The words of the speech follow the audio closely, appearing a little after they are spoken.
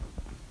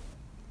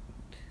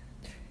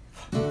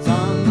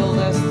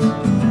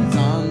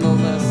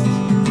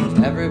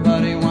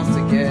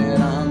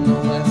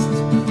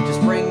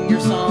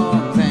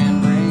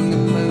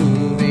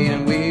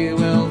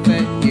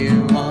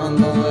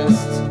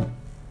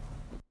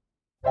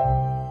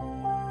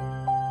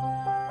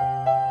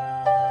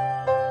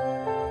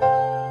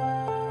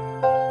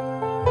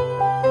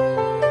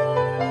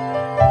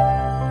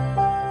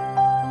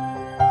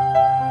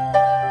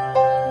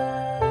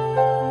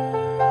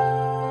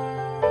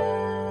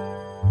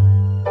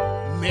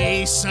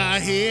Mace, I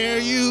hear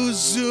you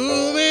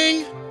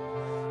zooming,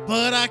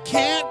 but I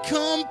can't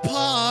come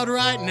pod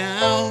right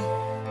now.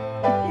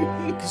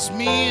 'Cause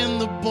me and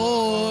the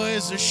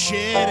boys are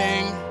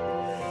shitting,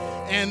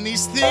 and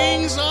these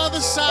things are the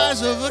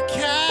size of a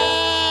cow's.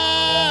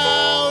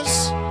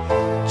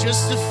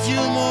 Just a few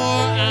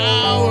more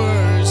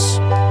hours,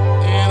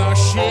 and our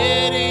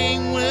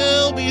shitting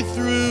will be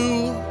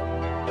through.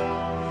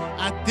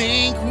 I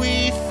think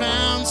we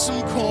found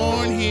some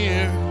corn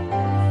here.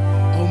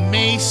 Oh,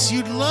 Mace,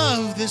 you'd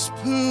love this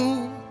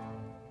poo.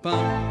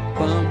 Bum,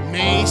 bum,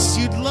 Mace,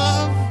 you'd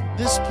love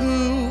this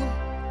poo.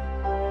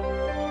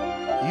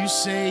 You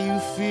say you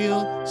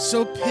feel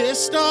so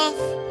pissed off,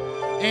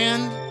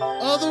 and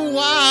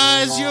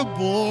otherwise you're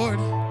bored.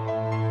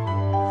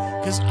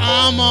 'Cause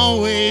I'm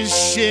always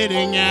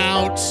shitting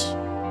out,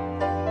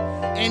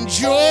 and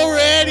you're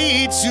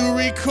ready to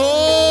record.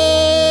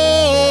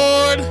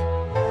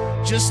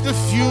 Just a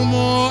few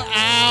more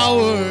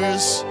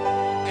hours,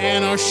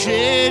 and our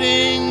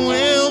shitting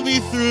will be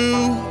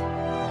through.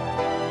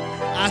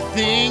 I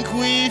think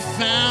we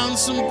found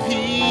some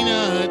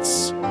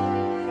peanuts.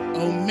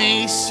 Oh,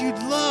 Mace,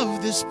 you'd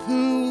love this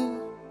poo.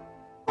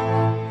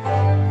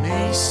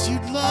 Mace,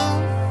 you'd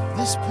love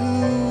this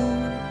poo.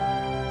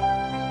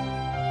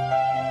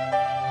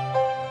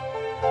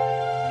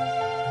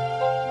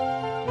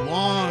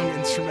 Long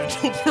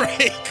instrumental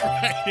break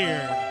right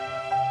here.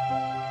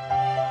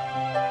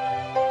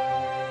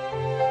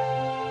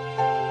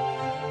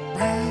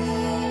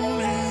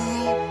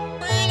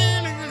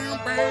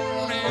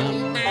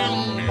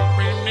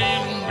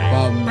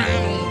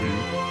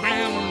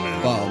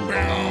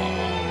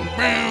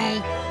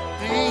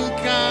 Think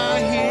I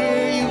hear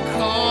you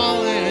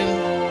calling.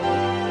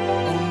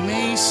 Oh,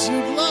 Mace,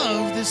 you'd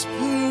love this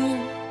poo.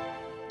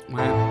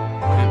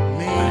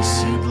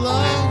 Mace, you'd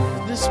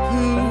love this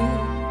poo.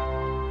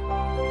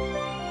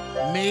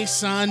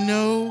 Mace, I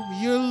know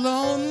you're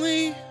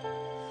lonely,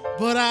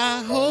 but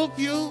I hope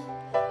you'll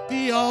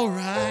be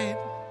alright.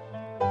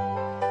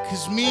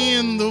 'Cause me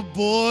and the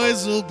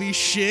boys will be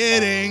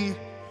shitting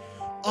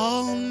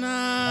all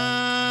night.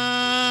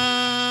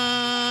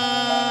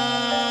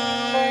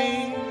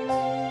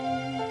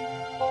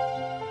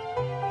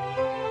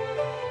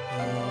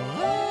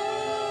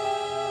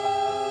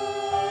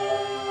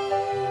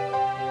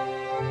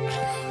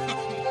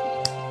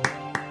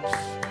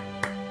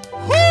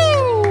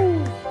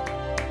 Woo!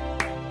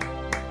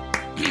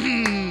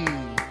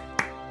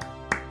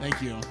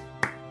 Thank you.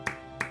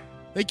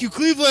 Thank you,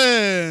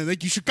 Cleveland.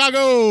 Thank you,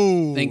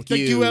 Chicago. Thank you,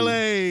 you.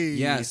 LA.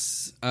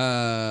 Yes.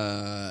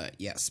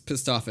 Yes.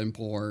 Pissed off and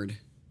bored.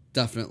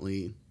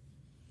 Definitely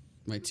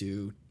my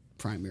two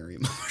primary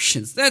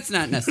emotions. That's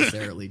not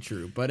necessarily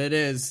true, but it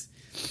is.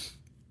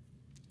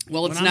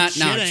 Well, it's When I'm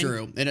not shitting-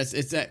 true. It is.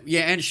 It's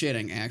yeah, and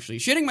shitting actually.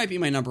 Shitting might be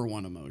my number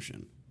one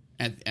emotion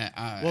at the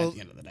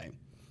end of the day.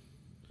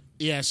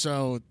 Yeah,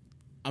 so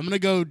I'm gonna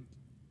go.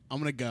 I'm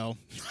gonna go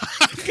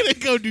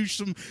do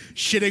some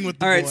shitting with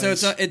the All right, boys.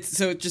 so it's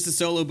just a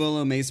solo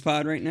bolo mace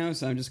pod right now.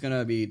 So I'm just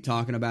gonna be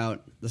talking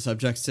about the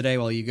subjects today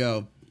while you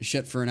go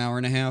shit for an hour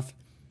and a half.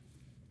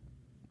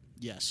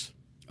 Yes.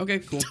 Okay,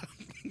 cool.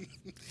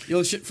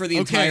 You'll shit for the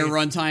Okay. entire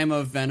runtime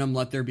of Venom.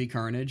 Let There Be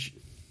Carnage.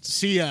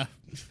 See ya.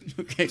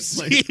 Okay,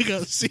 See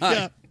ya. See ya.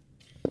 Hi.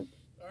 All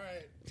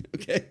right.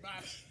 Okay.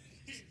 Bye.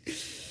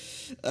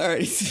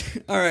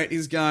 All right.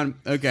 He's gone.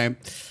 Okay.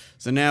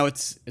 So now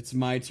it's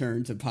my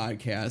turn to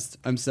podcast.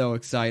 I'm so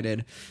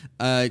excited.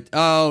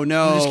 Oh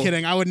no! I'm just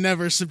kidding. I would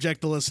never subject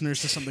the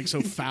listeners to something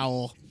so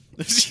foul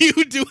as you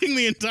doing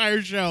the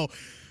entire show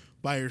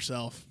by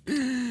yourself.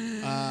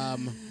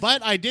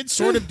 But I did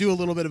sort of do a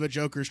little bit of a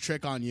Joker's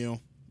trick on you,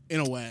 in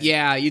a way.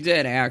 Yeah, you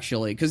did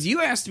actually, because you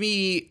asked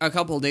me a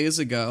couple days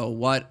ago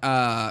what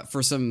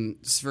for some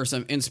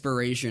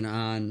inspiration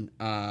on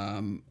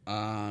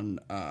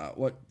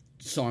what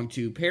song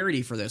to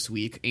parody for this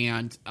week,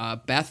 and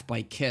Beth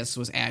by Kiss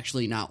was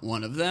actually not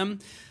one of them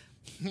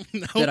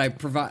that I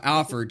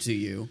offered to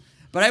you.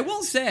 But I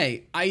will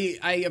say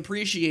I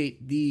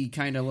appreciate the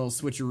kind of little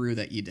switcheroo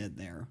that you did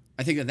there.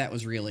 I think that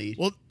was really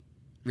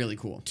really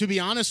cool. To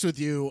be honest with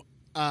you,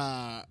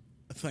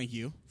 thank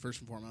you first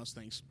and foremost.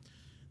 Thank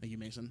you,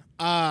 Mason.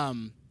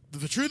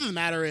 The truth of the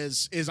matter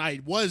is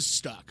I was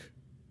stuck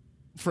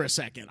for a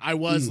second. I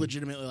was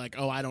legitimately like,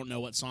 oh, I don't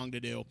know what song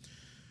to do.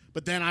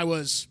 But then I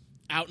was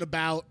out and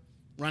about,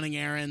 running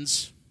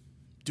errands,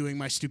 doing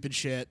my stupid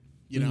shit,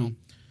 you know,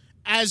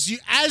 as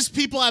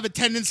people have a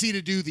tendency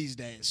to do these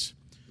days.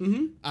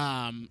 And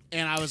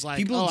I was like,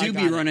 People do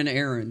be running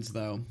errands,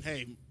 though.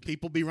 Hey,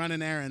 people be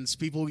running errands.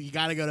 People, you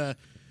got to go to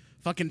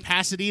fucking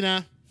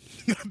Pasadena,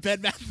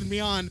 Bed Bath &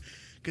 Beyond,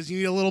 because you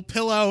need a little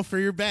pillow for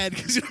your bed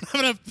because you don't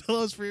have enough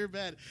pillows for your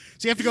bed.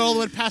 So you have to go all the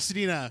way to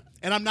Pasadena.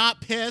 And I'm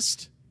not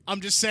pissed. I'm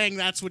just saying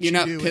that's what You're you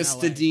not do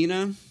pissed, in LA.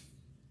 Adina?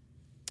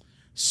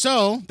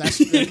 So that's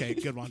okay.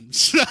 Good one.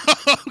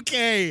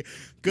 Okay,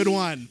 good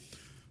one.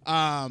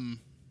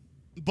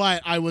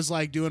 But I was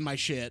like doing my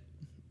shit,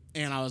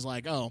 and I was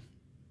like, "Oh,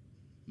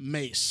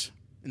 Mace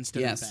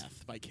instead Yes. of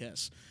Beth by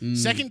Kiss."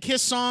 Second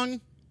Kiss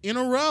song in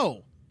a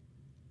row.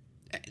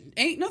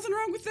 Ain't nothing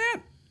wrong with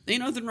that.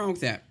 Ain't nothing wrong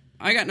with that.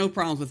 I got no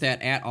problems with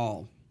that at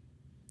all.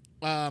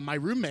 My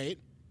roommate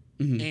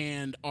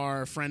and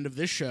our friend of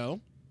this show,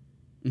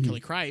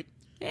 Kelly Kripe,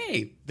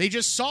 hey, they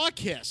just saw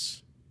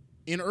Kiss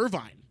in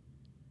Irvine,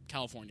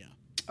 California.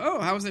 Oh,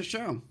 how was that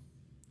show?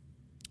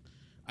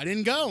 I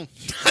didn't go.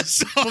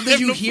 So well, did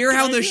you hear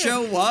how the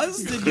show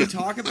was? Did you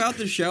talk about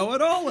the show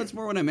at all? That's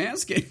more what I'm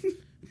asking.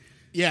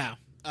 Yeah.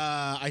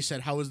 I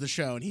said, how was the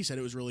show? And he said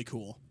it was really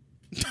cool.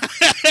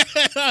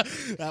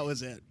 That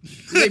was it.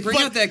 Did they bring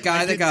out that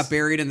guy that got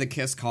buried in the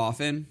Kiss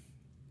coffin?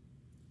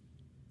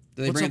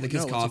 Did they bring out the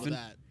Kiss coffin?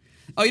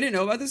 Oh, you didn't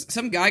know about this?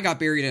 Some guy got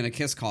buried in a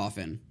Kiss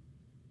coffin.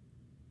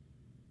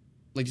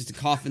 Like just a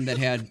coffin that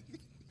had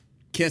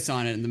Kiss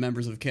on it and the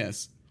members of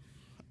Kiss.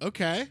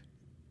 Okay.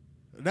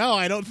 No,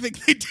 I don't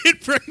think they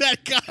did bring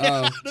that guy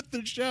out at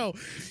the show.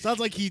 Sounds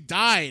like he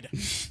died.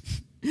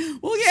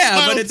 Well,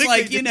 yeah, but it's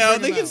like,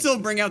 they can still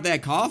bring out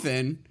that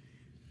coffin.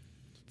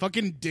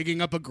 Fucking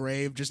digging up a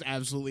grave, just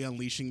absolutely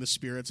unleashing the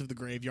spirits of the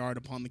graveyard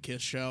upon the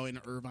Kiss show in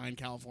Irvine,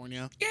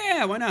 California.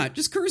 Yeah, why not?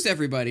 Just curse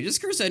everybody.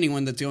 Just curse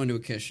anyone that's going to a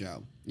Kiss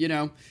show.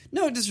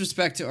 No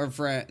disrespect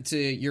to to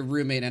your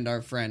roommate and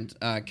our friend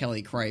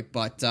Kelly Kripe,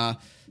 but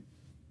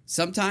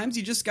sometimes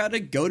you just got to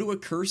go to a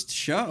cursed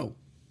show.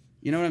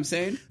 You know what I'm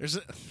saying?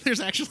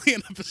 There's actually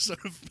an episode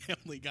of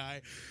Family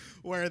Guy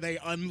where they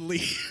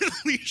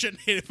unleash a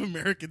Native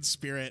American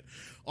spirit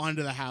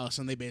onto the house,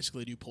 and they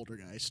basically do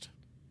Poltergeist.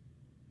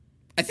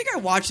 I think I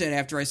watched that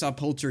after I saw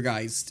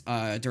Poltergeist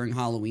during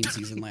Halloween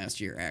season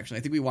last year, actually.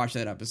 I think we watched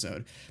that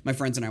episode. My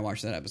friends and I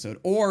watched that episode.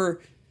 Or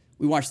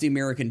we watched the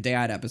American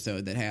Dad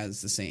episode that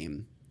has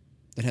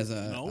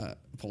a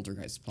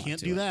Poltergeist plot.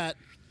 Can't do that.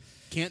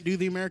 Can't do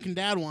the American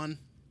Dad one.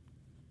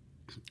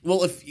 Well,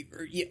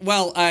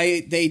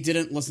 they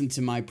didn't listen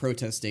to my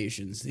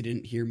protestations. They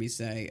didn't hear me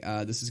say,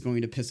 this is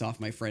going to piss off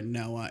my friend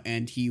Noah,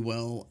 and he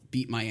will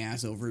beat my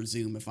ass over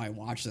Zoom if I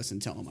watch this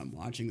and tell him I'm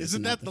watching this.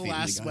 Isn't that the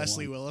last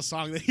Wesley Willis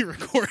song that he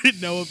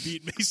recorded? Noah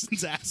beat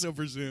Mason's ass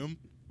over Zoom.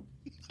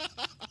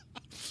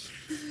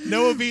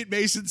 Noah beat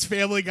Mason's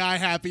Family Guy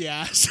happy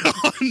ass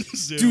on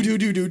Zoom.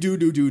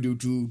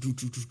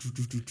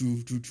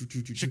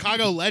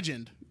 Chicago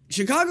legend.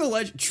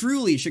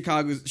 Truly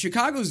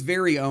Chicago's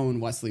very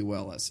own Wesley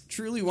Willis.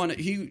 Truly one.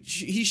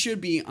 He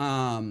should be in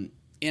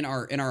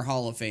our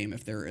Hall of Fame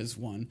if there is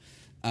one.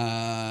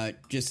 I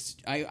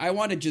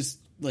want to just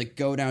like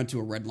go down to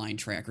a red line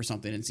track or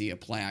something and see a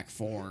plaque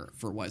for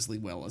Wesley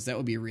Willis. That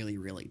would be really,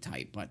 really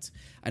tight. But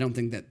I don't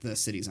think that the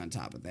city's on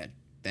top of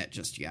that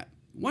just yet.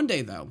 One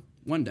day though.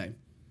 One day.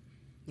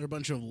 They're a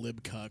bunch of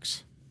lib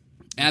cucks.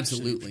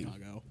 Absolutely.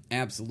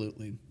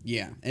 Absolutely.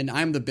 Yeah. And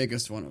I'm the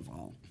biggest one of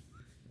all.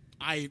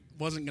 I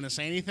wasn't going to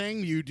say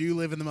anything. You do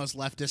live in the most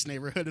leftist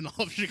neighborhood in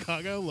all of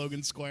Chicago,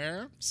 Logan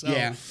Square. So,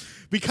 yeah.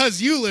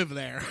 Because you live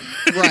there.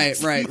 Right.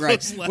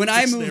 When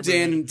I moved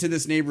into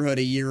this neighborhood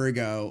a year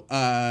ago,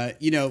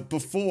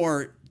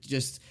 before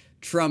just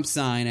Trump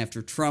sign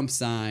after Trump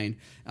sign,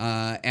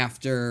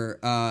 after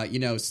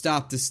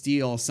stop the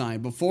steal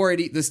sign, before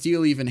the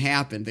steal even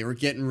happened, they were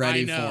getting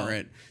ready for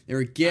it. They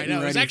were getting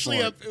ready.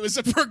 It was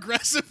a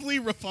progressively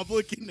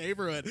Republican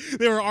neighborhood.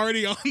 They were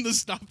already on the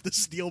stop the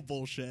steal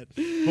bullshit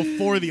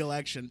before the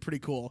election. Pretty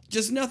cool.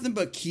 Just nothing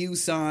but Q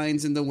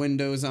signs in the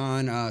windows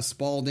on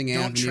Spalding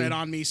Avenue. Don't tread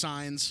on me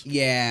signs.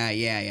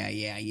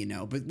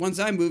 Yeah. But once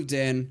I moved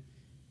in,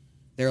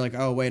 they're like,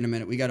 oh, wait a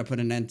minute, we got to put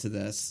an end to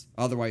this.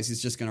 Otherwise,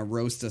 he's just going to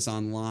roast us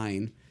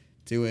online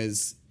to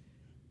his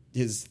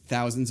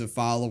thousands of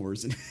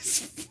followers and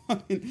his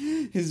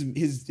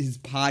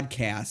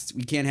podcast.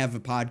 We can't have a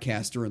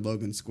podcaster in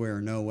Logan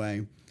Square. No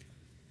way.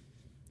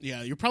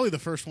 Yeah, you're probably the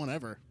first one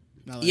ever.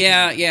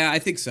 I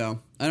think so.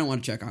 I don't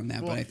want to check on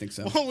that, but I think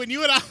so. Well, when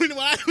I came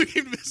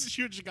to visit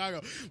you in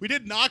Chicago, we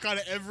did knock on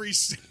every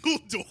single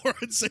door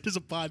and say, does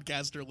a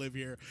podcaster live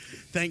here?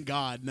 Thank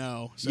God,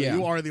 no. So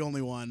you are the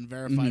only one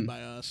verified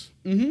by us.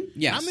 Mm-hmm.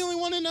 Yes. I'm the only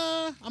one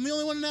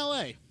in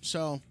LA.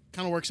 So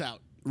kind of works out.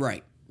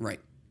 Right.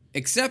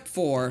 Except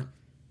for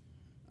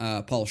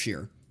Paul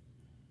Scheer.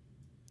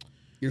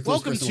 Your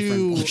close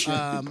personal friend, Paul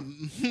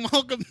Scheer.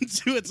 Welcome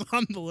to It's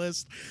on the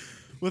List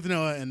with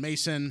Noah and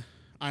Mason.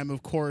 I'm,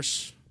 of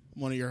course,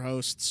 one of your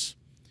hosts,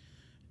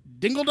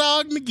 Dingle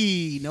Dog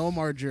McGee, Noah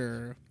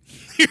Marger.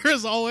 Here,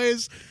 as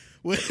always,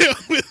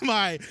 with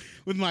my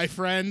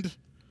friend,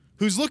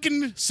 who's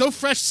looking so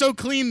fresh, so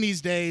clean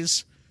these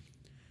days,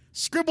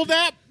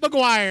 Scribbledap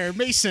McGuire.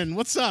 Mason,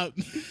 what's up?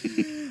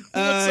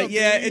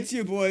 It's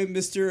your boy,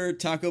 Mr.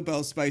 Taco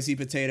Bell Spicy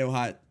Potato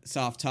Hot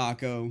Soft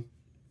Taco.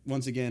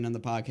 Once again on the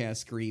podcast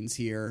screens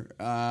here.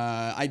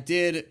 I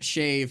did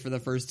shave for the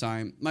first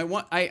time. I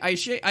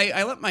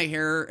let my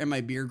hair and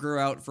my beard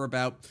grow out for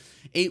about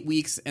 8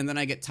 weeks, and then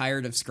I get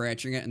tired of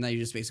scratching it, and then I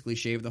just basically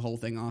shave the whole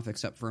thing off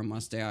except for a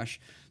mustache.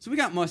 So we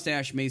got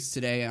Mustache Mace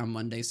today on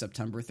Monday,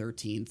 September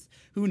 13th.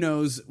 Who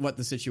knows what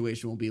the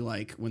situation will be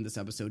like when this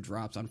episode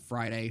drops on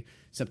Friday,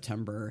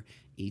 September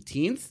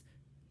 18th.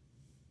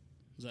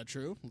 Is that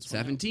true?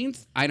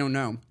 17th? I don't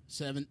know.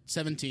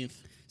 17th.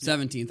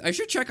 17th. I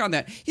should check on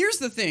that. Here's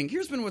the thing.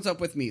 Here's been what's up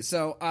with me.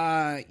 So,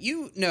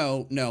 you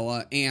know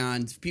Noah,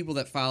 and people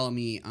that follow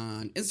me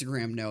on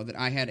Instagram know that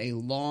I had a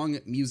long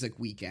music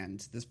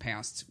weekend this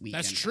past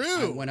weekend. That's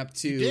true. I went up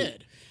to... You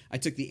did. I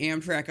took the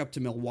Amtrak up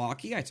to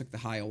Milwaukee. I took the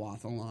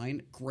Hiawatha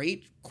line.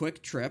 Great,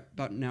 quick trip,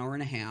 about an hour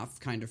and a half,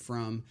 kind of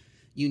from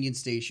Union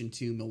Station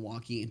to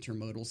Milwaukee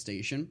Intermodal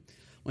Station.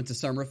 Went to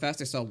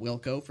Summerfest. I saw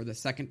Wilco for the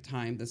second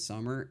time this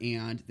summer,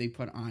 and they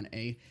put on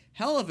a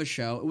hell of a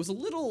show. It was a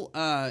little,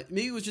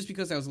 maybe it was just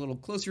because I was a little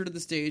closer to the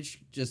stage,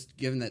 just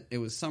given that it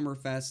was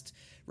Summerfest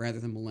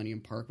rather than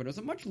Millennium Park, but it was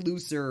a much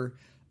looser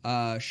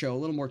show, a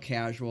little more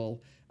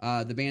casual.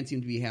 The band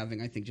seemed to be having,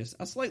 I think, just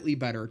a slightly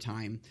better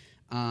time.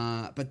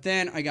 But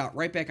then I got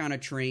right back on a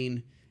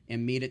train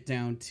and made it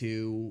down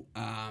to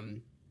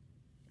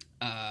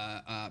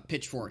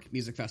Pitchfork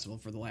Music Festival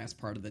for the last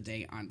part of the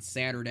day on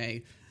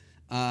Saturday.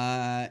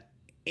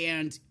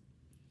 And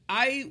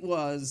I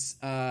was,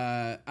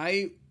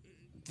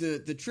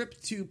 the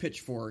trip to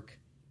Pitchfork,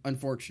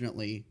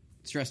 unfortunately,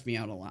 stressed me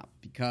out a lot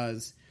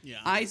because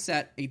I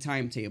set a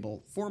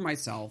timetable for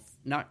myself,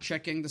 not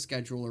checking the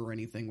schedule or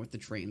anything with the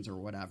trains or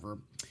whatever.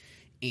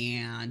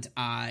 And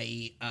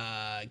I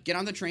get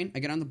on the train, I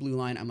get on the Blue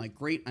Line, I'm like,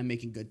 great, I'm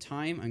making good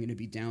time, I'm going to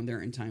be down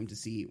there in time to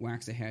see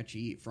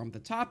Waxahachie from the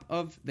top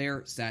of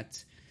their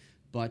set.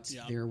 But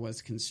there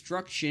was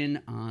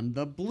construction on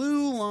the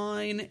Blue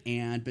Line,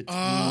 and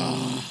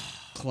between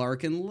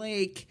Clark and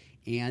Lake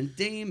and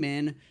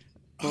Damon,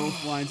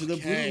 both lines of the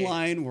Blue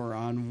Line were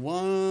on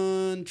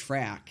one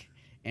track.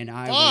 And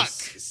I was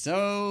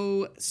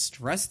so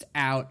stressed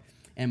out,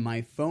 and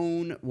my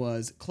phone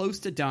was close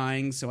to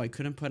dying, so I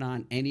couldn't put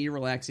on any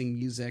relaxing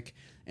music,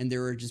 and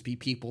there would just be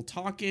people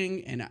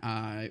talking, and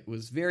it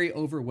was very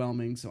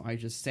overwhelming, so I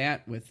just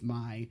sat with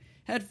my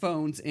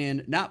headphones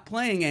and not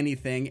playing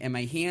anything, and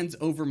my hands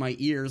over my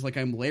ears like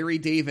I'm Larry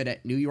David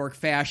at New York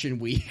Fashion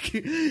Week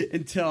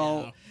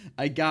until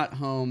I got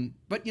home.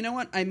 But you know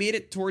what? I made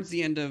it towards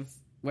the end of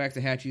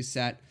Waxahachie's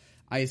set.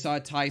 I saw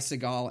Ty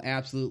Segall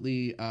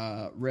absolutely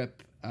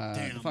rip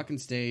the fucking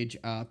stage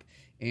up,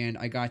 and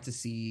I got to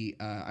see.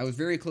 I was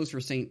very close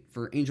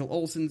for Angel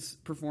Olsen's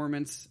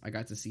performance. I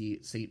got to see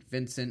St.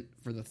 Vincent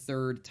for the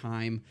third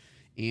time,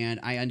 and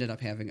I ended up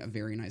having a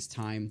very nice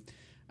time.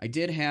 I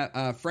did have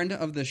a friend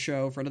of the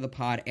show, friend of the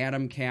pod,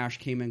 Adam Cash,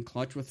 came in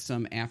clutch with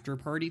some after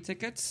party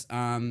tickets.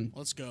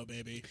 Let's go,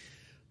 baby.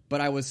 But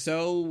I was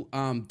so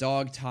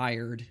dog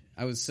tired.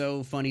 I was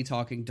so funny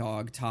talking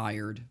dog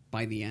tired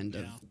by the end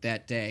of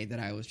that day that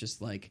I was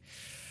just like,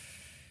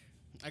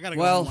 I gotta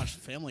go home and watch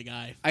Family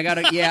Guy. I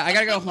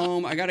gotta go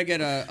home. I gotta get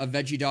a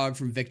veggie dog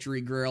from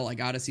Victory Grill. I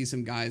gotta see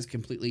some guys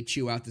completely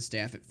chew out the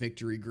staff at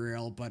Victory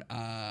Grill. But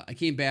I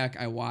came back.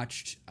 I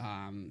watched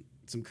some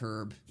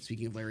Curb,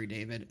 speaking of Larry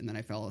David, and then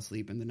I fell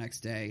asleep. And the next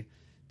day,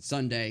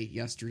 Sunday,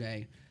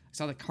 yesterday, I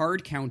saw The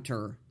Card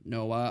Counter,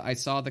 Noah. I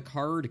saw The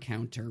Card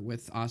Counter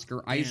with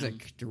Oscar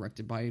Isaac,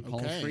 directed by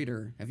Paul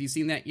Schrader. Have you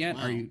seen that yet?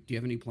 Wow. Do you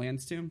have any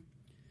plans to?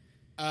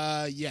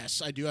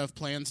 Yes, I do have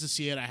plans to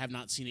see it. I have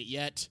not seen it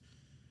yet.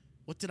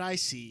 What did I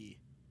see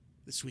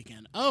this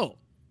weekend? Oh,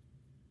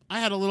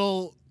 I had a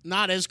little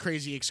not as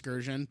crazy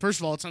excursion. First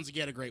of all, it sounds like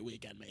you had a great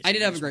weekend, Mason. I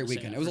did have a great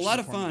weekend. It was a lot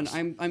of fun.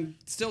 I'm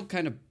still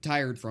kind of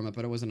tired from it,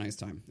 but it was a nice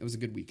time. It was a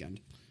good weekend.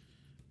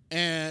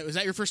 Was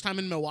that your first time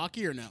in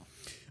Milwaukee or no?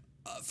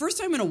 First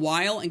time in a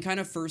while, and kind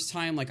of first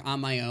time like on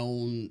my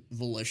own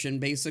volition,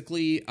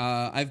 basically.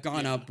 I've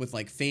gone up with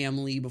like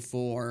family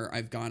before.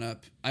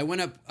 I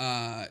went up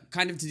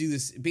kind of to do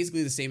this,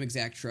 basically the same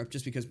exact trip,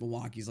 just because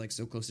Milwaukee's like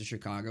so close to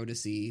Chicago to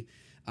see.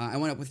 I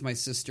went up with my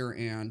sister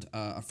and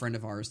a friend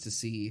of ours to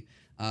see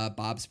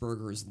Bob's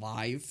Burgers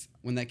live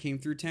when that came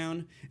through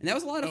town, and that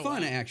was a lot of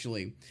fun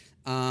actually.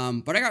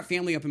 But I got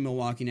family up in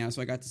Milwaukee now,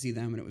 so I got to see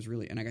them,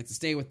 and I got to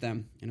stay with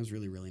them, and it was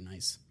really, really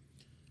nice.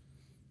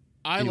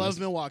 I love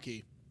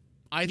Milwaukee.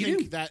 I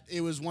think that it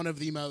was one of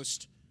the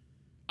most...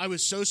 I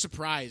was so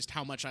surprised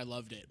how much I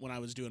loved it when I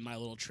was doing my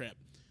little trip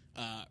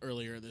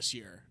earlier this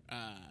year.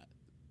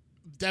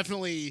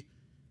 Definitely,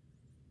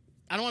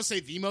 I don't want to say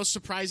the most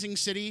surprising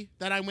city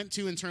that I went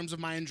to in terms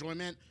of my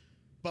enjoyment,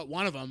 but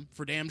one of them,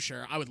 for damn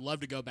sure. I would love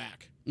to go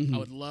back. Mm-hmm. I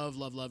would love,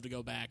 love, love to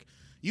go back.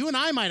 You and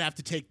I might have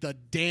to take the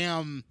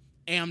damn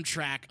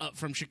Amtrak up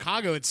from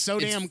Chicago. It's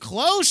damn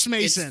close,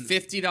 Mason.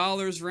 It's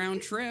 $50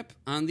 round trip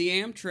on the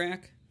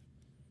Amtrak.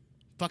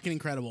 Fucking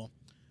incredible.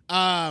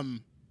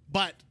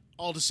 But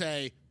all to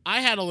say,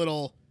 I had a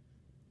little,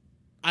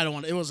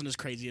 it wasn't as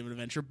crazy of an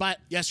adventure, but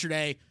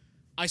yesterday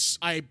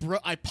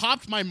I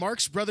popped my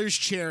Marx Brothers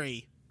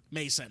cherry,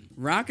 Mason.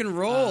 Rock and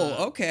roll.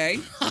 Okay.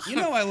 You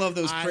know I love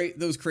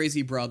those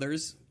crazy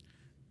brothers.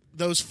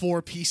 Those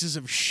four pieces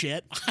of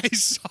shit. I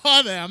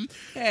saw them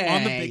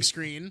on the big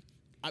screen.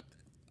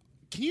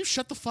 Can you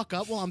shut the fuck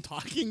up while I'm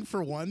talking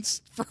for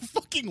once? For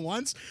fucking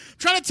once? I'm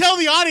trying to tell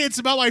the audience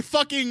about my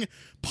fucking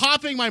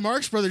popping my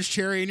Marx Brothers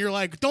cherry, and you're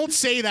like, don't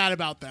say that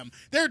about them.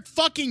 They're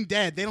fucking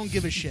dead. They don't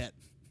give a shit.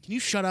 Can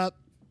you shut up?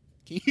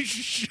 Can you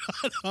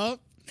shut up?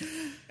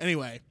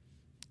 Anyway,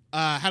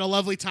 had a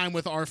lovely time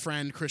with our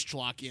friend Chris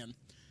Chalakian.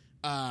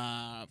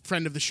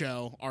 friend of the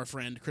show, our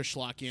friend Chris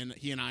Schlakian,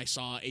 he and I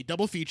saw a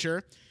double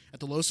feature at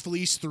the Los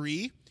Feliz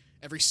 3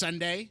 every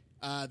Sunday.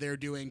 They're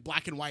doing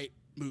black and white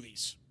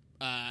movies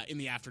in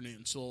the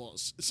afternoon, so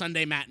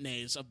Sunday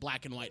matinees of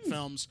black and white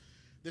films.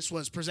 This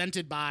was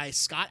presented by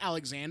Scott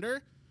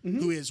Alexander,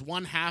 who is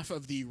one half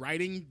of the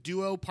writing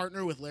duo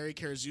partner with Larry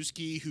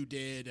Karaszewski, who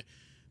did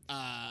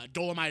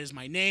Dolomite Is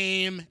My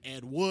Name,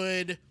 Ed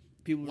Wood,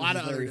 a lot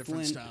of other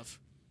different stuff.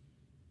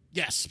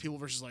 Yes, People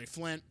vs. Larry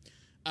Flint.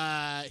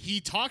 He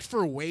talked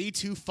for way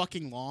too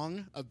fucking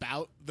long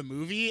about the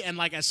movie, and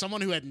like as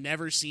someone who had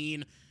never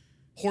seen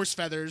Horse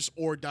Feathers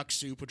or Duck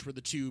Soup, which were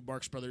the two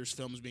Marx Brothers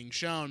films being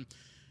shown,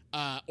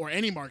 or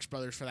any Marx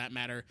Brothers for that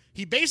matter,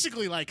 he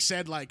basically like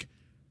said like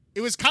it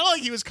was kind of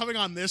like he was coming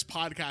on this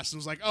podcast and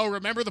was like, "Oh,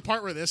 remember the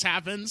part where this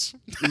happens?"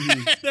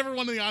 And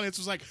everyone in the audience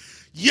was like,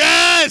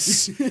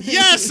 "Yes,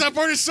 yes, that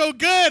part is so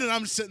good." And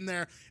I'm just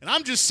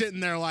sitting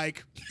there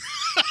like.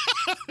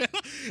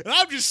 And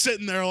I'm just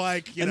sitting there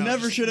like, you know, I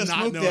never should have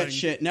smoked knowing. that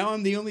shit. Now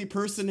I'm the only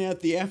person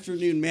at the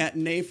afternoon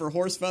matinee for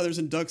Horse Feathers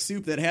and Duck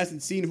Soup that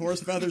hasn't seen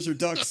Horse Feathers or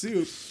Duck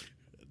Soup.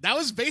 That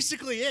was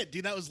basically it,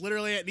 dude. That was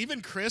literally it. And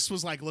even Chris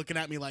was like looking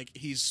at me like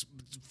he's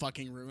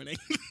fucking ruining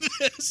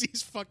this.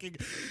 He's fucking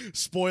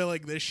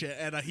spoiling this shit.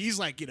 And he's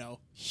like, you know,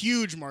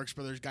 huge Marx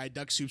Brothers guy.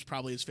 Duck Soup's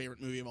probably his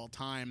favorite movie of all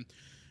time.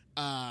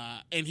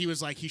 And he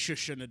was like, he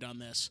shouldn't have done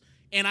this.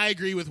 And I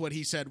agree with what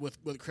he said, with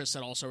what Chris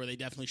said also, where they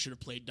definitely should have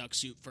played Duck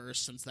Soup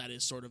first, since that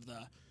is sort of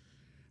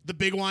the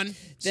big one.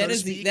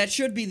 That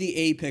should be the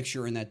A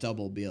picture in that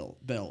double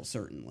bill,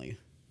 certainly.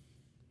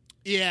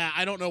 Yeah,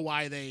 I don't know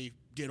why they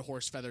did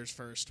Horse Feathers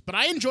first, but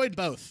I enjoyed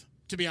both.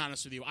 To be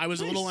honest with you, I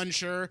was a little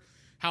unsure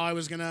how I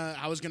was gonna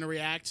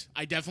react.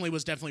 I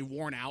was definitely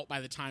worn out by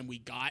the time we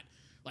got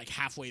like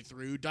halfway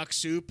through Duck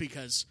Soup,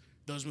 because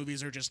those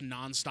movies are just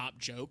nonstop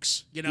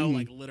jokes, you know,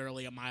 like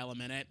literally a mile a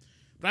minute.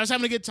 But I was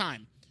having a good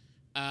time.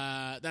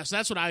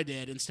 That's what I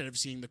did instead of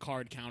seeing the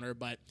card counter,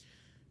 but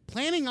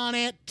planning on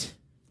it,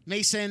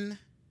 Mason.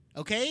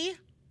 Okay.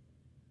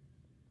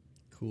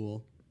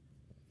 Cool.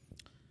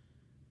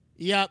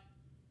 Yep.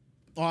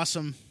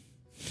 Awesome.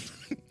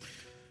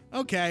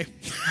 Okay.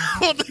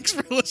 Well, thanks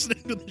for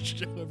listening to the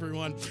show,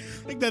 everyone. I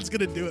think that's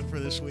gonna do it for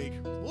this week.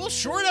 A little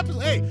short episode.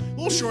 Hey, a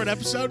little short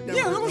episode.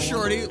 Yeah, a little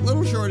shorty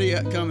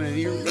coming in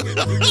here.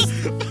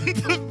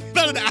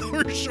 About an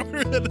hour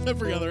shorter than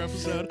every other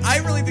episode. I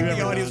really think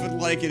the audience would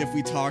like it if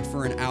we talked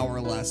for an hour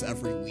less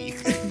every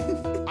week.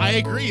 I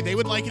agree. They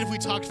would like it if we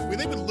talked.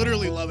 They would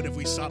literally love it if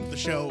we stopped the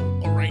show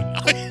right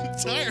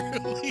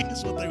entirely.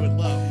 Is what they would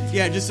love.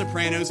 Yeah, just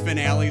Sopranos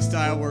finale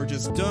style, where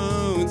just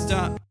don't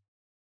stop.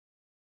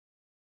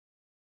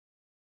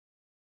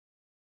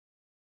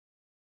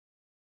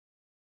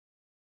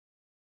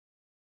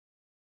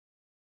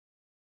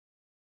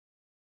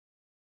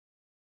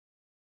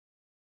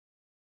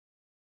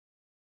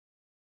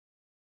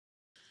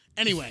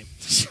 Anyway,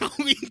 so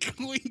we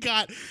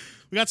got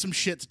some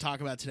shit to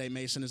talk about today,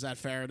 Mason. Is that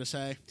fair to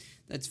say?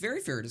 That's very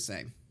fair to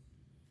say.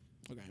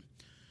 Okay.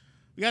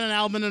 We got an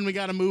album and we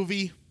got a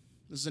movie.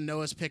 This is a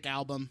Noah's Pick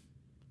album.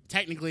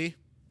 Technically,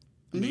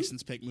 a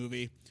Mason's Pick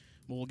movie.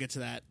 Well, we'll get to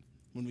that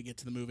when we get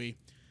to the movie.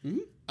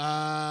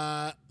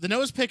 The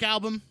Noah's Pick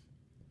album.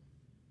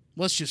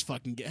 Let's just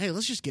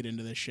get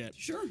into this shit.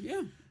 Sure,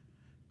 yeah.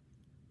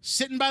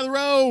 Sitting by the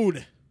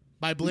Road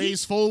by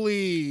Blaze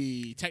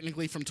Foley,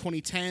 technically from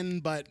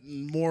 2010, but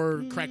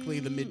more correctly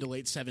the mid to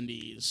late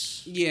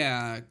 70s.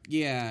 Yeah.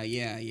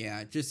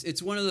 Just,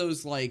 it's one of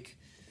those, like,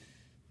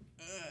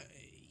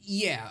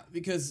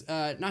 because,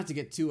 not to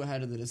get too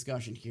ahead of the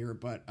discussion here,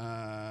 but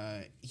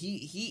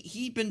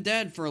he'd been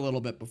dead for a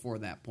little bit before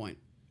that point.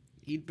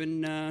 He'd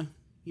been a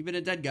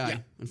dead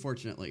guy,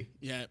 unfortunately.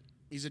 Yeah,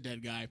 he's a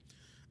dead guy.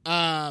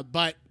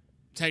 But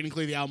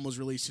technically the album was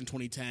released in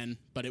 2010,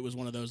 but it was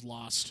one of those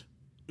lost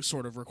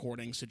sort of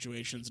recording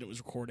situations, and it was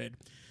recorded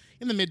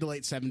in the mid to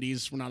late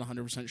 70s. We're not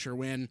 100% sure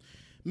when.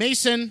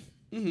 Mason,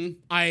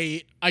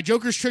 I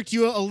Joker's tricked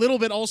you a little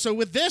bit also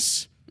with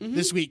this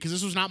week, because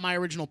this was not my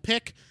original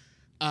pick,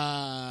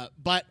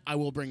 but I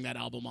will bring that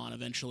album on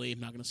eventually. I'm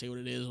not going to say what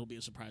it is. It'll be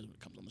a surprise when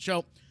it comes on the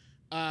show.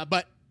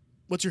 But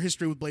what's your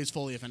history with Blaze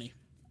Foley, if any?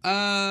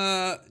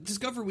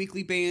 Discover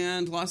Weekly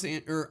Band, Los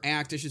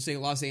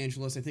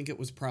Angeles. I think it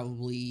was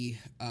probably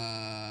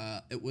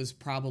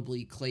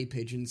Clay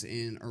Pigeons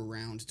in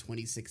around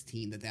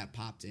 2016 that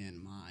popped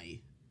in my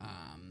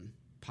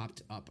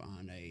popped up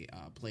on a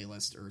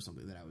playlist or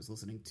something that I was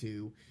listening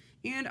to,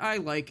 and I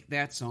like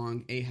that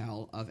song a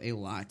hell of a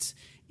lot.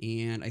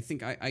 And I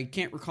think I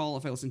can't recall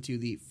if I listened to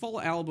the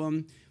full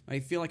album, but I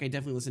feel like I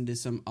definitely listened to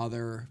some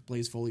other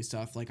Blaze Foley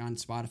stuff. Like on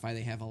Spotify,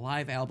 they have a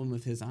live album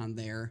of his on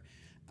there.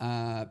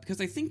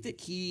 Because I think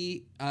that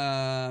he,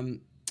 well,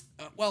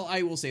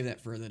 I will save that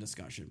for the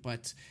discussion.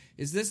 But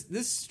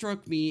this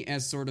struck me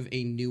as sort of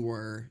a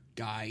newer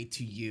guy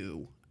to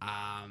you,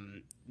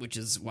 which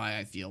is why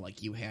I feel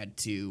like you had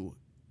to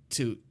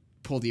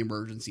pull the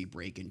emergency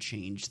brake and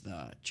change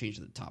the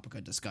topic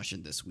of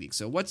discussion this week.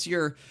 So what's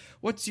your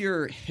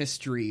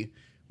history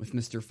with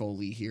Mr.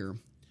 Foley here?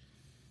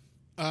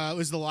 It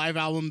was the live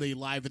album, the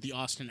Live at the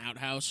Austin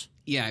Outhouse.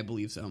 Yeah, I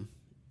believe so.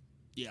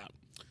 Yeah.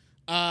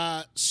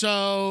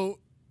 So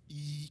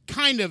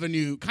kind of a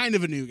new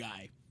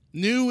guy.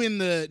 New in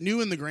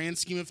the grand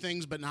scheme of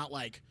things, but not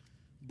like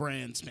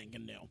brand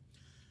spanking new.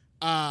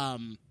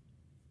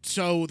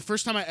 So the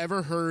first time I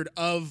ever heard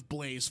of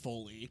Blaze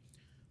Foley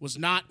was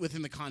not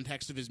within the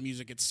context of his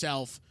music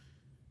itself,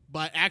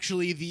 but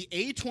actually the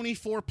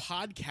A24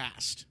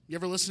 podcast. You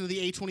ever listen to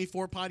the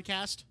A24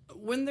 podcast?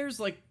 When there's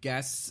like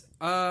guests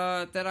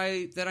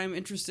that I'm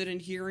interested in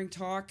hearing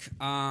talk,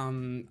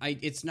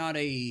 it's not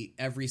a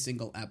every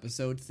single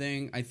episode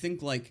thing. I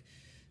think like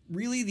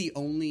really the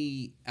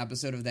only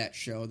episode of that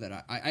show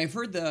that I've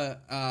heard the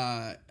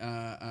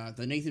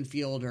Nathan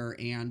Fielder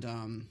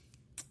and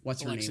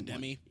what's Alexa her name?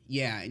 Demi.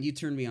 Yeah, and you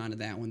turned me on to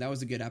that one. That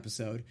was a good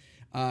episode.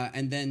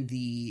 And then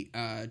the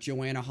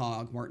Joanna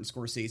Hogg, Martin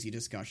Scorsese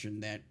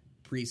discussion that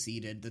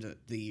preceded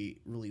the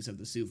release of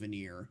The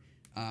Souvenir,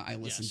 I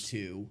listened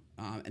to,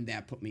 and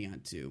that put me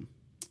onto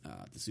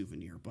The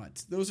Souvenir.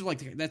 But those are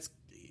like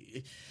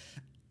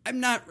I'm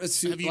not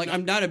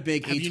I'm not a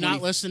big. Have you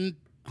not listened?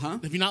 Huh?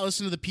 Have you not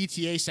listened to the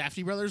PTA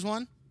Safdie Brothers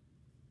one?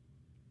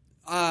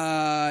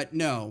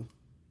 No.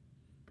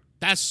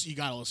 You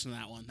gotta listen to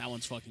that one. That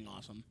one's fucking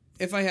awesome.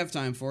 If I have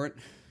time for it.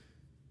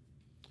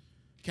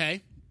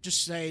 Okay.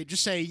 Just say,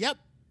 yep,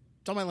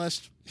 it's on my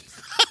list.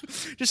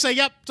 Just say,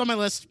 yep, it's on my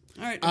list.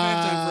 All right, if I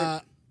have time for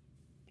it.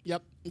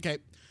 Yep, okay.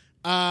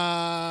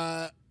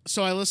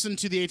 So I listened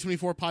to the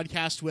A24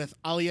 podcast with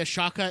Alia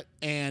Shawkat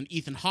and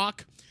Ethan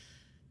Hawke.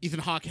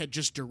 Ethan Hawke had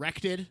just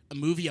directed a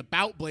movie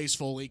about Blaze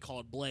Foley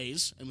called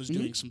Blaze and was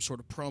doing some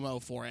sort of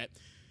promo for it.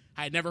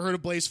 I had never heard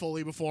of Blaze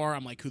Foley before.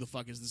 I'm like, who the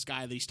fuck is this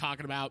guy that he's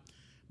talking about?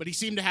 But he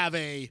seemed to have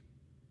a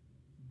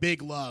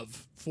big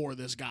love for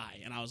this guy.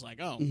 And I was like,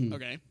 oh,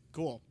 okay,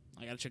 cool.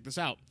 I got to check this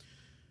out.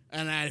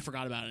 And I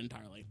forgot about it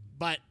entirely.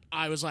 But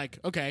I was like,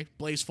 okay,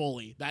 Blaze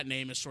Foley. That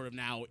name is sort of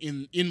now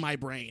in my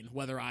brain,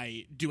 whether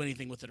I do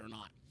anything with it or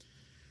not.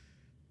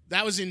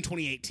 That was in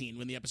 2018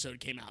 when the episode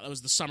came out. That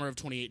was the summer of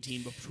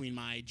 2018 between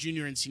my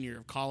junior and senior year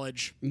of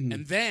college.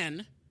 And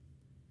then,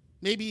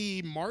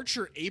 maybe March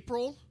or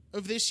April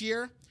of this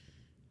year,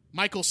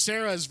 Michael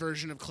Cera's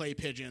version of Clay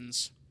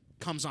Pigeons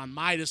comes on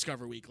my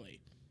Discover Weekly.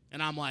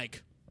 And I'm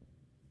like,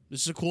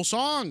 this is a cool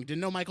song.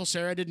 Didn't know Michael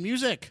Cera did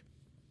music.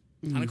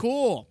 Kind of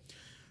cool.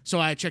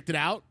 So I checked it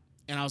out,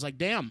 and I was like,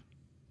 damn,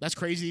 that's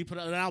crazy he put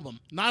out an album.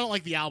 Now, I don't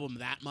like the album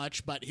that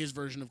much, but his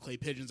version of Clay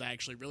Pigeons I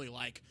actually really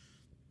like.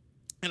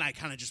 And I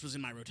kind of just was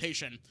in my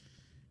rotation.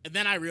 And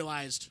then I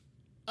realized,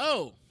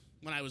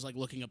 when I was like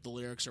looking up the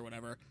lyrics or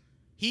whatever,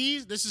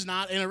 this is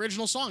not an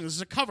original song. This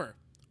is a cover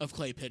of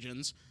Clay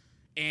Pigeons.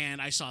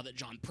 And I saw that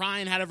John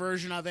Prine had a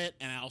version of it,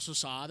 and I also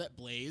saw that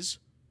Blaze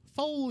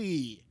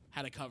Foley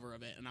had a cover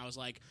of it. And I was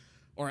like,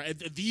 or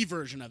the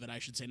version of it, I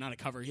should say, not a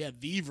cover. He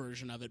had the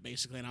version of it,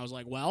 basically. And I was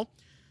like, well,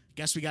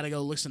 guess we got to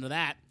go listen to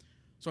that.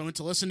 So I went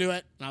to listen to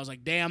it, and I was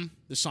like, damn,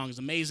 this song is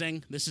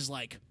amazing. This is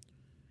like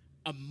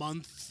a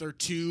month or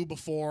two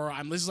before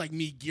this is like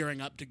me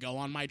gearing up to go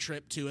on my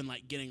trip too, and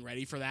like getting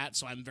ready for that.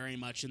 So I'm very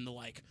much in the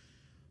like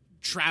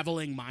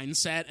traveling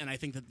mindset, and I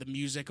think that the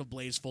music of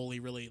Blaze Foley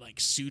really like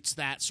suits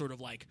that sort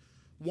of like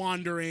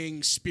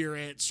wandering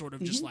spirit, sort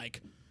of just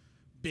like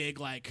big,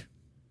 like,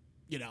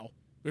 you know,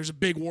 there's a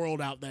big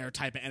world out there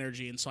type of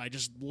energy. And so I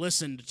just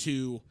listened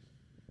to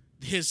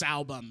his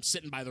album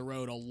Sitting by the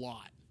Road a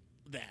lot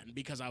then,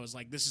 because I was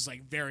like, this is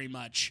like very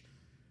much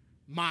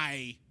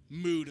my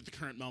mood at the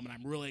current moment.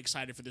 I'm really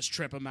excited for this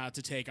trip I'm about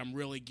to take. I'm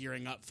really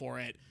gearing up for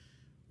it.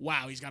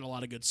 Wow, he's got a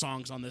lot of good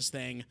songs on this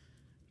thing.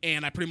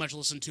 And I pretty much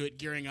listened to it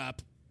gearing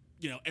up,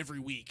 you know, every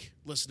week,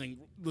 listening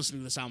to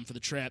this album for the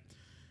trip.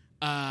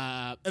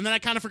 And then I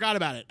kind of forgot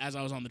about it as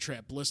I was on the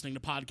trip, listening to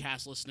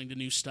podcasts, listening to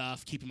new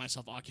stuff, keeping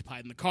myself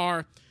occupied in the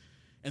car.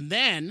 And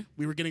then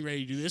we were getting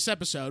ready to do this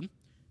episode,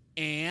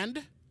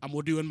 and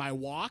we're doing my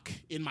walk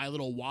in my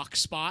little walk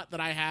spot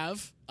that I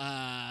have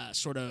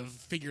sort of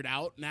figured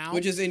out now.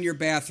 Which is in your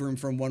bathroom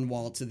from one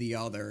wall to the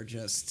other,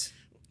 just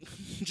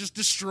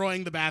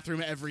destroying the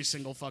bathroom every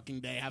single fucking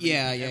day.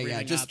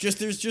 Yeah. Just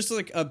there's just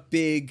like a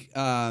big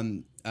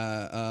kind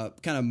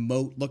of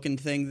moat looking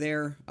thing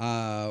there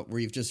where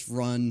you've just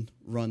run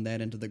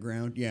that into the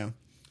ground.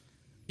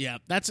 Yeah,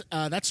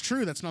 that's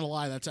true. That's not a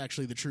lie. That's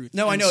actually the truth.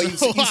 No, and I know.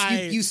 So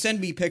you send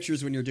me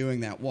pictures when you're doing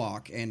that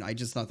walk, and I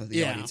just thought that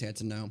the audience had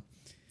to know.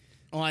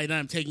 Well,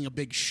 I'm taking a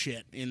big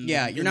shit.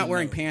 You're not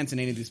wearing pants in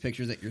any of these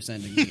pictures that you're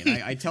sending me.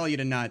 And I tell you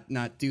to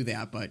not do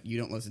that, but you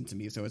don't listen to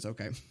me, so it's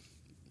okay.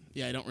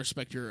 Yeah, I don't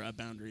respect your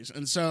boundaries.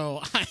 And so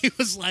I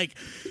was like,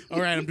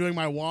 all right, I'm doing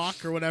my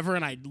walk or whatever.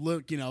 And I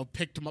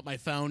picked up my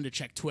phone to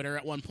check Twitter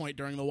at one point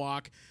during the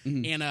walk.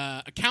 And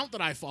an account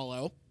that I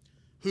follow,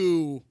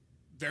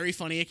 very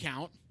funny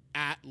account,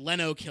 at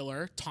Leno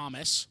Killer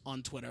Thomas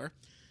on Twitter,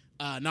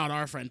 not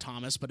our friend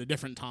Thomas, but a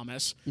different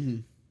Thomas,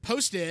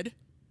 posted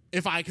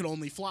If I Could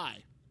Only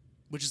Fly,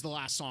 which is the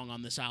last song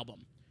on this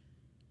album.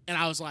 And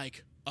I was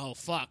like, oh,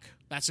 fuck,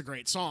 that's a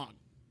great song.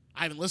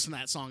 I haven't listened to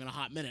that song in a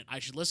hot minute. I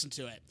should listen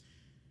to it.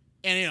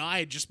 And, I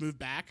had just moved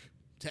back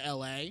to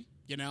L.A.,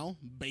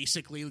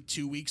 basically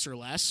 2 weeks or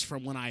less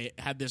from when I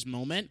had this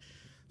moment,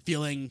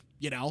 feeling,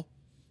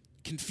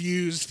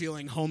 confused,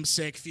 feeling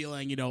homesick,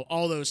 feeling,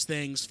 all those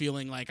things,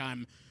 feeling like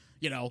I'm,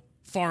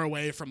 far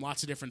away from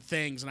lots of different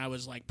things. And I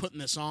was like putting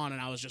this on and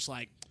I was just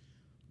like,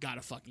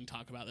 gotta fucking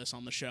talk about this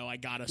on the show. I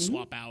gotta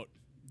swap out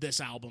this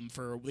album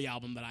for the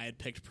album that I had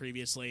picked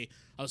previously.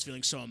 I was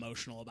feeling so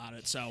emotional about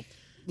it. So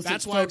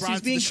that's why folks, I brought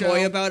he's being it to the show.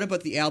 coy about it,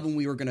 but the album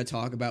we were going to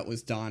talk about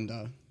was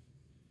Donda.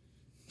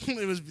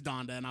 It was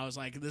Donda, and I was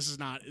like,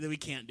 we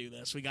can't do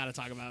this. We got to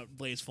talk about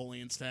Blaze Foley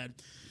instead.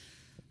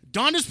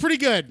 Donda's pretty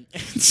good.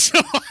 And so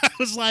I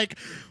was like,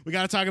 we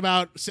got to talk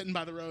about Sitting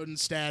by the Road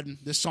instead.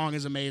 This song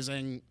is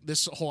amazing.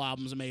 This whole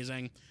album is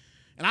amazing.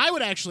 And I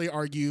would actually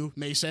argue,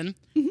 Mason,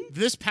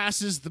 this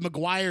passes the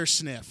McGuire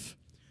sniff.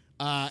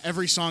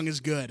 Every song is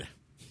good.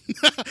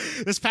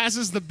 This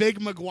passes the big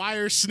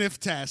McGuire sniff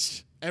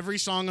test. Every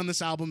song on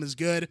this album is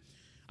good.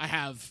 I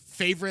have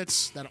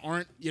favorites that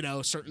aren't,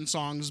 certain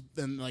songs,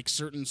 and like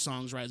certain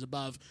songs rise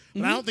above.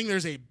 But I don't think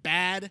there's a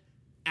bad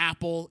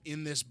apple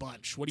in this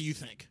bunch. What do you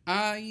think?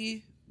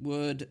 I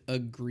would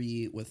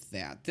agree with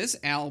that. This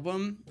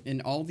album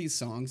and all these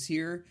songs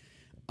here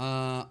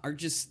are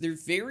they're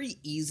very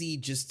easy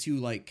just to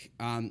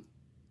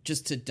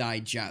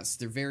digest.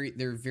 They're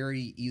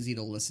very easy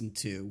to listen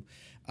to.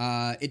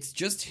 It's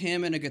just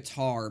him and a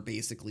guitar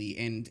basically,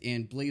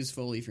 and Blaze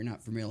Foley, if you're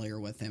not familiar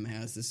with him,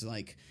 has this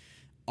like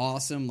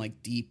awesome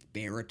like deep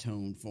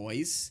baritone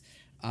voice.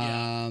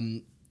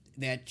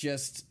 That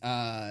just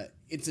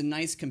it's a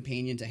nice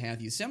companion to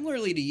have. You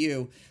similarly to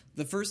you.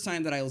 The first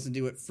time that I listened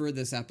to it for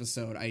this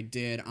episode, I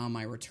did on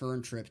my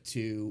return trip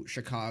to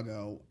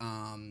Chicago,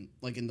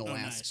 like in the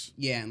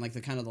in like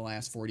the kind of the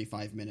last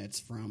 45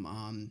 minutes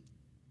from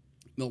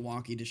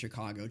Milwaukee to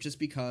Chicago, just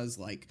because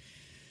like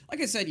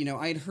I said,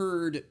 I'd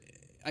heard,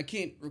 I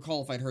can't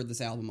recall if I'd heard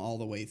this album all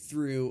the way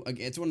through.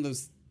 It's one of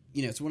those,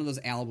 it's one of those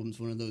albums,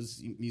 one of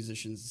those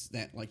musicians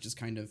that like just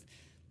kind of,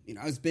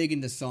 I was big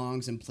into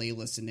songs and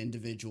playlists and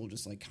individual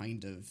just like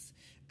kind of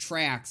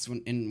tracks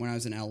when I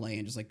was in LA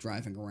and just like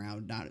driving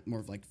around, not more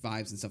of like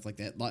vibes and stuff like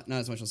that. Not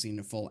as much listening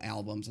to full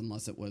albums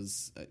unless it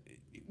was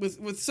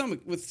with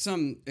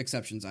some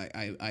exceptions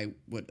I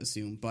would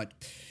assume, but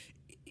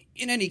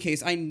in any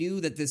case, I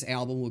knew that this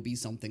album would be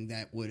something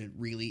that would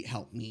really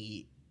help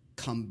me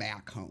come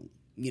back home,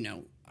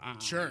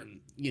 Sure.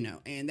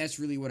 And that's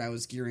really what I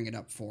was gearing it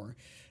up for.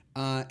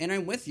 And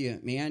I'm with you,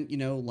 man.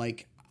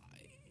 Like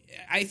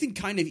I think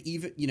kind of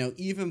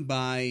even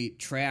by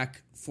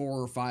track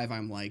 4 or 5,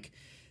 I'm like,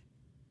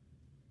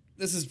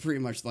 this is pretty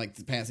much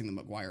like passing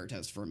the McGuire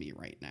test for me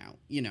right now,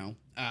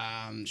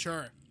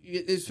 Sure.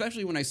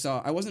 Especially when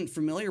I wasn't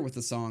familiar with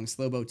the song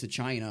Slow Boat to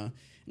China.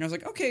 And I was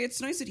like, okay,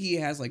 it's nice that he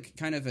has like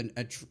kind of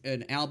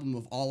an album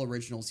of all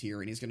originals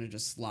here, and he's going to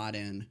just slot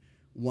in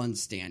one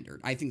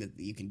standard. I think that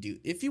you can do,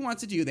 if he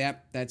wants to do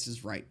that, that's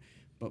his right.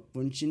 But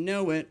wouldn't you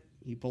know it,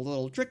 he pulled a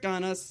little trick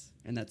on us,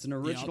 and that's an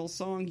original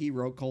song he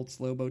wrote called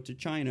Slow Boat to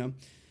China.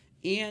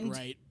 And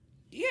right.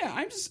 Yeah,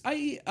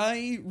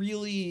 I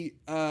really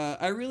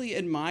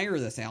admire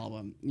this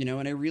album,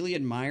 and I really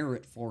admire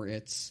it for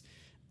its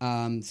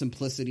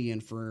simplicity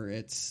and for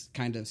its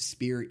kind of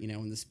spirit,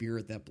 and the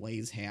spirit that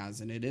Blaze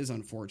has. And it is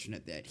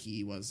unfortunate that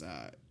he was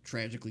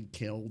tragically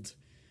killed,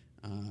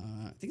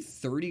 I think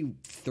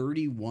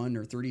 31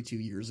 or 32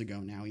 years ago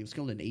now. He was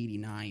killed in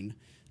 89,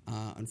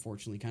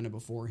 unfortunately, kind of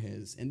before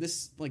his. And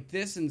this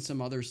and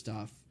some other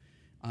stuff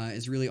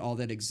is really all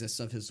that exists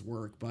of his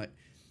work. But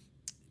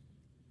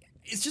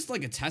it's just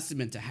like a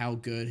testament to how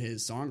good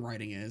his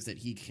songwriting is that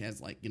he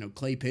has like,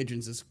 Clay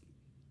Pigeons is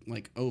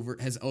like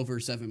has over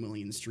 7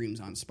 million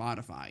streams on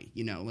Spotify,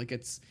 like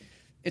it's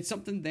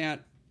something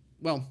that,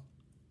 well,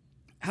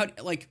 how,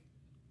 like,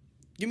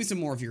 give me some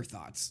more of your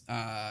thoughts.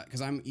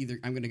 Cause I'm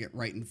going to get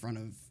right in front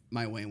of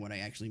my way and what I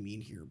actually mean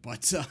here.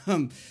 But,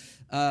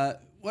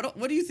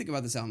 what do you think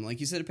about this album? Like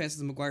you said, it passes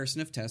the McGuire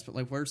sniff test, but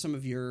like, what are some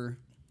of your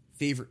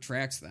favorite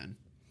tracks then?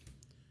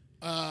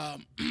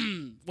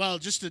 Well,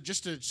 just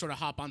to sort of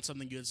hop on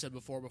something you had said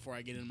before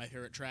I get into my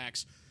favorite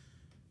tracks,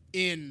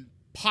 in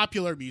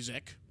popular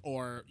music,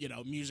 or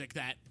music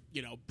that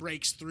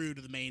breaks through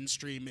to the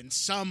mainstream in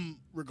some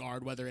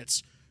regard, whether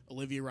it's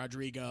Olivia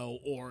Rodrigo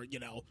or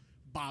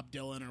Bob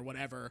Dylan or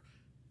whatever,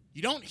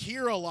 you don't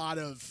hear a lot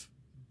of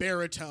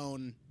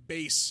baritone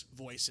bass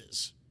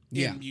voices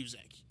in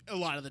music a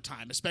lot of the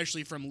time,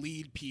 especially from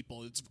lead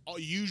people. It's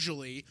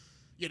usually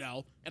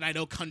and I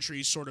know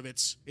country's sort of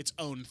its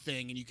own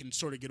thing, and you can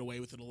sort of get away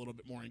with it a little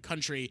bit more in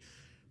country,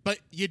 but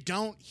you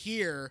don't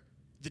hear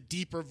the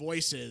deeper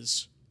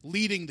voices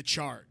leading the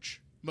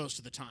charge most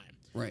of the time.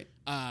 Right.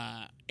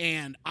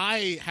 And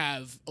I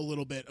have a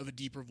little bit of a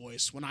deeper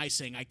voice. When I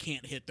sing, I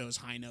can't hit those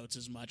high notes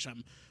as much.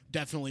 I'm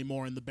definitely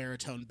more in the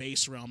baritone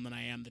bass realm than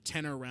I am the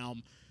tenor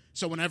realm.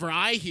 So whenever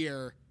I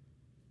hear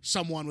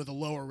someone with a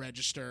lower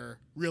register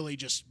really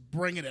just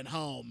bringing it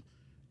home,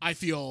 I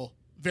feel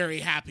very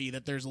happy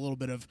that there's a little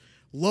bit of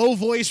low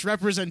voice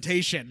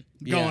representation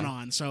going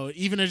on. So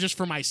even just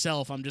for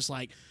myself, I'm just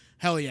like,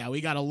 hell yeah, we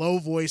got a low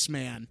voice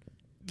man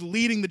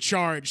leading the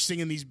charge,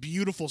 singing these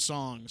beautiful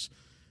songs.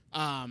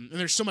 And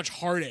there's so much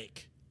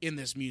heartache in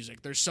this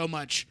music. There's so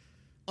much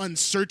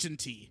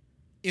uncertainty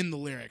in the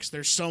lyrics.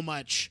 There's so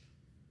much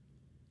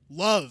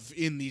love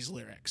in these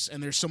lyrics,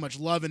 and there's so much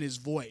love in his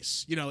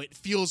voice. You know, it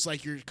feels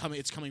like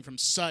it's coming from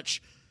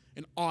such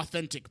an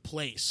authentic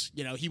place.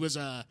 You know, he was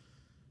a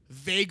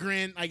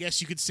vagrant, I guess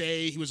you could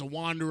say. He was a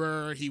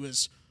wanderer. He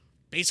was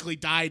basically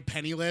died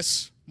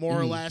penniless, more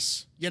or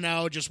less. You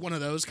know, just one of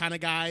those kind of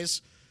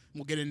guys.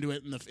 We'll get into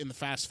it in the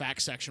fast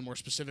facts section more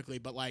specifically,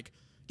 but like,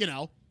 you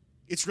know,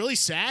 it's really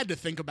sad to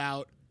think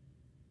about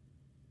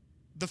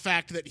the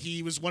fact that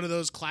he was one of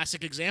those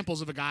classic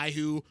examples of a guy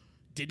who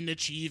didn't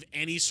achieve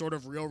any sort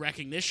of real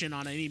recognition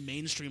on any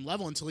mainstream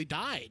level until he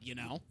died, you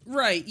know?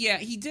 Right, yeah,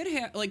 he did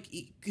have, like,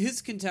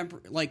 his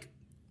contemporary, like,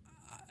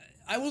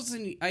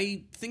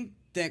 I think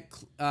that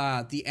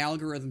the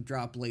algorithm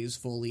dropped Blaze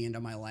Foley into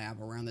my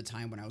lap around the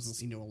time when I was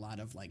listening to a lot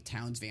of, like,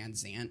 Townes Van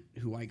Zandt,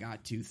 who I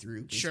got to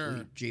through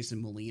basically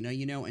Jason Molina,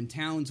 you know, and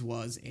Townes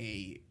was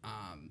a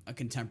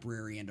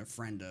contemporary and a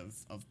friend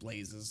of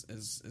Blaze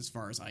as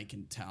far as I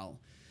can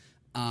tell.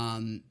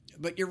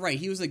 But you're right.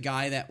 He was a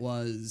guy that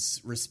was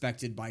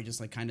respected by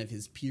just like kind of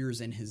his peers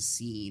and his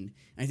scene.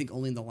 And I think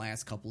only in the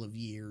last couple of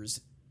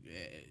years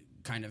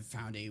kind of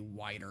found a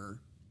wider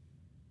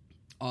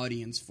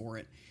audience for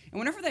it. And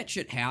whenever that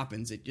shit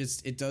happens,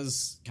 it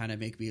does kind of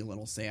make me a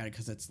little sad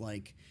because it's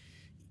like,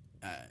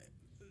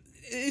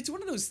 it's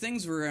one of those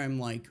things where I'm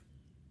like,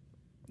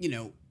 you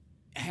know,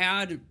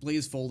 had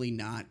Blaze Foley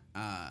not,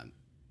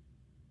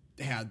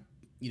 had,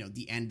 you know,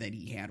 the end that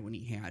he had when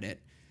he had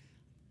it,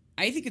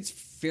 I think it's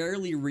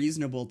fairly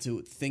reasonable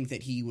to think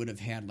that he would have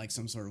had like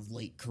some sort of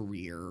late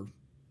career,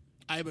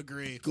 I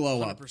agree,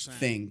 glow up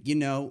thing. You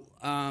know,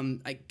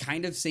 I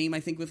kind of same.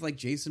 I think with like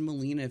Jason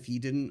Molina, if he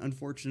didn't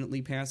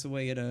unfortunately pass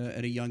away at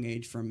a young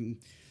age from,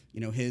 you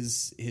know,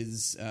 his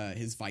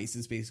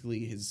vices,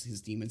 basically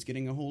his demons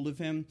getting a hold of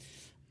him.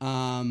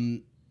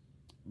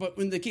 But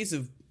in the case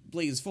of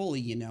Blaze Foley,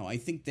 you know, I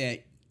think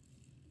that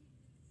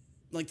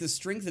like the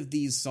strength of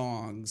these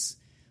songs.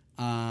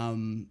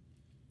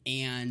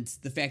 And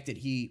the fact that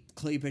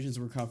Clay Pigeons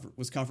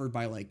was covered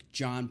by like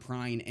John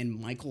Prine and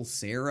Michael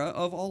Cera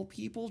of all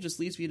people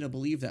just leads me to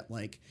believe that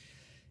like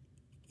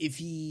if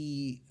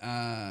he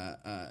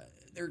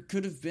there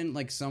could have been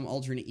like some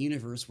alternate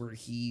universe where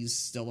he's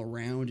still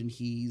around and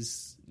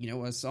he's, you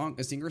know, a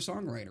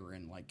singer-songwriter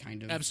and like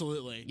kind of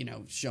absolutely, you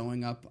know,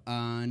 showing up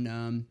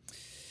on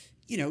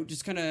you know,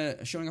 just kind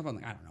of showing up on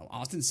like, I don't know,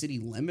 Austin City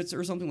Limits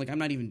or something. Like I'm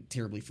not even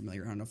terribly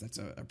familiar. I don't know if that's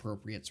an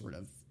appropriate sort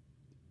of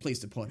place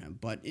to put him,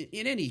 but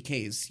in any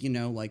case, you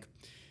know, like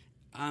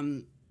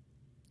I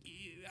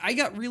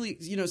got really,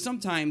 you know,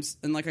 sometimes,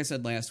 and like I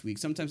said last week,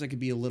 sometimes I could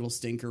be a little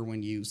stinker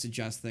when you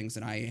suggest things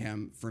that I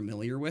am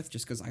familiar with,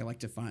 just because I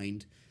like to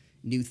find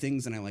new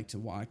things and I like to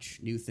watch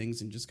new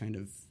things and just kind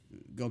of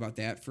go about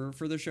that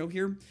for the show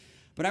here.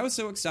 But I was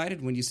so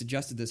excited when you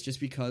suggested this, just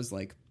because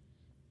like,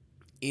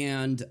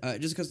 and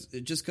just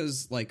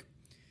because like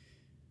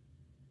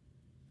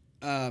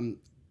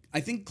I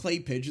think Clay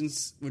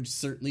Pigeons would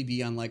certainly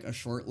be on like a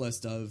short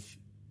list of,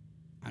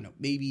 I don't know,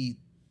 maybe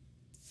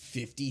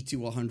 50 to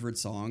 100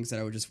 songs that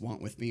I would just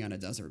want with me on a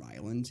desert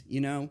island,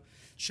 you know?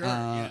 Sure,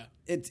 yeah.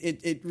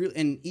 It really,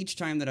 and each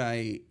time that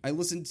I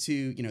listened to,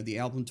 you know, the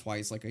album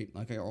twice, like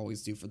I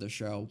always do for the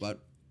show,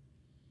 but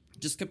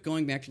just kept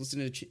going back to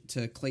listening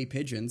to Clay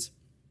Pigeons,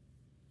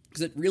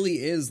 because it really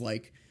is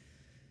like,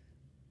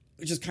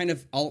 just kind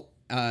of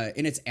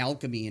in its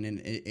alchemy and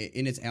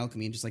in its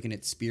alchemy and just like in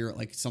its spirit,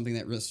 like something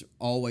that just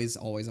always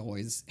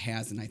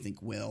has, and I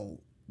think will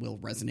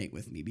resonate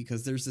with me,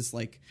 because there's this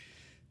like,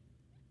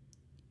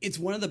 it's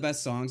one of the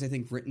best songs I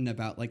think written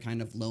about like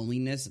kind of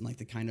loneliness and like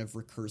the kind of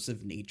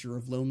recursive nature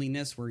of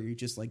loneliness, where you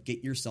just like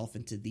get yourself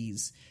into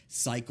these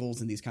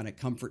cycles and these kind of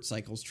comfort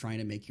cycles trying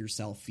to make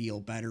yourself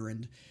feel better.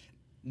 And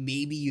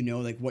maybe, you know,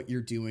 like what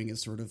you're doing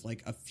is sort of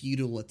like a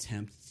futile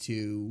attempt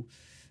to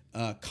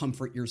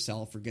comfort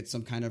yourself or get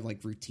some kind of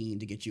like routine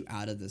to get you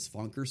out of this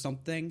funk or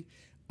something.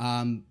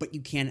 But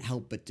you can't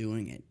help but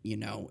doing it. You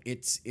know,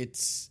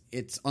 it's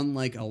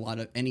unlike a lot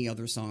of any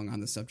other song on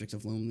the subject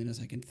of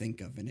loneliness I can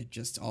think of. And it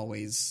just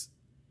always,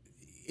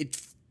 it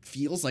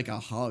feels like a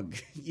hug,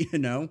 you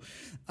know?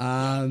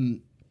 I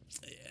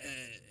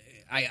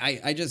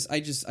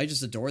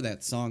just adore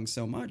that song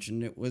so much.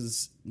 And it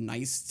was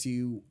nice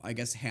to, I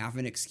guess, have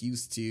an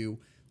excuse to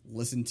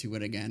listen to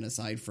it again,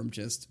 aside from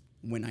just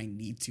when I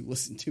need to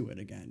listen to it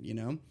again, you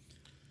know?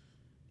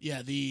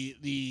 Yeah,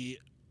 the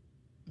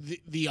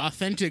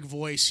authentic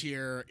voice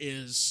here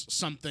is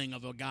something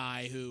of a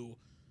guy who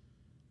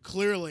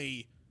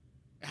clearly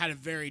had a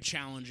very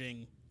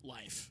challenging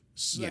life.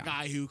 This is a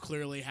guy who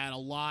clearly had a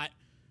lot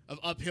of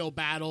uphill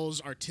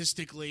battles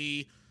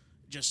artistically,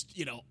 just,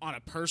 you know, on a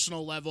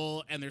personal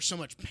level, and there's so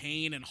much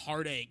pain and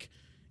heartache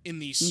in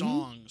these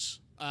songs.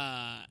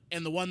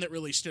 And the one that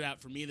really stood out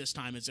for me this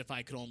time is If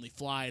I Could Only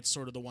Fly. It's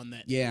sort of the one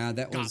that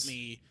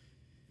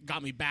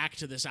got me back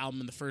to this album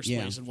in the first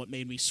place, and what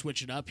made me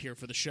switch it up here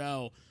for the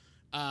show.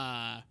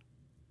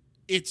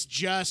 It's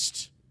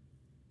just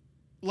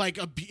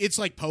it's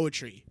like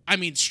poetry. I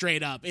mean,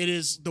 straight up. It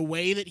is the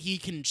way that he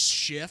can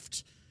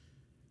shift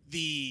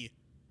the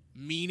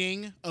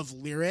meaning of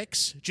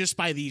lyrics just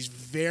by these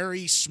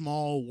very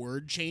small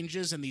word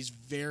changes and these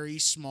very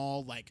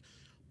small, like,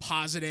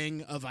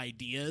 positing of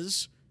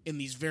ideas in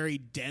these very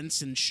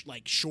dense and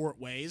short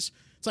ways.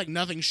 It's like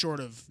nothing short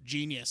of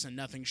genius and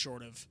nothing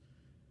short of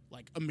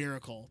like a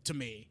miracle to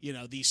me. You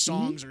know, these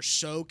songs are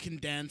so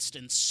condensed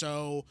and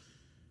so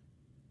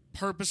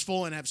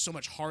purposeful and have so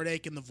much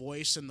heartache in the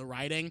voice and the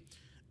writing.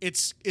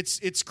 It's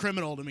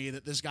criminal to me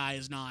that this guy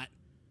is not,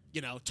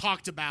 you know,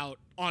 talked about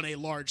on a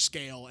large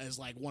scale as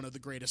like one of the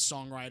greatest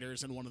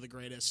songwriters and one of the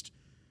greatest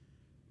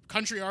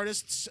country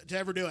artists to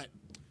ever do it.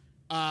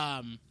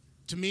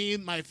 To me,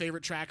 my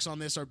favorite tracks on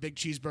this are Big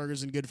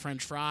Cheeseburgers and Good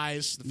French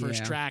Fries. The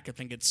first track, I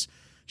think it's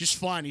just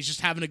fun. He's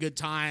just having a good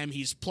time.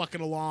 He's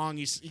plucking along.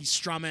 He's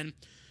strumming.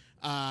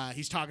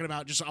 He's talking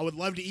about just, I would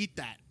love to eat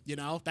that. You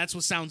know, that's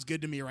what sounds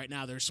good to me right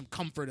now. There's some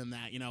comfort in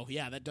that. You know,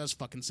 yeah, that does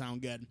fucking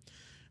sound good.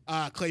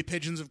 Clay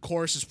Pigeons, of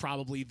course, is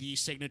probably the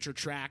signature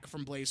track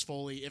from Blaze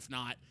Foley, if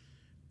not,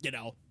 you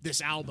know,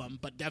 this album,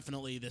 but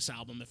definitely this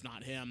album, if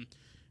not him.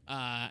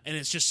 And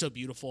it's just so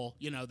beautiful,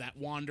 you know, that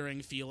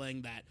wandering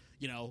feeling, that,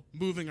 you know,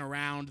 moving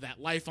around,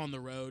 that life on the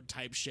road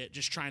type shit,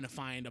 just trying to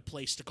find a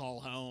place to call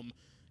home,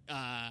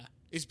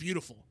 is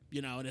beautiful,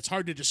 you know, and it's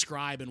hard to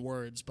describe in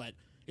words, but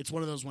it's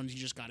one of those ones you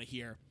just got to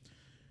hear.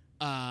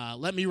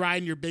 Let Me Ride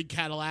in Your Big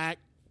Cadillac,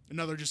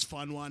 another just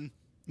fun one.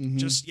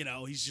 Just, you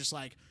know, he's just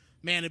like,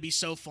 man, it'd be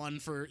so fun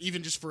for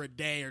even just for a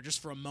day or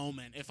just for a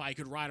moment if I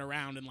could ride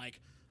around in like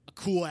a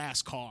cool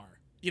ass car.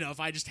 You know, if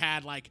I just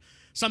had like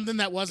something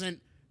that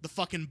wasn't the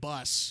fucking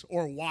bus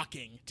or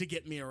walking to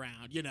get me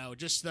around, you know,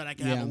 just so that I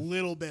could have a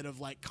little bit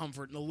of like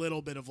comfort and a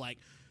little bit of like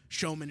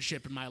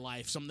showmanship in my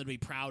life, something to be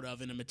proud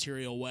of in a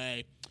material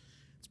way.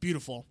 It's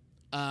beautiful.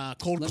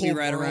 Cold Let me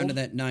ride around in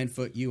that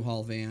 9-foot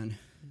U-Haul van.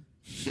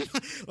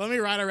 Let me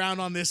ride around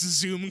on this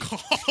Zoom call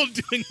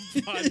doing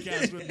a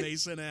podcast with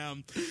Mason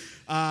M.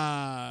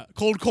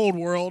 Cold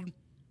World.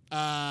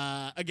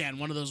 Again,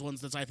 one of those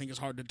ones that I think is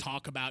hard to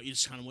talk about. You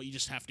just kind of what you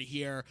just have to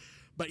hear.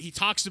 But he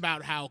talks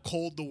about how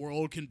cold the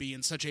world can be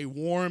in such a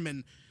warm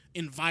and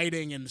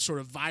inviting and sort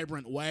of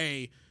vibrant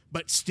way,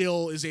 but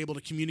still is able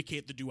to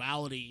communicate the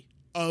duality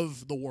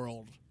of the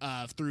world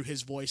through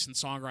his voice and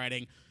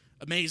songwriting.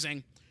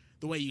 Amazing.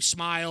 The Way You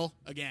Smile,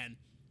 again,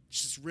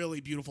 it's just really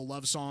beautiful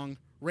love song.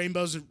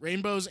 Rainbows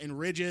and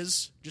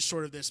Ridges, just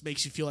sort of this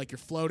makes you feel like you're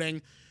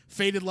floating.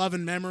 Faded Love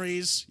and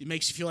Memories, it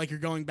makes you feel like you're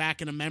going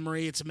back in a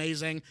memory. It's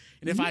amazing.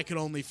 And If I Could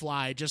Only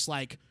Fly, just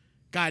like,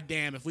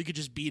 goddamn, if we could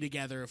just be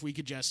together, if we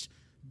could just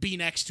be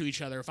next to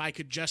each other, if I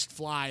could just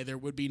fly, there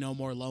would be no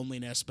more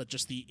loneliness, but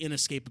just the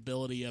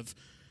inescapability of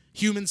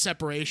human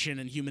separation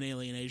and human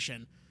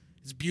alienation.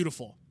 It's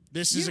beautiful.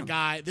 This is a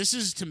guy, this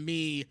is to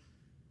me,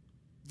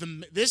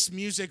 this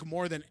music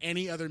more than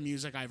any other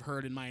music I've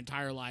heard in my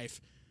entire life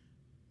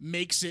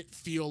makes it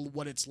feel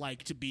what it's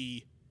like to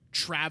be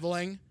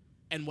traveling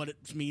and what it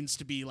means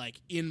to be like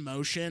in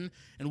motion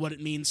and what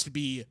it means to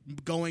be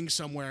going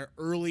somewhere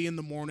early in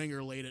the morning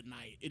or late at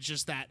night. It's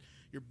just that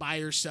you're by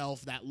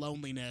yourself, that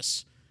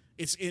loneliness.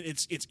 It's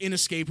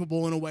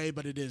inescapable in a way,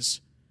 but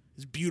it's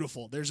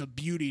beautiful. There's a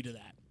beauty to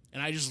that.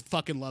 And I just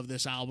fucking love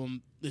this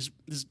album.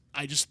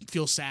 I just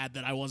feel sad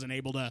that I wasn't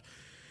able to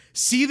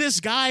see this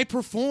guy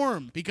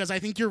perform, because I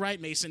think you're right,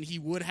 Mason. He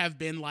would have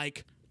been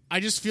like, I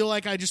just feel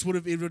like it would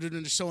have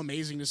been so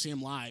amazing to see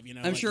him live. You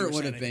know, I'm sure it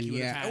would have been.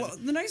 Yeah. Well,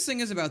 the nice thing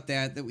is about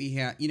that we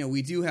have, you know,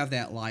 we do have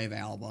that live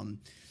album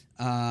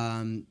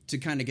to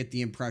kind of get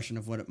the impression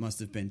of what it must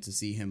have been to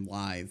see him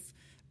live.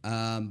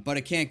 But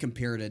it can't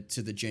compare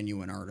to the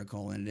Genuine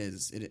article, and it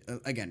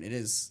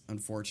is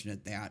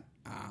unfortunate that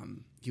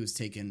he was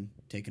taken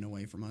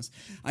away from us.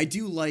 I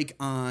do like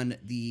on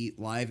the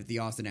live at the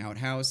Austin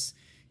Outhouse,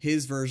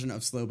 his version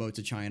of Slow Boat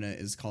to China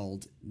is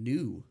called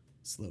New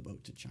Slow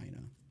Boat to China.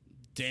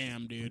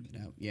 Damn, dude.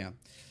 Yeah.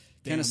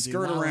 Kind of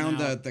skirt around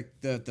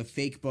the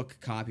fake book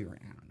copyright.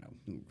 I don't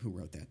know who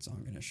wrote that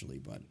song initially,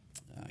 but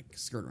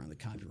skirt around the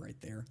copyright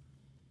there.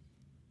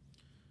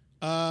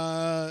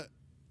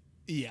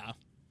 Yeah.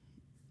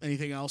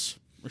 Anything else?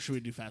 Or should we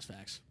do fast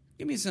facts?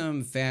 Give me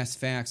some fast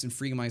facts and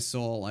free my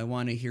soul. I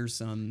want to hear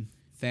some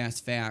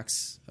fast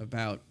facts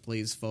about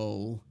Blaze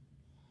Foley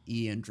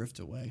and Drift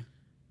Away.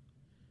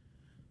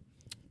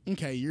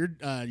 Okay, you're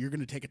going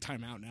to take a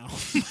timeout now.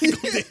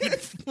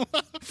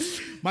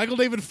 Michael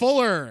David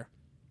Fuller,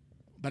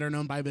 better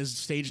known by his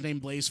stage name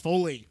Blaze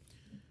Foley,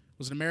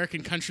 was an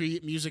American country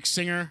music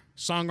singer,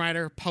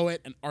 songwriter, poet,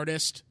 and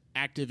artist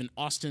active in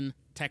Austin,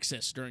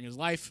 Texas during his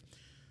life.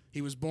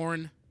 He was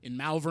born in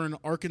Malvern,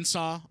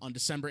 Arkansas on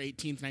December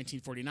 18th,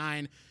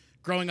 1949.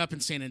 Growing up in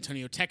San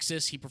Antonio,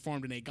 Texas, he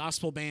performed in a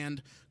gospel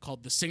band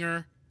called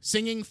the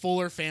Singing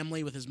Fuller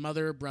Family with his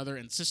mother, brother,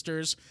 and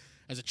sisters.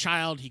 As a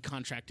child, he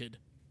contracted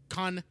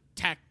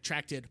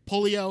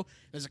polio.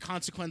 As a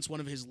consequence, one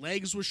of his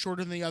legs was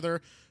shorter than the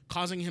other,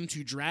 causing him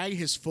to drag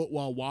his foot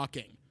while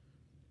walking.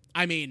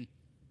 I mean,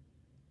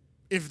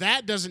 if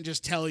that doesn't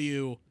just tell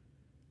you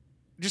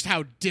just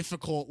how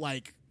difficult,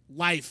 like,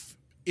 life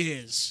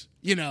is,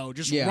 you know,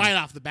 just Yeah. right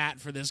off the bat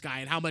for this guy,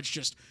 and how much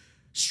just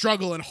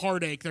struggle and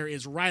heartache there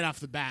is right off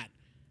the bat.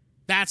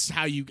 That's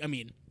how you, I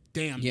mean,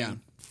 damn, Yeah. dude.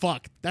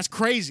 Fuck, that's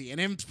crazy.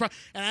 And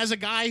as a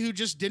guy who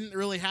just didn't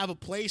really have a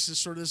place, as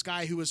sort of this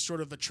guy who was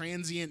sort of a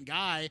transient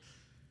guy,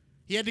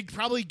 he had to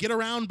probably get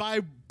around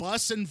by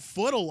bus and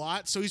foot a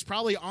lot, so he's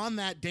probably on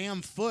that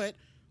damn foot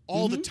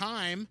all the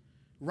time,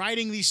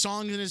 writing these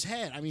songs in his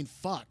head. I mean,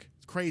 fuck,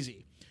 it's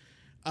crazy.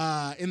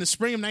 In the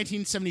spring of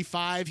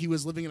 1975, he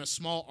was living in a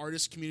small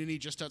artist community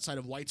just outside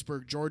of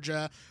Whitesburg,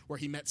 Georgia, where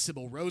he met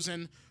Sybil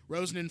Rosen.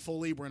 Rosen and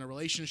Foley were in a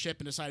relationship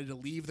and decided to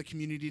leave the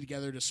community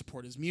together to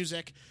support his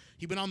music.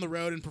 He went on the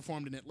road and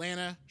performed in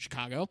Atlanta,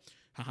 Chicago,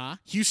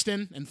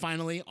 Houston, and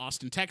finally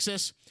Austin,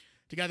 Texas.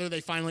 Together,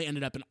 they finally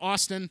ended up in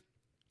Austin.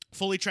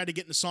 Foley tried to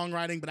get into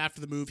songwriting, but after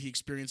the move, he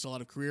experienced a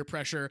lot of career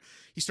pressure.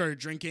 He started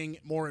drinking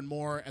more and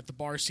more at the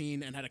bar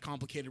scene and had a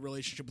complicated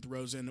relationship with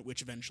Rosen,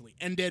 which eventually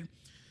ended.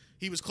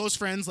 He was close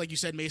friends, like you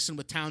said, Mason,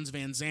 with Townes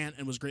Van Zandt,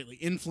 and was greatly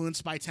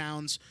influenced by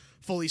Townes.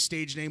 Foley's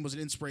stage name was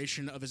an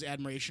inspiration of his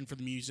admiration for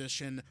the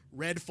musician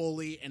Red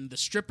Foley and the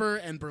stripper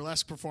and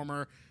burlesque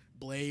performer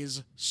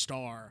Blaze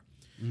Starr.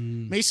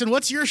 Mason,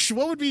 what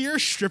would be your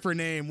stripper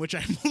name, which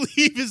I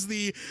believe is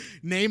the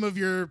name of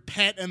your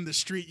pet and the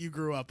street you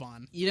grew up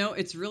on? You know,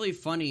 it's really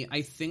funny.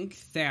 I think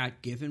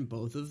that given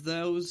both of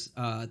those,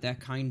 that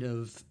kind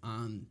of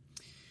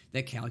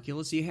that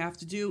calculus you have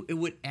to do, it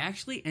would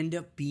actually end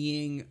up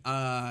being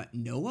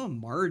Noah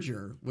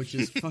Marger, which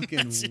is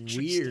fucking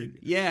weird.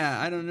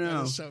 Yeah, I don't know.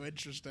 That is so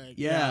interesting.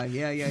 Yeah.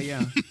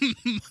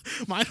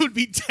 Mine would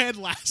be Ted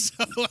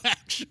Lasso,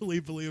 actually,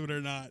 believe it or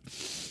not.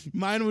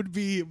 Mine would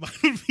be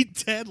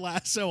Ted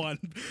Lasso on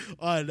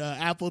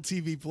Apple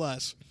TV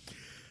Plus.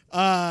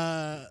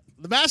 The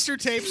master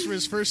tapes for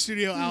his first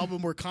studio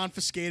album were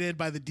confiscated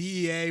by the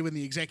DEA when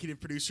the executive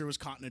producer was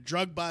caught in a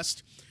drug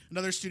bust.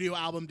 Another studio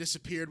album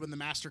disappeared when the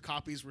master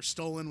copies were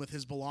stolen with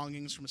his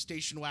belongings from a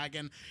station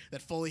wagon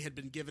that Foley had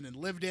been given and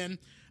lived in.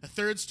 A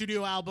third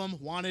studio album,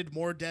 Wanted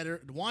More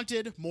Dead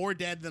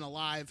Than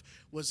Alive,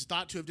 was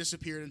thought to have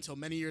disappeared until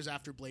many years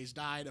after Blaze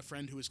died. A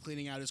friend who was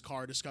cleaning out his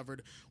car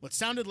discovered what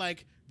sounded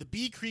like the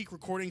Bee Creek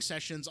recording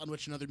sessions on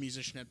which another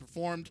musician had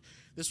performed.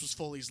 This was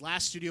Foley's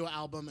last studio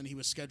album, and he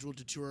was scheduled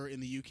to tour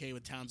in the UK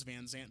with Townes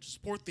Van Zandt to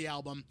support the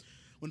album.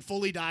 When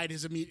Foley died,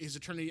 his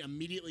attorney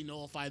immediately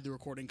nullified the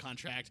recording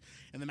contract,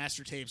 and the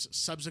master tapes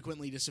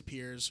subsequently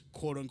disappears,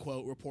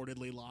 quote-unquote,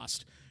 reportedly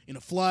lost in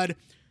a flood.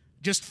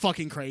 Just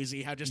fucking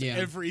crazy how just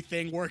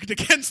everything worked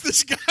against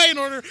this guy in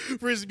order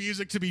for his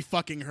music to be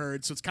fucking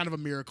heard. So it's kind of a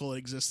miracle it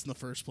exists in the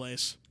first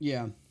place.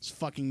 Yeah. It's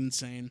fucking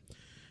insane.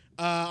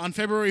 On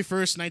February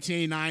 1st,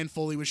 1989,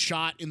 Foley was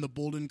shot in the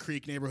Bolden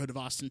Creek neighborhood of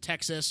Austin,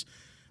 Texas.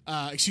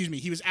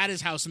 He was at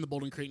his house in the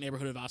Bolden Creek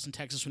neighborhood of Austin,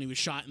 Texas when he was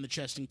shot in the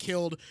chest and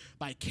killed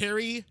by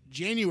Carrie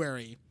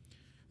January.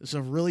 This is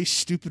a really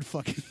stupid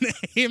fucking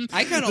name.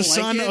 I kind of like the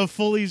son it. of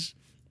Foley's...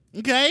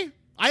 Okay.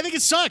 I think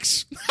it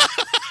sucks.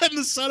 And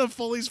the son of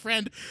Foley's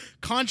friend,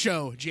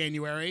 Concho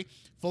January.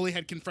 Foley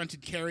had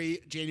confronted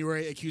Carrie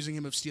January, accusing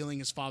him of stealing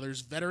his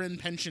father's veteran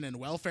pension and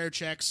welfare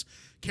checks.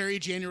 Carrie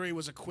January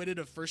was acquitted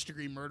of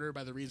first-degree murder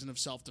by the reason of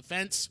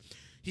self-defense.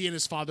 He and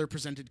his father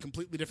presented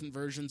completely different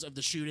versions of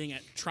the shooting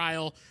at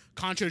trial.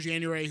 Concho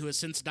January, who has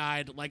since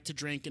died, liked to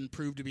drink and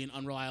proved to be an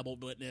unreliable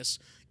witness,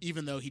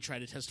 even though he tried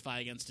to testify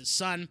against his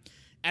son.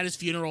 At his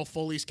funeral,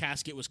 Foley's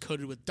casket was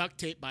coated with duct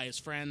tape by his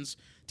friends.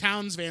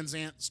 Townes Van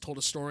Zandt told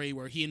a story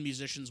where he and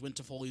musicians went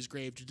to Foley's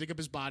grave to dig up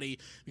his body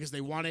because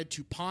they wanted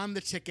to pawn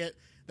the ticket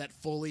that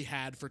Foley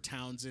had for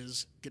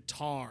Townes'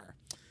 guitar.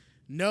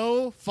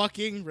 No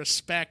fucking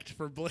respect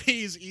for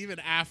Blaze even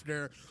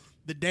after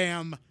the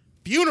damn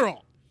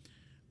funeral.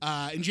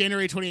 In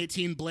January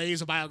 2018,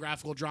 Blaze, a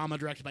biographical drama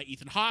directed by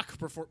Ethan Hawke,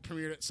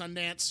 premiered at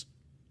Sundance.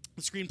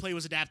 The screenplay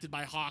was adapted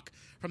by Hawke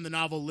from the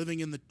novel Living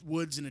in the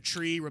Woods in a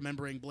Tree,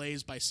 Remembering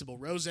Blaze by Sybil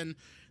Rosen.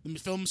 The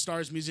film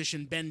stars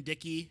musician Ben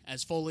Dickey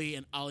as Foley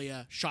and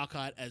Alia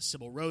Shawkat as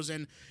Sybil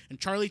Rosen, and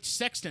Charlie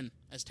Sexton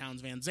as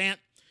Townes Van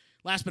Zandt.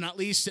 Last but not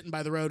least, Sittin'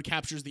 by the Road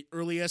captures the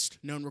earliest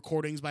known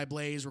recordings by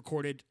Blaze,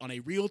 recorded on a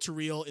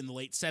reel-to-reel in the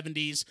late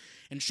 70s,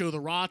 and show the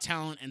raw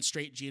talent and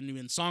straight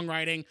genuine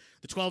songwriting.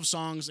 The 12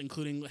 songs,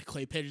 including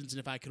Clay Pigeons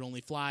and If I Could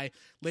Only Fly,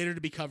 later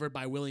to be covered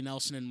by Willie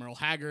Nelson and Merle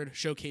Haggard,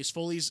 showcase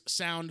Foley's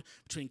sound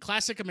between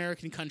classic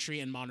American country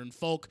and modern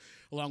folk,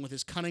 along with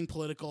his cunning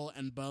political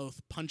and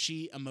both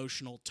punchy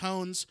emotional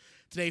tones.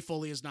 Today,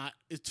 Foley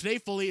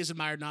is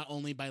admired not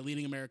only by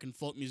leading American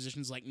folk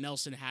musicians like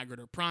Nelson, Haggard,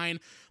 or Prine,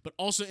 but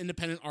also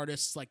independent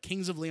artists like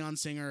Kings of Leon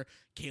singer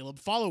Caleb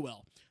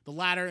Followell. The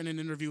latter, in an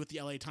interview with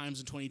the LA Times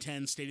in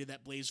 2010, stated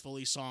that Blaze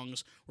Foley's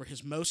songs were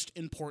his most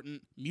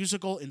important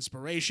musical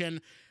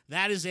inspiration.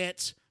 That is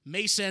it.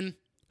 Mason,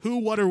 who,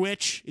 what, or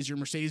which is your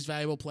Mercedes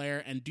valuable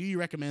player, and do you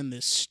recommend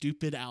this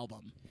stupid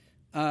album?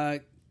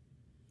 Okay.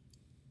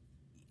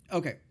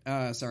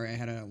 Sorry, I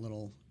had a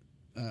little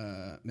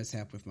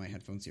mishap with my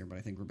headphones here, but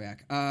I think we're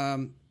back.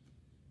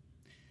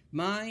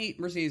 My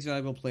Mercedes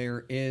Valuable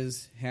Player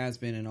has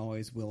been, and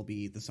always will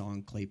be the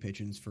song Clay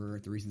Pigeons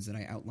for the reasons that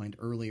I outlined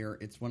earlier.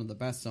 It's one of the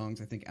best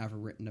songs I think ever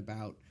written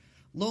about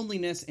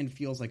loneliness and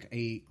feels like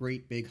a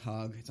great big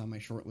hug. It's on my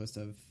short list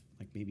of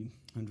like maybe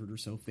 100 or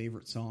so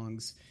favorite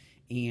songs.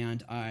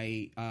 And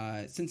I,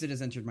 since it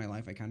has entered my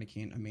life, I kind of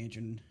can't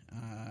imagine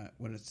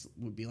what it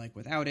would be like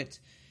without it.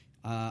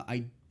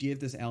 I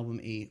give this album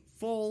a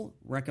full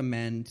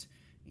recommend,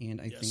 and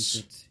I think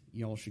that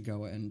y'all should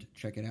go and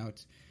check it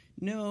out.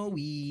 Noe,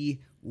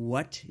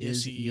 where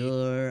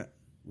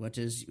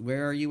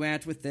are you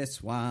at with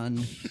this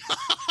one?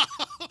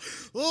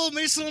 Oh,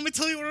 Mason, let me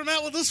tell you where I'm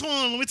at with this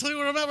one. Let me tell you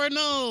where I'm at right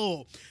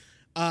now.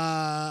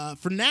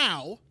 For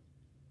now,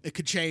 it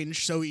could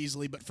change so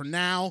easily, but for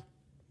now,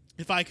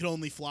 If I Could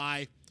Only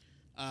Fly,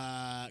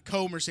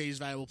 Mercedes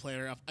Valuable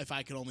Player, If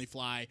I Could Only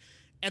Fly.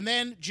 And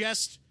then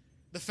just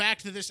the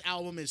fact that this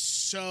album is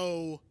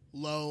so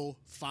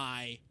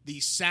lo-fi. The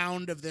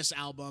sound of this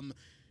album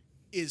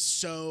is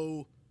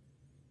so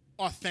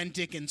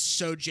authentic and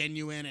so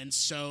genuine and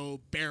so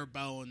bare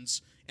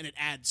bones, and it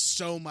adds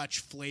so much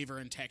flavor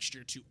and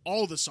texture to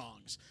all the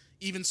songs,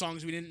 even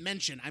songs we didn't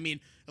mention. I mean,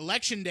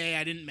 Election Day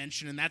I didn't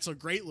mention, and that's a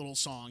great little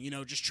song,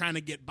 just trying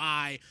to get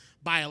by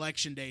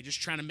Election Day, just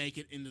trying to make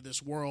it into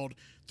this world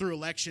through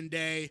Election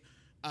Day.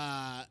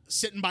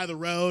 Sitting by the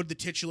Road, the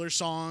titular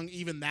song,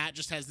 even that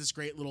just has this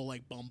great little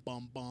like bum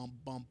bum bum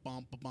bum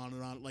bum bum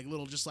bum, like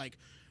little just like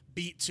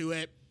beat to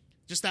it.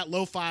 Just that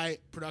lo-fi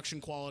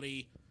production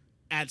quality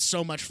adds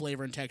so much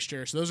flavor and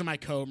texture. So those are my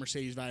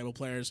Mercedes Valuable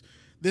Players.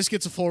 This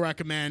gets a full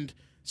recommend.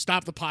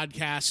 Stop the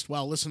podcast.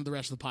 Well, listen to the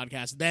rest of the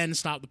podcast. Then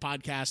stop the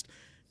podcast.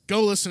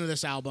 Go listen to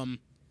this album.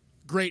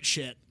 Great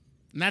shit.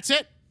 And that's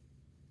it.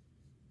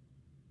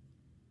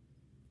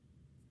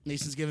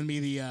 Mason's giving me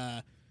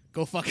the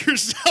go fuck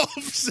yourself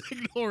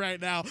signal right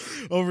now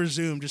over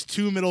Zoom. Just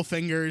 2 middle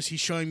fingers.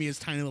 He's showing me his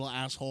tiny little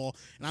asshole.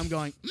 And I'm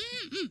going,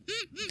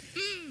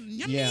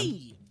 yummy. Yeah.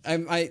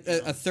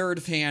 A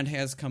third fan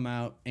has come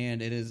out,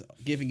 and it is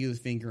giving you the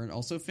finger and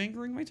also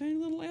fingering my tiny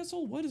little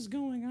asshole. What is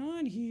going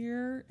on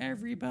here,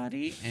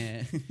 everybody?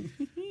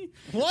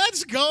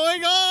 What's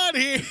going on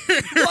here,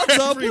 What's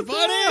up everybody? with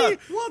that?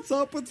 What's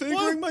up with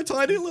fingering my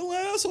tiny little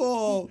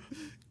asshole?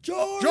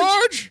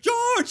 George!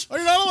 Are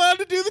you not allowed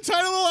to do the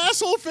tiny little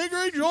asshole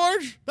fingering,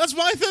 George? That's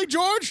my thing,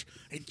 George.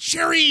 Hey,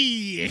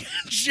 Jerry,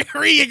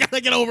 you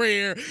gotta get over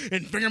here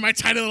and finger my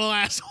tiny little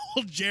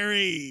asshole,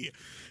 Jerry.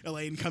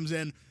 Elaine comes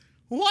in.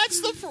 Why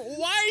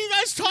are you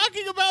guys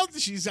talking about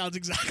this? She sounds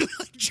exactly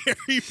like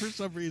Jerry for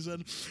some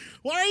reason.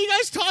 Why are you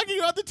guys talking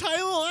about the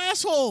tiny little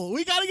asshole?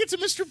 We gotta get to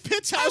Mr.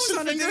 Pitt's house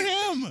and finger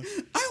him.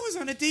 I was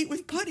on a date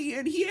with Putty,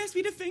 and he asked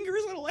me to finger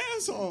his little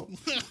asshole.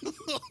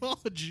 Oh,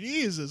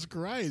 Jesus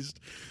Christ.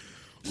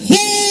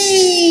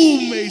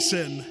 Oh,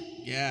 Mason.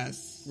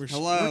 Yes.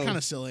 Hello. We're kind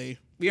of silly.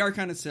 We are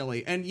kind of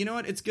silly. And you know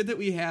what? It's good that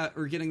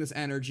we're getting this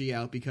energy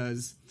out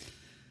because,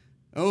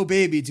 oh,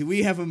 baby, do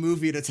we have a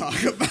movie to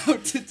talk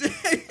about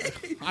today?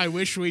 I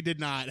wish we did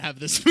not have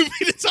this movie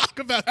to talk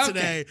about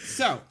today.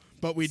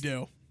 But we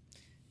do.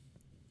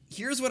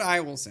 Here's what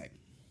I will say.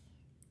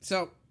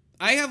 So,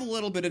 I have a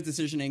little bit of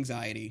decision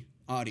anxiety,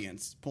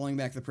 audience, pulling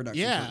back the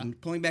production curtain,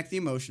 pulling back the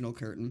emotional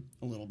curtain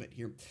a little bit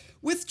here,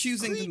 with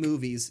choosing the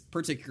movies,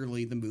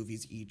 particularly the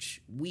movies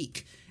each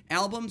week.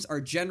 Albums are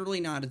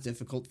generally not a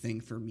difficult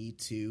thing for me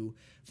to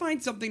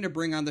find something to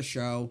bring on the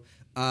show.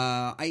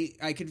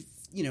 I could,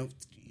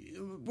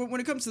 when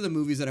it comes to the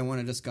movies that I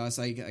want to discuss,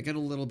 I get a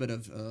little bit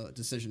of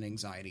decision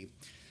anxiety.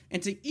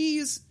 And to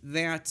ease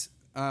that,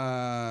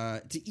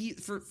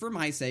 for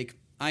my sake,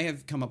 I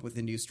have come up with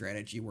a new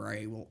strategy where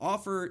I will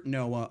offer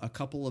Noah a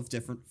couple of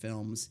different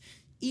films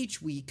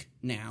each week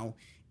now,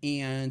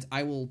 and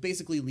I will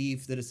basically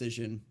leave the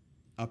decision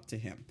up to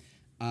him.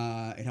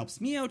 It helps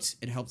me out.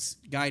 It helps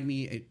guide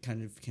me. It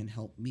kind of can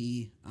help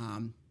me,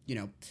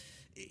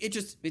 it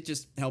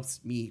just helps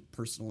me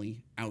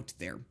personally out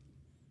there.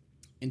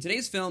 And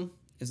today's film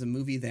is a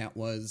movie that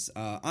was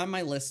on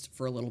my list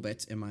for a little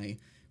bit in my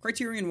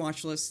Criterion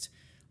watch list.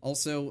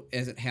 Also,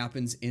 as it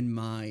happens, in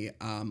my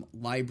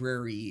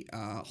library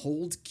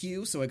hold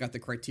queue. So I got the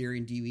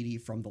Criterion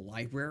DVD from the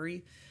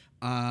library.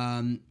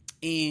 All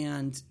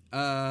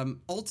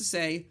to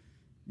say,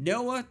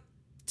 Noah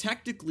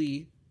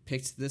technically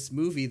picked this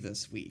movie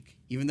this week.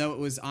 Even though it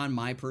was on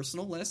my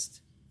personal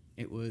list,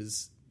 it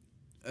was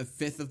a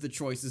fifth of the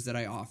choices that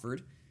I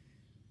offered.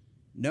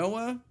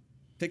 Noah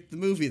picked the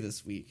movie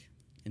this week.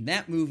 And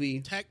that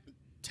movie...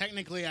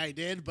 Technically, I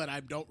did, but I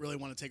don't really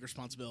want to take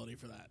responsibility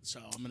for that. So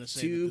I'm going to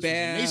say Too that this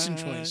bad. is a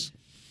Mason choice.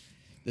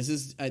 This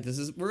is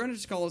we're going to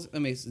just call it a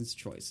Mason's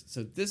choice.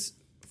 So this,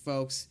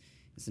 folks,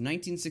 is a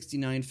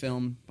 1969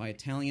 film by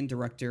Italian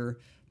director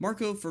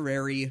Marco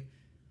Ferreri,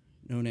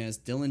 known as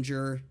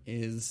Dillinger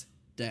is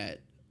Dead.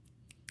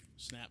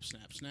 Snap,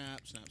 snap,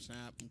 snap, snap,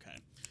 snap.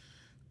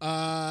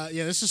 Okay.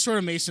 This is sort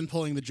of Mason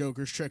pulling the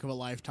Joker's trick of a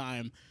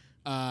lifetime.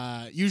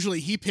 Usually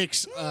he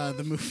picks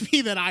the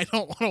movie that I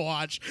don't want to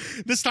watch.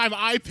 This time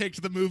I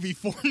picked the movie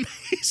for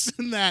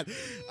Mason that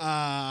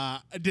I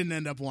didn't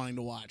end up wanting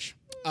to watch.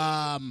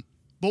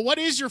 But what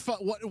is your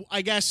what?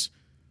 I guess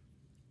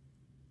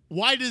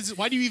why do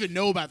you even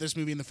know about this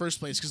movie in the first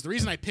place? Because the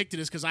reason I picked it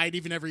is because I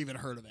had never even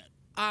heard of it.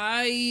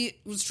 I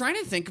was trying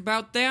to think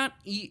about that.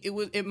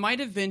 It might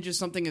have been just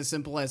something as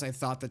simple as I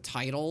thought the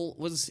title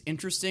was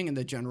interesting and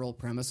the general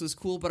premise was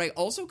cool, but I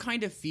also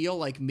kind of feel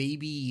like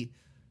maybe,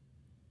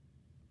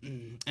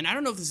 and I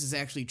don't know if this is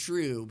actually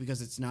true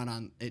because it's not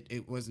on,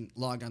 it wasn't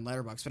logged on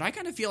Letterboxd, but I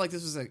kind of feel like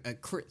this was a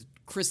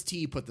Chris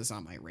T put this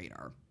on my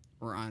radar,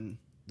 or on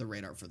the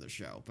radar for the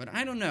show, but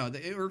I don't know,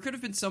 or it could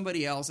have been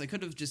somebody else. I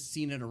could have just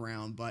seen it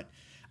around, but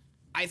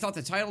I thought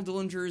the title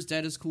Dillinger is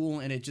Dead is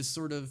cool, and it just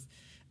sort of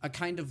a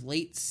kind of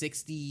late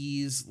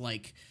 60s,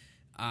 like,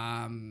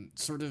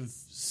 sort of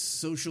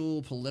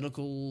social,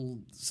 political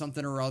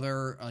something or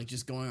other, like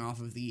just going off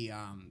of the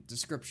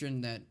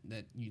description that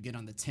you get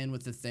on the tin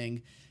with the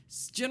thing,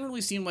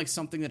 generally seemed like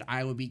something that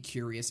I would be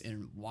curious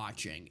in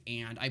watching.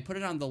 And I put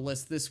it on the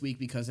list this week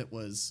because it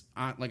was,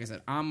 like I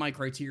said, on my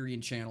Criterion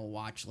Channel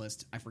watch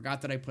list. I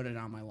forgot that I put it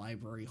on my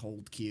library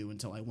hold queue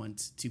until I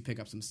went to pick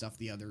up some stuff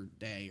the other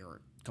day, or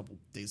a couple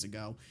days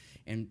ago,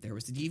 and there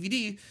was the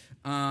DVD,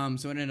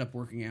 so it ended up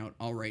working out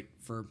all right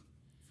for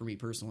me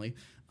personally,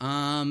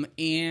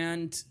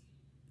 and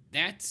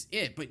that's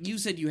it. But you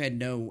said you had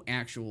no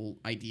actual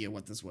idea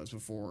what this was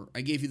before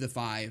I gave you the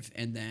 5,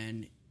 and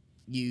then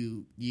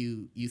you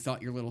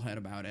thought your little head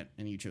about it,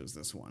 and you chose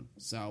this one.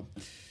 So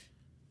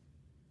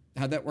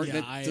how'd that work?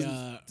 Yeah,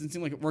 that doesn't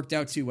seem like it worked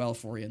out too well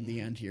for you in the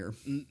end here.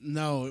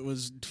 No, it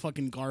was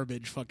fucking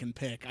garbage fucking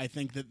pick. I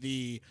think that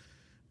the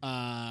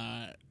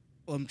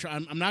I'm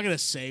not going to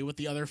say what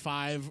the other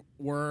 5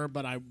 were,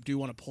 but I do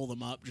want to pull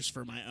them up just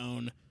for my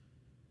own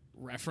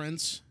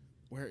reference.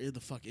 Where the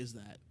fuck is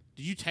that?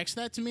 Did you text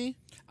that to me?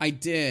 I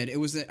did. It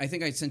was. I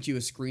think I sent you a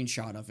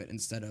screenshot of it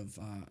instead of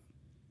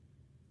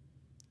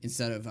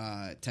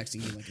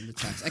texting you like in the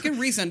text. I can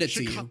resend it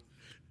to you.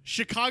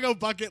 Chicago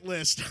Bucket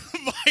List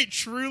by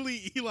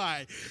Truly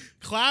Eli.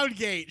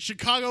 Cloudgate,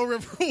 Chicago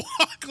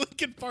Riverwalk,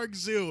 Lincoln Park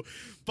Zoo,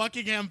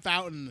 Buckingham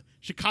Fountain,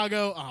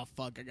 Chicago. Oh,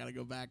 fuck, I gotta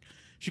go back.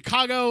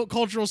 Chicago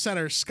Cultural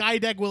Center,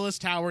 Skydeck Willis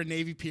Tower,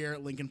 Navy Pier,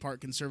 Lincoln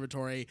Park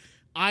Conservatory.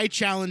 I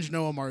challenge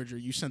Noah Marger.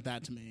 You sent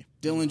that to me.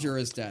 Dillinger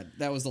is Dead.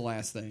 That was the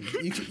last thing.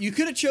 You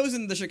could have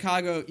chosen the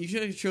Chicago. You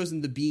should have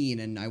chosen the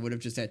Bean, and I would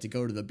have just had to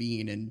go to the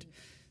Bean and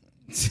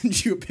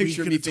send you a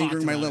picture of me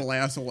fingering my little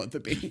asshole at the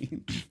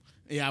Bean.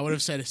 Yeah, I would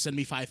have said, send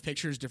me 5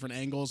 pictures, different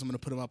angles. I'm going to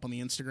put them up on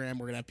the Instagram.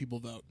 We're going to have people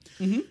vote.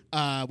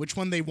 Mm-hmm. Which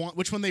one they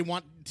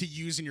want to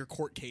use in your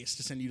court case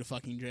to send you to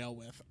fucking jail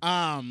with.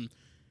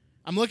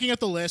 I'm looking at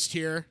the list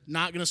here.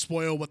 Not going to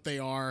spoil what they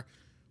are.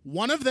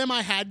 One of them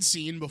I had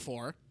seen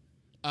before,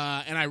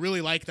 and I really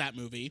like that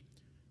movie.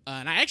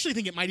 And I actually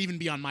think it might even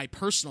be on my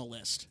personal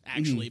list,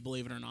 actually,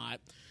 believe it or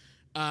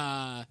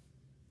not.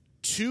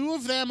 2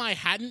 of them I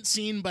hadn't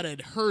seen but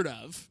had heard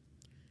of.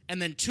 And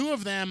then 2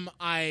 of them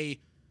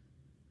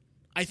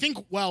I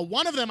think, well,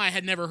 one of them I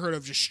had never heard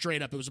of just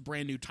straight up. It was a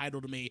brand new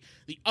title to me.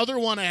 The other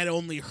one I had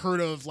only heard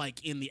of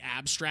like in the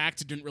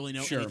abstract. Didn't really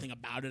know anything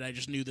about it. I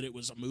just knew that it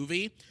was a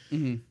movie.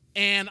 Mm-hmm.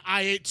 And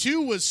I,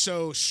 too, was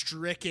so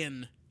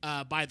stricken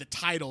by the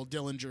title,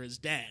 Dillinger is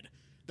Dead,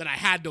 that I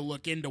had to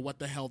look into what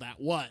the hell that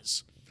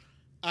was.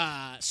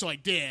 So I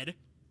did.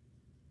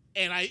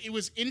 And it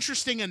was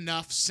interesting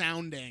enough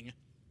sounding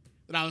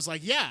that I was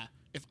like, yeah,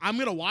 if I'm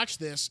going to watch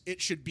this,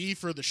 it should be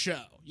for the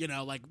show. You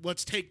know, like,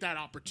 let's take that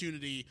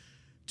opportunity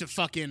to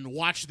fucking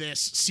watch this,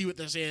 see what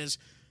this is.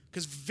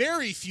 Because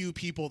very few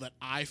people that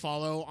I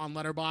follow on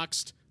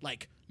Letterboxd,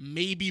 like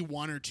maybe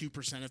 1 or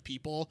 2% of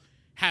people,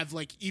 have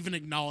like even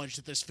acknowledged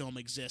that this film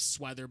exists,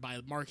 whether by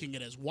marking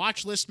it as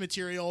watch list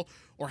material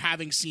or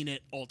having seen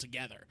it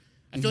altogether.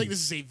 I feel like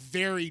this is a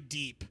very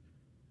deep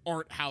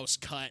art house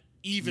cut,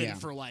 even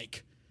for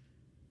like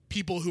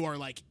people who are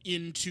like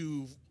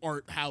into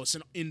art house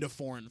and into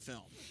foreign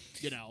film,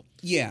 you know?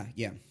 Yeah.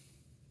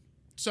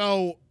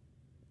 So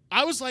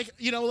I was like,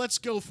 you know, let's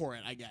go for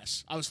it, I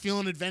guess. I was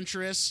feeling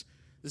adventurous.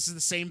 This is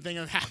the same thing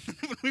that happened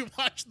when we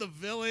watched The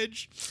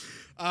Village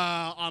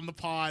on the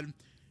pod.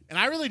 And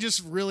I really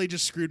just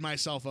screwed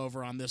myself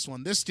over on this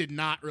one. This did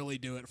not really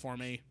do it for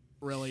me,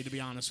 really, to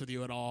be honest with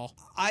you at all.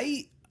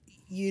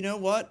 You know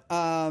what?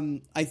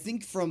 I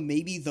think from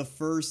maybe the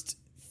first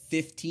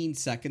 15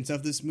 seconds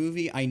of this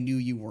movie, I knew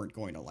you weren't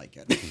going to like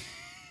it.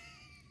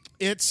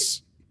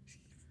 It's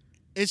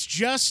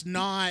just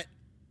not...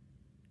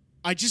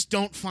 I just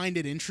don't find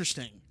it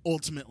interesting,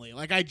 ultimately.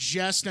 Like, I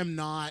just am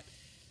not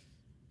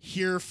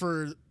here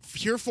for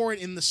it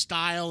in the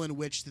style in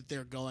which that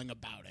they're going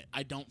about it.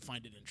 I don't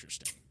find it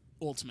interesting,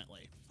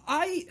 ultimately.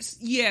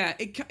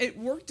 It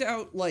worked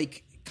out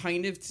like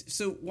kind of.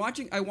 So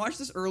I watched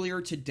this earlier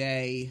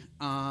today,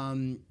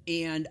 and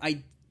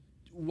I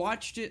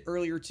watched it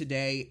earlier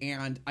today,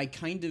 and I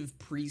kind of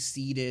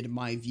preceded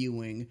my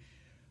viewing,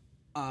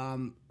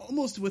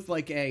 almost with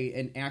like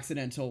an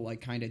accidental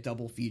like kind of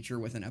double feature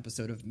with an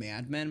episode of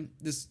Mad Men.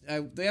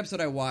 The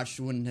episode I watched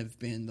wouldn't have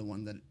been the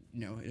one that,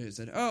 you know, it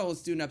said, oh,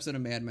 let's do an episode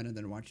of Mad Men and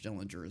then watch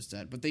Dillinger is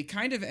Dead. But they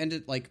kind of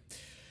ended like,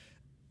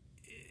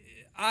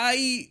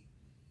 I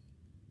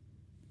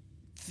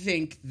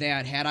think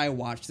that had I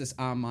watched this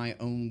on my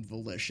own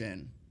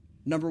volition,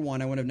 number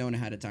one, I would have known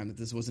ahead of time that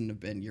this wouldn't have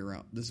been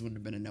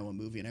a Noah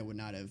movie, and I would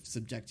not have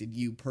subjected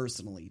you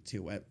personally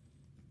to it.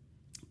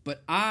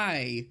 But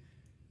I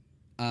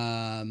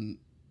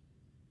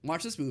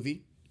watched this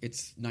movie.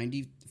 It's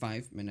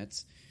 95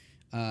 minutes.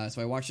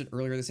 So I watched it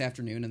earlier this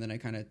afternoon, and then I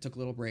kind of took a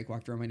little break,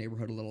 walked around my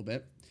neighborhood a little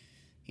bit,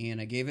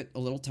 and I gave it a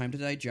little time to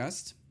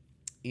digest.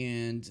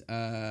 And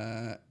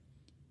I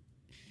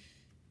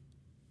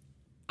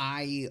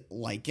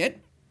like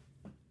it.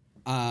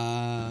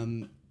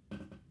 Why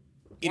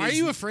are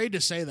you afraid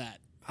to say that?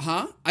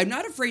 Huh? I'm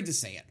not afraid to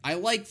say it. I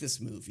like this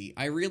movie.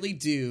 I really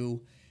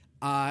do.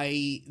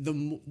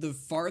 The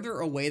farther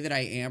away that I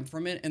am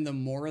from it, and the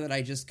more that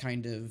I just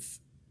kind of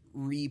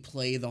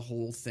replay the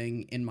whole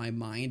thing in my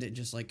mind and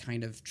just like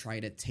kind of try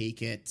to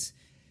take it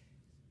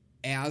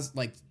as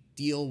like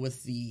deal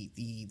with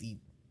the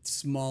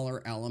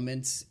smaller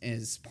elements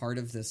as part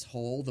of this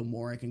whole, the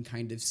more I can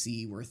kind of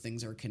see where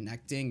things are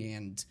connecting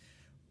and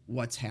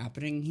what's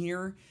happening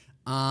here.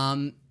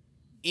 And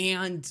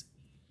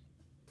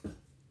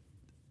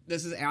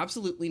this is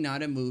absolutely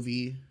not a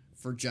movie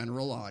for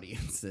general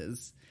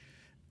audiences.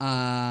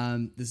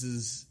 This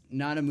is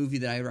not a movie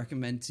that I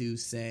recommend to,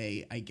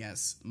 say, I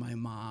guess, my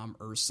mom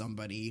or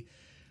somebody.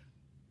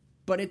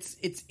 But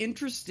it's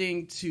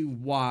interesting to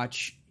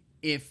watch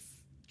if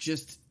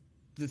just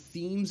the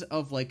themes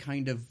of, like,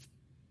 kind of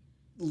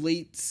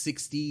late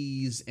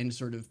 60s and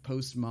sort of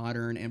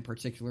postmodern and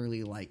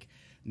particularly, like,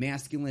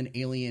 masculine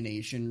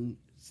alienation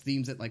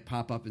themes that, like,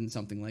 pop up in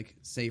something like,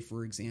 say,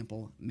 for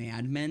example,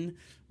 Mad Men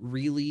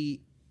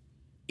really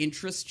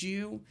interest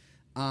you.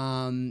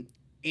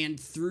 And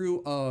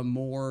through a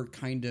more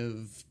kind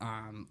of,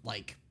 I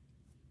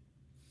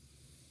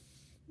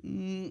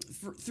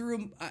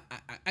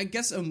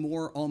guess, a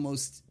more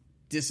almost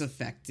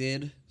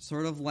disaffected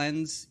sort of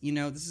lens. You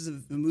know, this is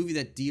a movie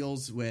that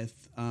deals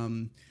with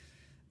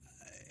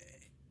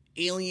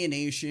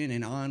alienation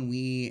and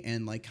ennui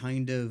and, like,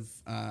 kind of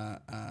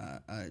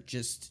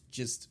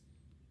just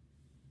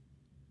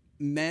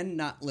men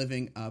not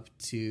living up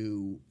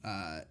to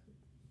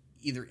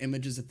either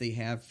images that they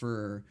have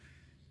for...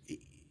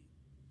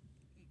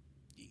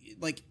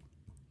 like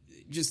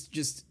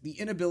just the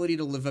inability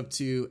to live up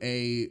to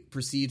a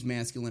perceived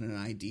masculine and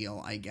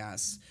ideal, I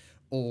guess,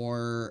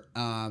 or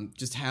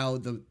just how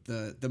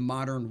the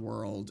modern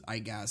world, I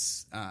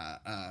guess,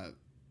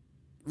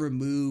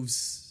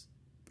 removes.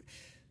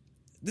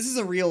 This is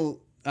a real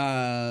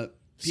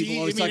people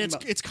always talk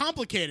about. It's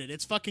complicated.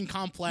 It's fucking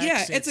complex.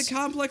 Yeah, it's a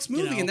complex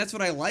movie, and that's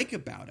what I like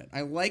about it.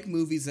 I like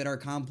movies that are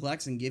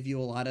complex and give you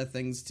a lot of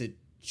things to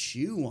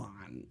chew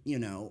on. You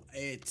know,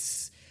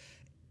 it's.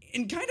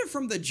 And kind of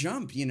from the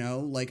jump, you know,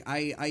 like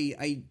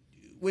I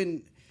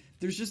when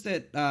there's just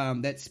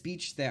that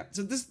speech that,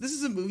 so this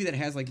is a movie that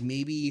has like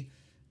maybe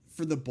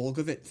for the bulk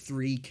of it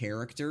 3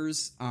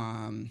 characters,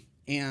 and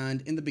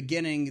in the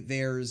beginning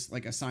there's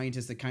like a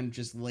scientist that kind of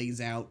just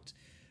lays out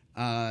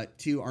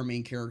to our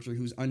main character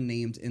who's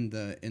unnamed in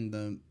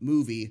the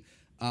movie,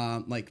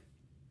 like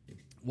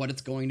what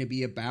it's going to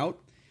be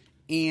about,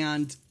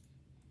 and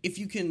if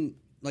you can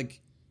like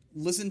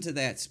listen to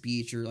that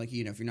speech, or like,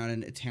 you know, if you're not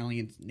an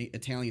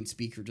Italian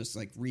speaker, just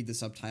like read the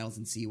subtitles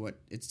and see what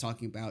it's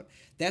talking about.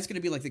 That's going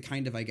to be like the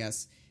kind of, I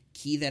guess,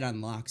 key that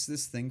unlocks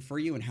this thing for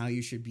you and how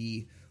you should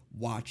be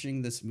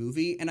watching this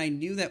movie. And I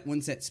knew that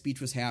once that speech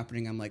was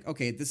happening, I'm like,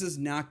 okay, this is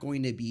not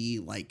going to be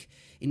like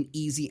an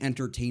easy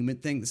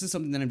entertainment thing. This is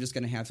something that I'm just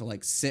going to have to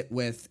like sit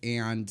with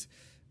and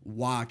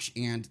watch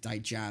and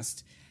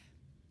digest.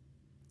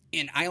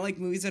 And I like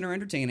movies that are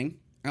entertaining.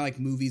 I like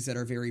movies that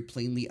are very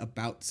plainly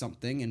about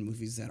something, and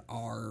movies that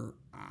are,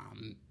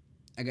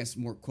 I guess,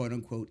 more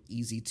quote-unquote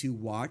easy to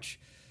watch.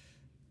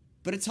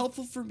 But it's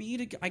helpful for me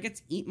to, I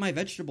guess, eat my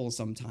vegetables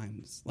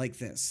sometimes like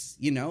this.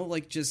 You know?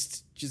 Like,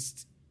 just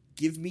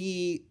give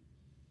me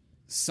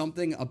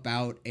something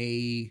about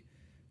a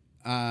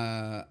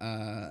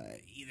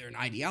either an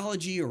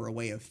ideology or a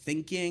way of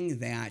thinking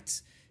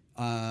that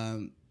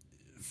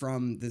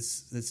from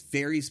this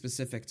very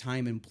specific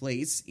time and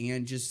place,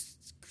 and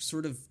just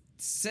sort of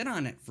sit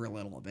on it for a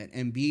little bit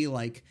and be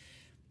like,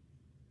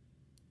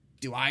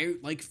 do I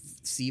like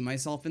see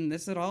myself in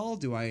this at all?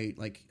 Do I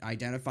like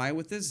identify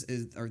with this?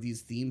 Are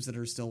these themes that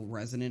are still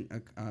resonant,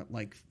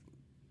 like,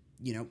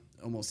 you know,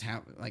 almost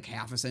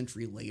half a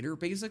century later,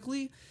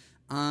 basically?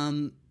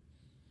 I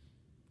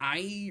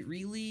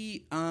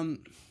really,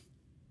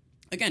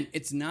 again,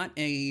 it's not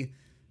a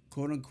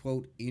quote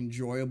unquote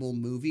enjoyable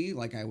movie,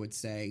 like I would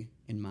say,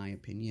 in my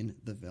opinion,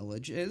 The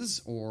Village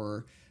is,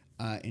 or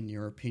in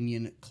your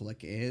opinion,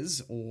 Click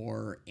is,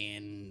 or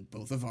in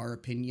both of our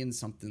opinions,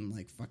 something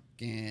like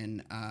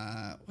fucking,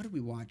 what did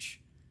we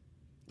watch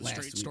last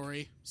week?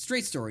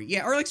 Straight Story.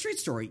 Yeah, or like Straight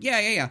Story.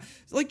 Yeah.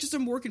 Like just a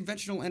more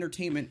conventional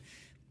entertainment.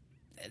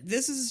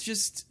 This is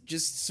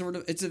just sort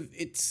of,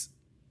 it's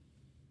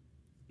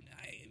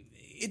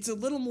a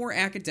little more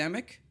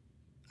academic,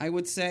 I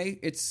would say.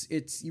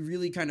 It's you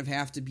really kind of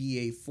have to be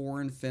a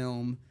foreign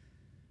film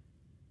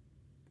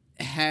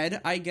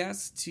head, I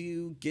guess,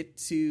 to get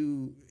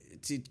to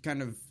to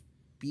kind of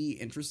be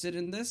interested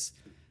in this.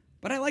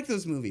 But I like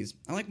those movies.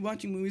 I like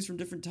watching movies from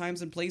different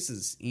times and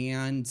places.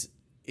 And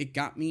it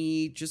got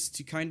me just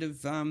to kind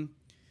of...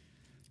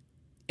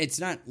 it's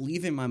not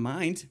leaving my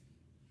mind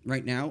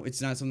right now.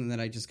 It's not something that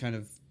I just kind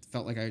of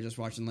felt like I just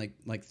watched and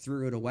like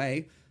threw it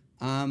away.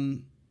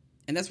 And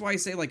that's why I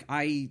say, like,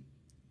 I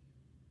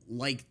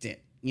liked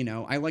it. You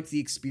know, I liked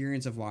the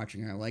experience of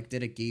watching it. I liked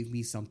that it gave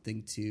me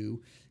something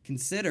to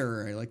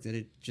consider. I liked that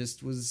it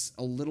just was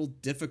a little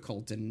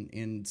difficult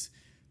and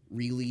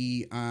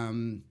really...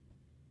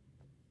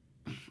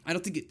 I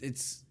don't think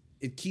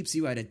it keeps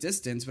you at a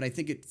distance, but I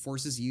think it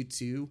forces you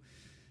to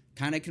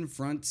kind of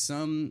confront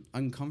some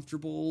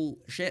uncomfortable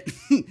shit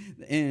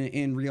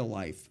in real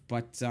life.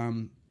 But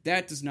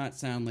that does not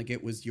sound like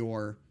it was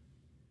your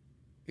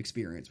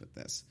experience with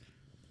this.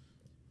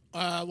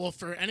 Well,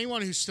 for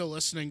anyone who's still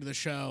listening to the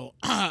show,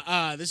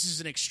 this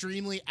is an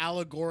extremely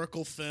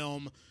allegorical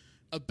film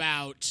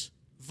about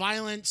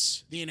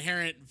violence, the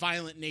inherent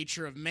violent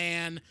nature of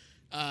man,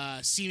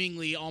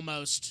 seemingly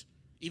almost...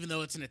 Even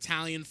though it's an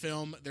Italian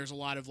film, there's a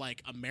lot of,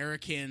 like,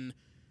 American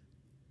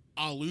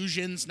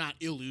allusions, not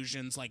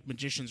illusions like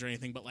magicians or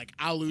anything, but, like,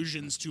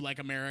 allusions to, like,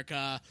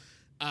 America,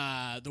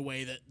 the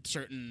way that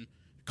certain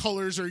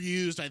colors are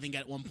used. I think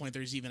at one point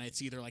there's even, it's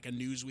either, like, a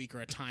Newsweek or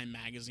a Time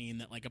magazine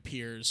that, like,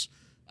 appears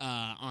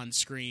on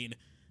screen,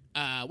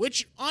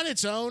 which on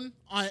its own,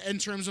 in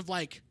terms of,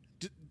 like,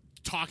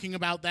 talking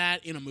about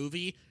that in a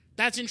movie,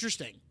 that's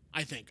interesting,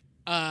 I think.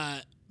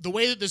 The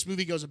way that this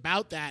movie goes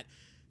about that,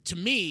 to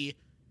me...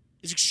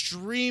 is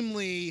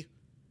extremely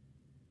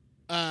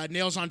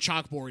nails on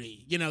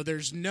chalkboardy. You know,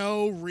 there's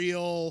no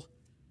real...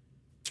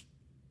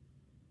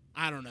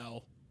 I don't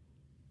know.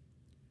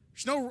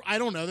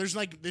 There's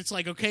like... It's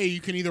like, okay,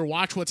 you can either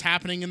watch what's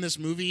happening in this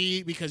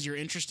movie because you're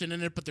interested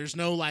in it, but there's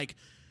no, like...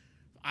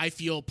 I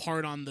feel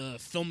part on the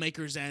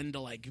filmmaker's end to,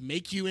 like,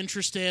 make you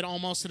interested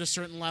almost at a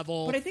certain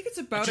level. But I think it's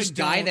about a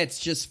guy that's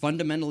just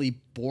fundamentally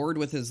bored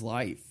with his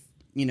life.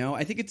 You know?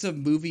 I think it's a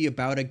movie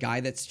about a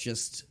guy that's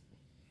just...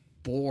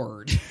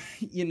 bored,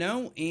 you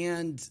know,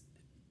 and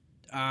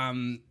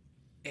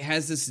it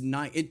has this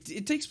night.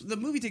 The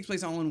movie takes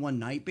place all in one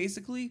night,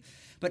 basically,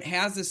 but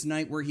has this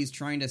night where he's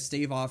trying to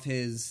stave off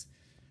his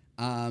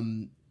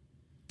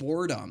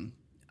boredom.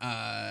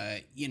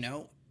 You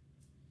know,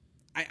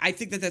 I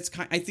think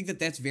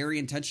that's very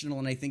intentional,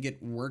 and I think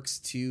it works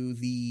to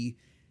the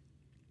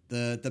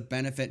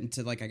benefit and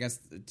to, like, I guess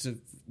to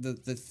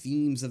the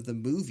themes of the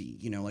movie.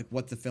 You know, like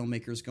what the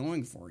filmmaker's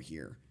going for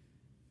here.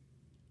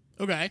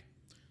 Okay.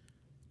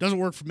 Doesn't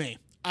work for me.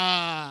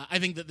 I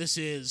think that this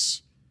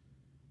is...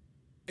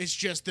 you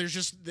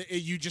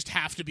just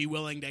have to be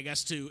willing, I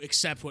guess, to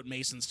accept what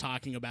Mason's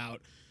talking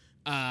about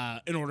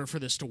in order for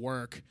this to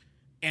work.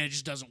 And it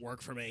just doesn't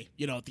work for me,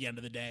 you know, at the end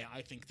of the day.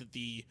 I think that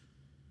it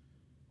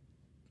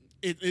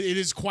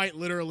is quite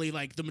literally,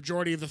 like, the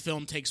majority of the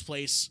film takes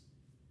place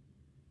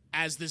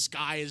as this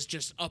guy is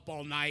just up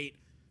all night,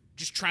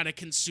 just trying to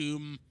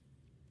consume,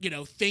 you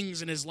know,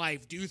 things in his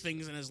life, do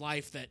things in his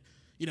life that...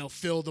 you know,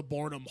 fill the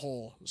boredom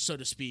hole, so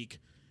to speak.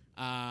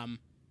 And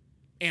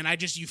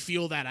you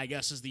feel that, I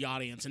guess, as the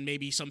audience. And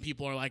maybe some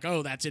people are like,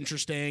 oh, that's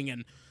interesting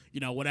and, you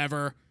know,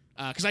 whatever.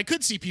 Because I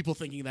could see people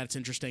thinking that it's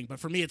interesting, but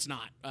for me, it's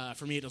not.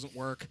 For me, it doesn't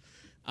work.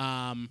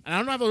 And I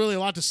don't have really a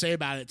lot to say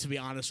about it, to be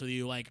honest with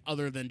you, like,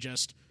 other than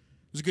just, it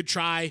was a good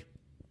try.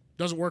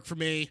 Doesn't work for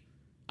me.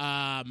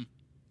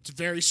 It's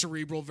very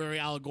cerebral, very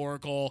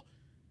allegorical.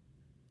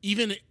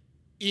 Even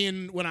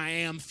when I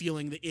am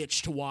feeling the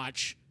itch to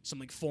watch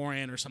something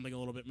foreign or something a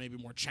little bit maybe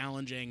more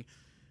challenging,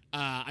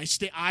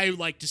 I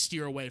like to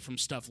steer away from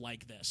stuff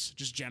like this,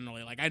 just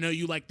generally. Like, I know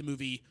you like the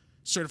movie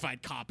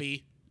Certified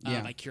Copy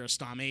by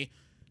Kiarostami.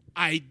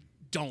 I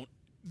don't.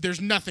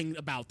 There's nothing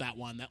about that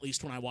one, at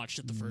least when I watched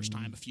it the first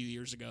time a few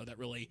years ago, that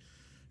really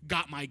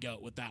got my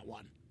goat with that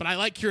one. But I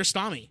like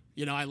Kiarostami.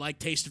 You know, I like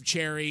Taste of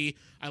Cherry.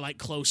 I like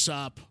Close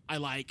Up. I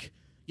like,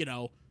 you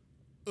know,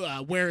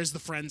 Where is the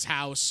Friend's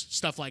House?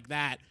 Stuff like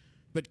that.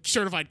 But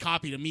Certified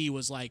Copy to me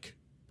was like,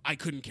 I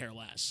couldn't care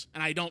less.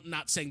 And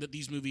not saying that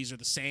these movies are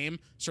the same,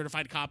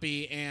 Certified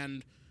Copy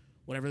and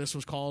whatever this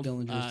was called.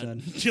 Dillinger is Dead.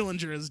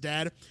 Dillinger is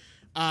Dead.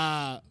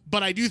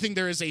 But I do think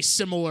there is a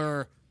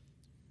similar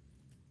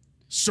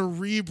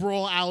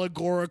cerebral,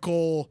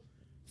 allegorical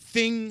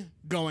thing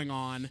going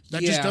on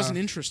that just doesn't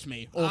interest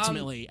me,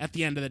 ultimately, at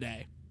the end of the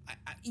day.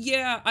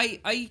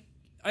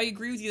 I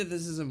agree with you that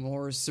this is a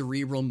more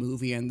cerebral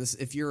movie, and this,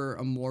 if you're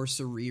a more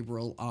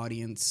cerebral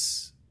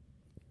audience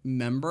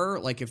member,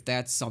 like, if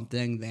that's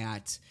something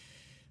that,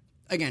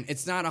 again,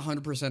 it's not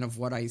 100% of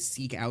what I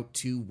seek out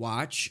to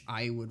watch.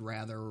 I would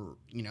rather,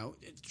 you know,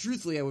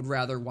 truthfully, I would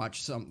rather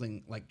watch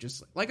something like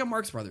just like a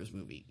Marx Brothers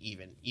movie,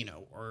 even, you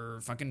know, or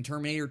fucking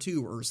Terminator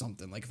 2 or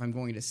something. Like, if I'm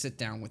going to sit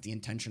down with the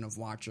intention of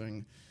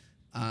watching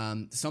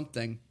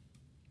something.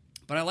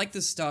 But I like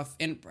this stuff,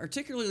 and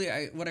particularly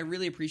what I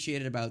really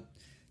appreciated about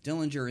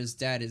Dillinger is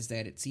Dead is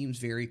that it seems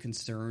very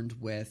concerned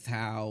with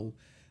how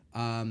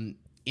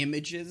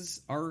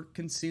images are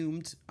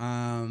consumed.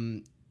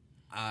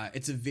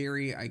 It's a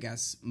very, I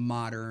guess,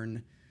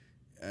 modern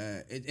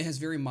it has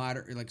very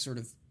modern, like sort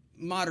of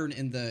modern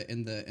in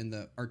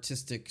the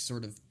artistic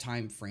sort of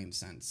time frame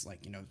sense.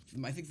 Like, you know,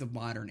 I think the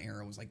modern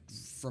era was like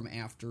from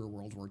after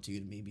World War II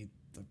to maybe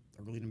the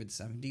early to mid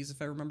 70s,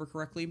 if I remember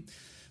correctly.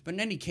 But in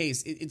any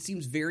case, it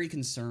seems very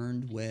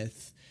concerned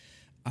with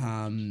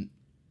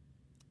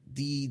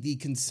the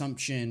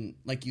consumption,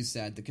 like you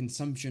said, the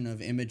consumption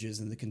of images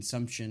and the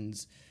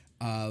consumptions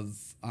of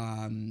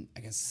I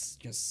guess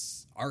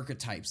just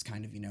archetypes,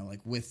 kind of, you know,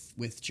 like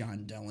with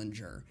John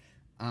Dillinger.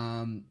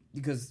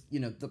 Because, you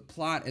know, the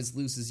plot, as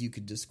loose as you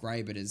could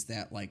describe it, is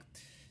that like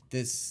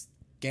this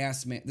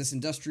this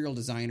industrial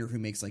designer who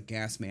makes like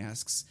gas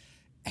masks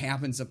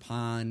happens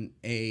upon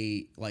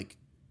a like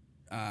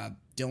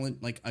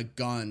like a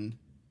gun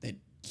that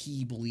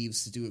he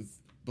believes to have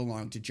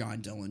belonged to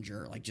John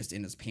Dillinger, like just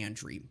in his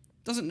pantry.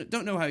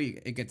 Don't know how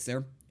it gets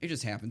there. It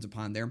just happens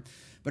upon there,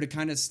 but it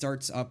kind of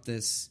starts up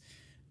this,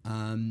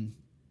 you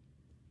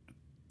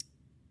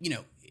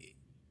know,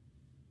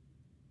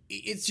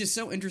 it's just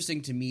so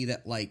interesting to me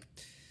that like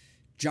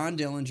John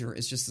Dillinger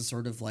is just a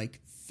sort of like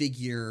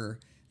figure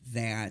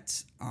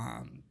that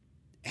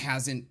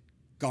hasn't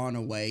gone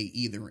away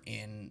either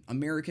in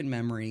American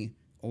memory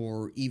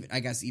or even,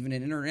 I guess, even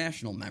in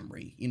international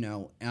memory. You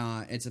know,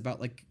 it's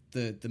about like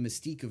the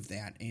mystique of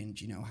that,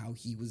 and, you know, how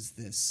he was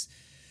this,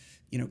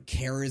 you know,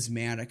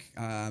 charismatic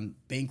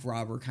bank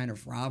robber, kind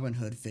of Robin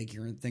Hood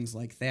figure and things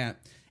like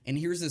that. And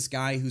here's this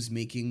guy who's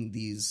making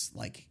these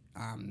like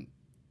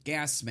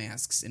gas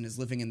masks and is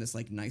living in this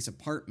like nice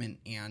apartment,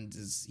 and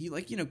he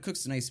like, you know,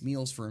 cooks nice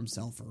meals for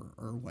himself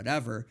or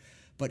whatever,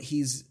 but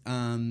he's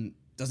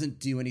doesn't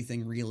do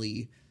anything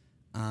really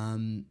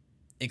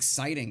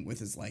exciting with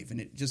his life,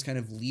 and it just kind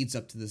of leads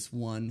up to this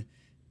one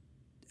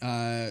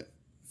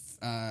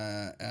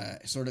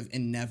sort of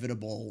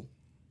inevitable,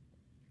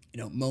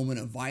 you know, moment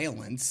of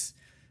violence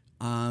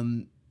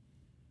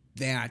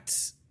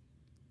that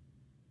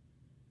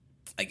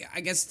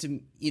I guess to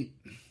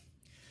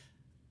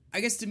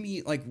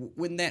me, like,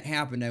 when that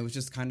happened, I was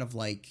just kind of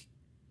like,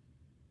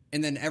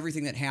 and then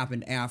everything that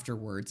happened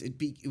afterwards, it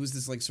was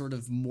this like sort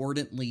of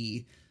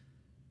mordantly,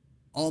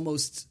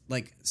 almost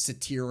like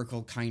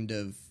satirical kind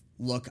of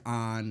look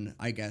on,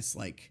 I guess,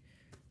 like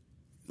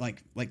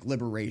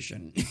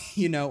liberation,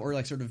 you know, or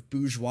like sort of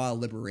bourgeois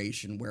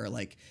liberation, where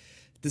like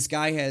this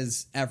guy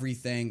has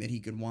everything that he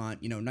could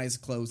want, you know, nice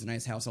clothes, a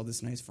nice house, all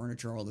this nice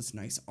furniture, all this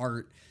nice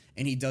art,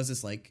 and he does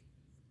this like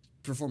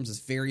performs this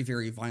very,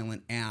 very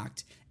violent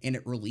act, and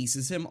it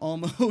releases him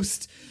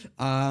almost.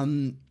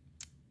 And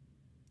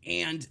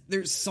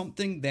there's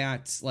something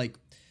that's like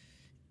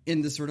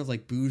in the sort of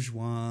like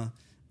bourgeois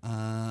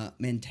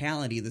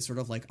mentality, the sort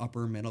of like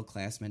upper middle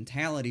class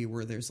mentality,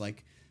 where there's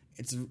like,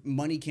 it's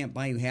money can't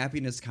buy you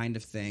happiness kind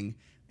of thing,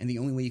 and the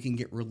only way you can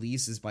get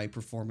release is by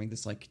performing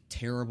this like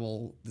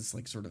terrible, this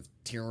like sort of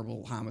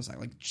terrible homicide,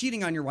 like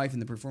cheating on your wife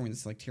and then performing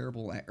this like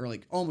terrible, or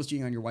like almost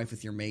cheating on your wife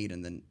with your maid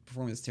and then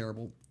performing this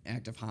terrible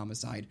act of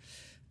homicide.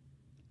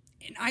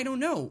 And I don't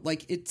know,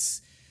 like,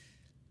 it's,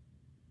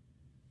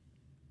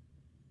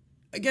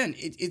 again,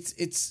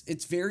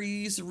 it's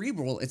very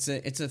cerebral. It's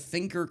a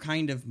thinker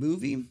kind of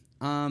movie.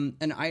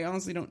 And I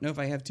honestly don't know if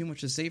I have too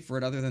much to say for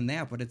it other than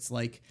that, but it's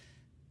like,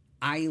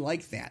 I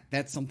like that.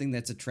 That's something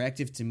that's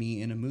attractive to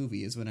me in a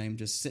movie, is when I'm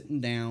just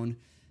sitting down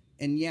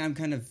and, yeah, I'm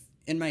kind of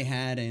in my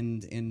head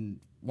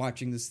and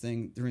watching this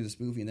thing during this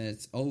movie, and then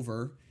it's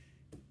over,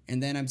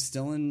 and then I'm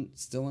still in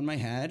my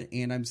head,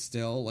 and I'm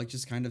still like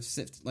just kind of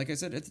like I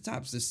said at the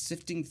top, just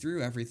sifting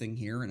through everything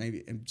here, and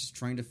I'm just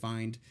trying to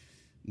find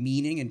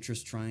meaning and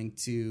just trying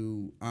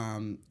to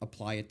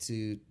apply it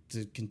to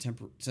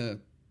the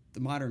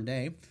modern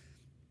day.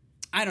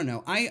 I don't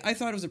know. I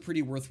thought it was a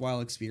pretty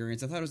worthwhile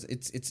experience. I thought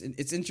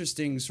it's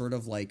interesting, sort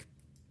of like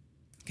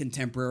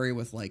contemporary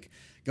with like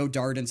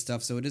Godard and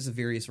stuff. So it is a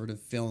very sort of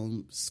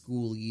film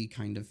schooly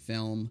kind of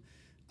film,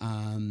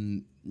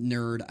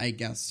 nerd, I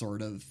guess,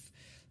 sort of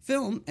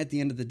film at the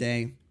end of the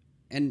day.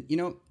 And, you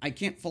know, I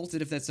can't fault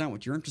it if that's not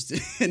what you're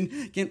interested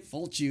in. Can't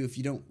fault you if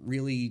you don't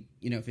really,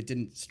 you know, if it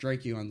didn't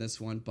strike you on this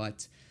one.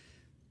 But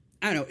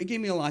I don't know. It gave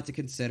me a lot to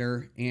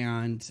consider,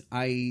 and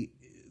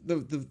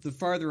the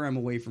farther I'm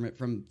away from it,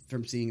 from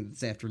seeing it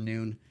this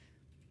afternoon,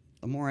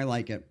 the more I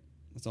like it.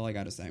 That's all I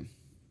got to say.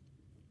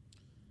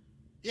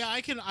 Yeah,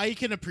 I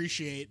can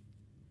appreciate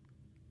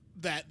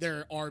that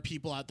there are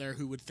people out there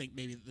who would think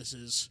maybe that this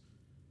is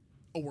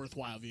a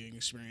worthwhile viewing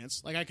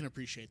experience. Like, I can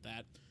appreciate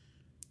that.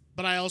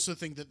 But I also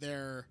think that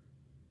there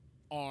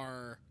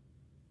are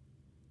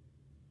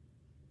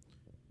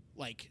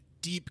like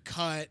deep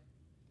cut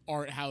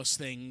art house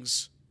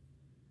things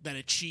that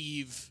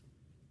achieve,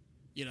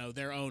 you know,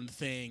 their own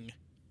thing,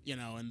 you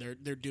know, and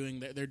they're doing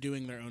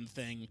their own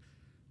thing.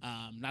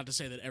 Not to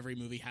say that every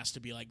movie has to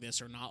be like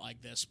this or not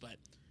like this, but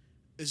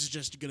this is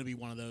just going to be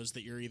one of those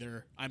that you're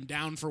either, I'm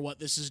down for what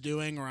this is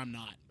doing or I'm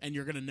not, and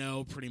you're going to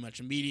know pretty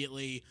much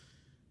immediately.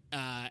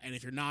 And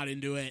if you're not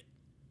into it,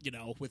 you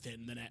know,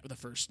 within the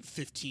first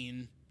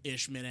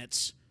 15-ish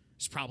minutes,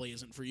 this probably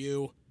isn't for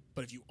you.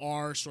 But if you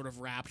are sort of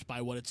wrapped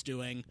by what it's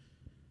doing,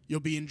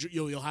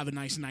 you'll have a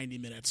nice 90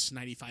 minutes,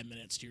 95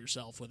 minutes to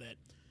yourself with it.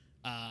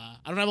 I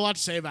don't have a lot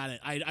to say about it.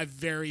 I'm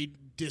very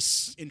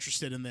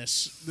disinterested in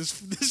this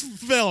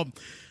film.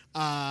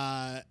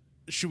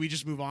 Should we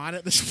just move on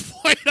at this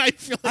point? I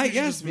feel like I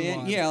guess,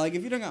 man. Yeah, like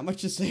if you don't got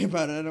much to say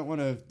about it, I don't want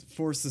to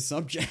force the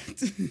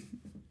subject.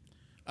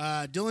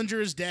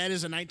 Dillinger is Dead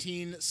is a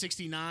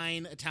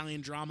 1969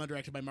 Italian drama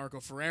directed by Marco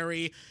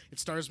Ferreri. It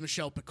stars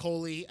Michelle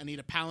Piccoli,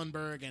 Anita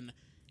Pallenberg, and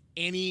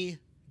Annie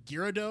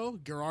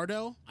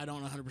Girardot. I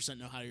don't 100%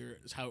 know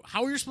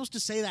how you're supposed to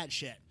say that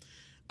shit.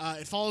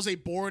 It follows a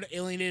bored,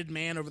 alienated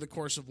man over the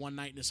course of one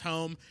night in his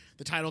home.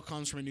 The title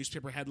comes from a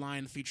newspaper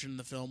headline featured in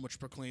the film, which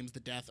proclaims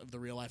the death of the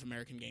real-life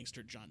American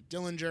gangster John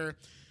Dillinger.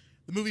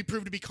 The movie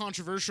proved to be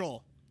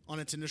controversial on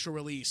its initial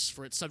release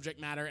for its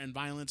subject matter and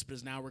violence, but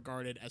is now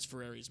regarded as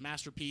Ferreri's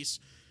masterpiece.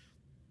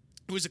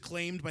 It was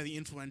acclaimed by the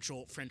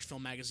influential French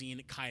film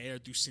magazine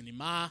Cahiers du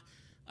Cinéma,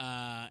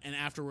 and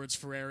afterwards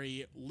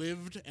Ferreri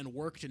lived and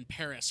worked in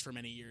Paris for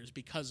many years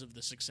because of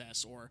the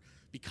success or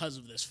because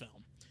of this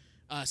film.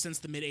 Since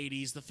the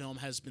mid-'80s, the film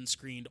has been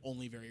screened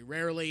only very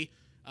rarely.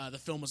 The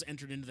film was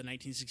entered into the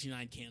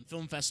 1969 Cannes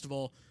Film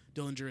Festival.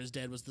 Dillinger is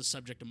Dead was the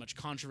subject of much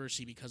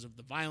controversy because of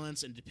the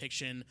violence and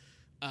depiction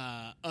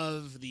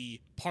of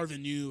the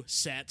parvenu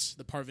set.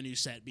 The parvenu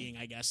set being,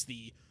 I guess,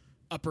 the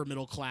upper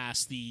middle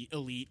class, the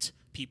elite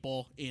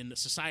people in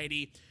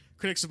society.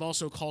 Critics have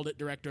also called it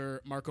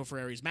director Marco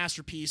Ferreri's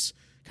masterpiece.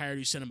 Cahiers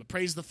du Cinema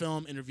praised the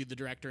film, interviewed the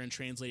director, and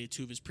translated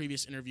two of his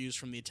previous interviews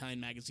from the Italian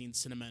magazine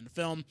Cinema and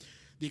Film.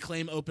 The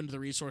acclaim opened to the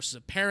resources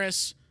of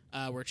Paris,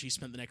 where he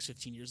spent the next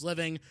 15 years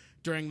living.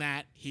 During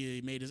that, he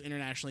made his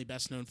internationally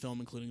best-known film,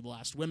 including The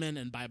Last Women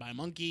and Bye Bye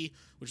Monkey,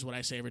 which is what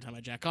I say every time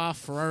I jack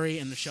off.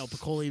 Ferreri and Michelle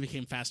Piccoli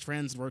became fast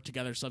friends and worked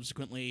together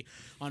subsequently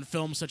on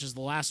films such as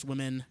The Last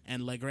Women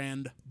and Le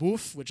Grand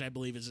Bouffe, which I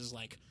believe is his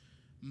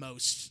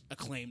most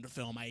acclaimed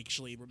film. I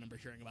actually remember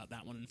hearing about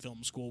that one in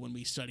film school when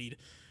we studied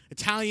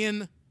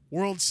Italian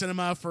world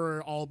cinema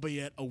for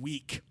albeit a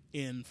week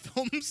in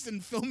films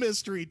and film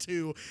history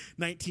to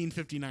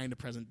 1959 to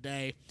present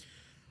day.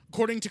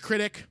 According to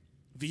critic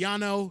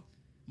Viano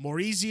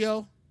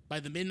Maurizio, by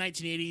the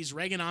mid-1980s,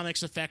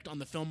 Reaganomics' effect on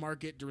the film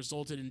market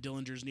resulted in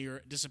Dillinger's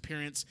near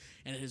disappearance,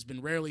 and it has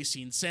been rarely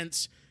seen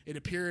since. It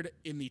appeared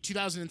in the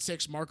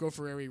 2006 Marco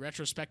Ferreri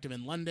retrospective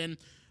in London.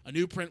 A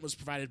new print was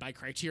provided by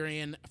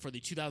Criterion for the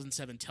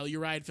 2007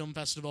 Telluride Film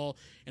Festival,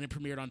 and it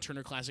premiered on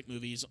Turner Classic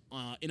Movies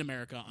in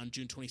America on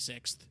June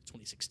 26,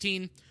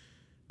 2016.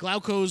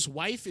 Glauco's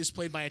wife is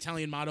played by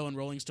Italian model and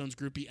Rolling Stones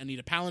groupie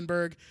Anita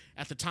Pallenberg,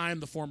 at the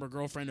time the former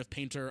girlfriend of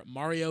painter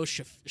Mario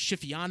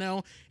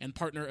Schifiano and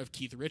partner of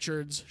Keith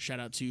Richards. Shout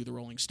out to the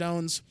Rolling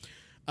Stones.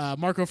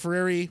 Marco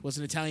Ferreri was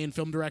an Italian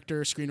film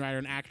director, screenwriter,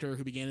 and actor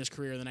who began his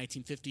career in the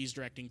 1950s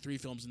directing 3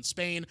 films in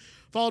Spain,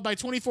 followed by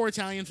 24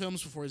 Italian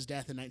films before his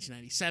death in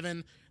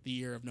 1997, the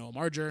year of Noah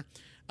Marger.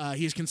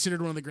 He is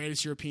considered one of the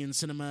greatest European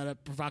cinema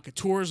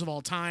provocateurs of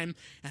all time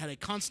and had a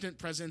constant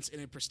presence in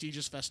a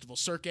prestigious festival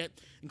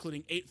circuit,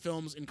 including 8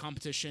 films in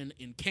competition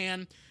in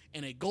Cannes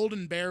and a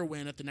Golden Bear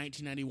win at the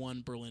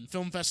 1991 Berlin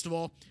Film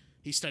Festival.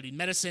 He studied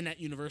medicine at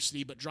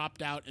university, but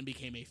dropped out and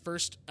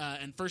first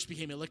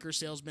became a liquor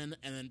salesman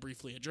and then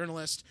briefly a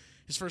journalist.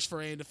 His first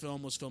foray into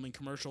film was filming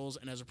commercials,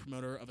 and as a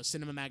promoter of a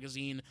cinema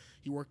magazine,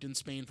 he worked in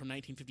Spain from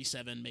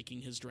 1957, making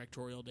his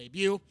directorial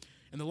debut.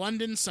 And the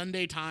London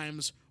Sunday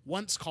Times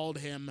once called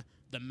him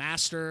the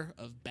master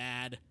of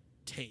bad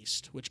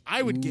taste, which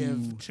I would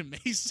give to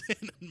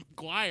Mason and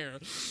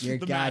McGuire. You're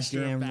the master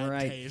goddamn of bad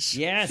right. Taste.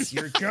 Yes,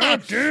 you're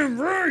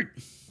goddamn right.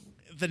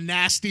 The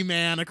nasty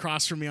man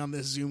across from me on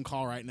this Zoom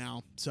call right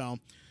now. So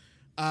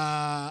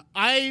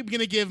I'm going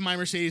to give my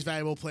Mercedes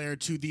valuable player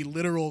to the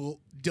literal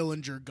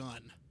Dillinger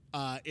gun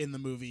in the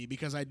movie,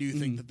 because I do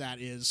think that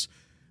is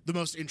the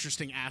most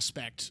interesting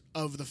aspect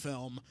of the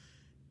film,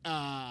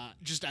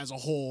 just as a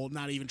whole,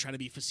 not even trying to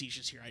be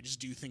facetious here. I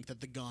just do think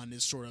that the gun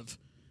is sort of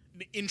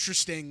an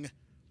interesting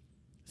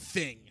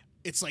thing.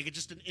 It's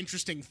just an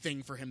interesting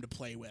thing for him to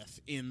play with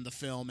in the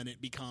film, and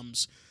it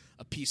becomes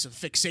a piece of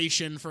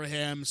fixation for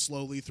him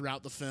slowly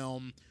throughout the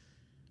film.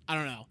 I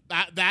don't know.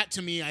 That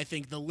to me, I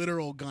think the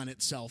literal gun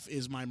itself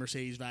is my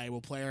Mercedes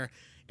valuable player.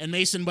 And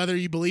Mason, whether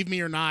you believe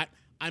me or not,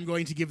 I'm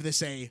going to give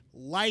this a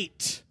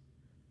light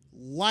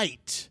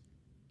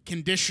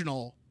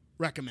conditional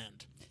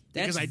recommend.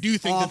 Because I do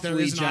think that there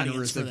is an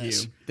audience for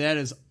this. That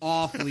is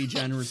awfully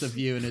generous of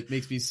you, and it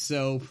makes me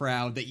so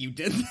proud that you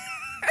did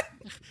that.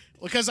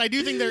 Because I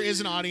do think there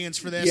is an audience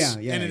for this,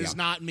 and it is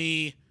not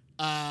me.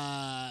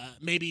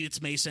 Maybe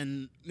it's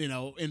Mason,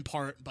 in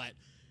part, but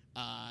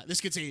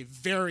this gets a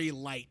very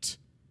light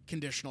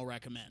conditional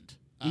recommend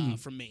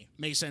from me.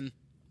 Mason,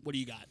 what do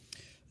you got?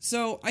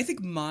 So I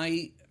think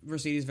my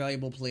Mercedes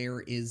valuable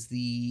player is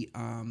the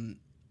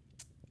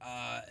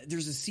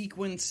there's a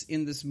sequence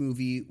in this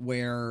movie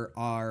where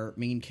our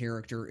main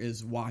character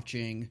is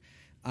watching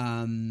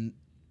sort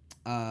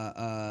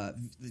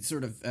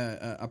of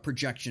a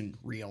projection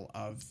reel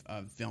of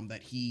film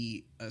that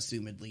he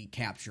assumedly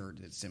captured.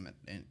 It's him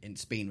in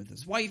Spain with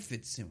his wife.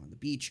 It's him on the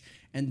beach.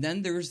 And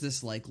then there's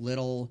this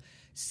little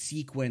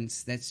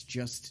sequence that's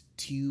just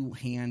 2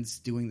 hands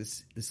doing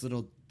this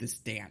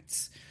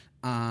dance.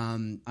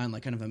 on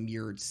like kind of a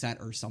mirrored set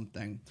or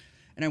something.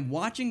 And I'm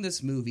watching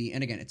this movie,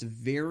 and again, it's a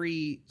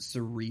very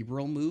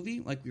cerebral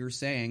movie, like we were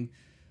saying,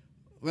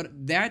 but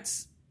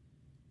that's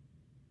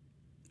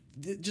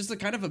just the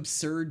kind of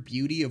absurd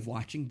beauty of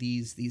watching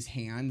these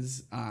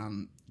hands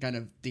kind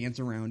of dance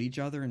around each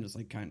other and just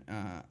like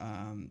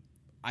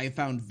I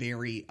found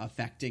very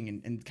affecting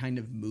and kind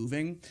of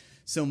moving.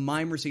 So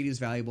my Mercedes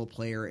Valuable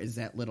Player is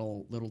that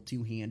little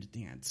two-hand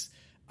dance.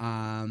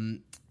 I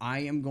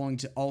am going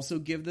to also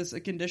give this a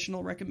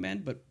conditional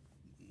recommend, but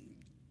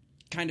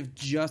kind of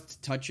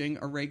just touching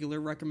a regular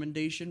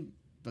recommendation,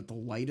 but the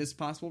lightest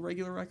possible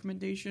regular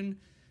recommendation.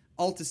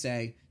 All to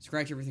say,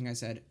 scratch everything I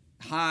said.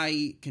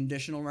 High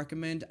conditional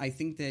recommend. I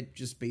think that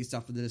just based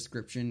off of the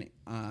description,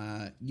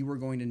 you were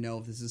going to know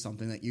if this is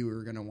something that you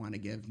were going to want to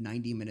give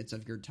 90 minutes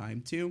of your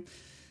time to.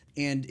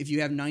 And if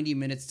you have 90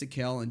 minutes to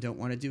kill and don't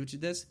want to do it to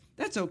this,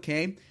 that's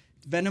okay.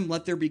 Venom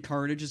Let There Be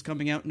Carnage is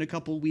coming out in a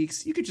couple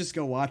weeks. You could just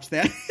go watch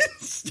that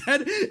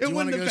instead. It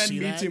wouldn't offend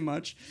me too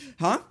much.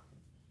 Huh?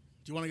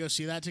 Do you want to go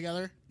see that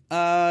together?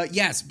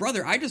 Yes,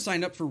 brother. I just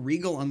signed up for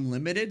Regal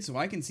Unlimited, so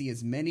I can see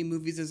as many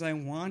movies as I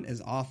want,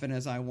 as often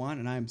as I want,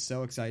 and I'm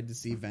so excited to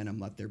see Venom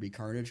Let There Be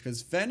Carnage,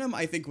 because Venom,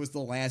 I think, was the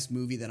last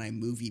movie that I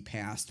movie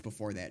passed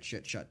before that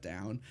shit shut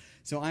down.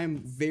 So I'm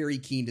very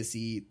keen to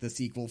see the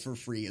sequel for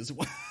free as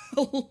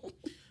well.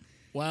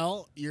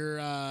 Well, your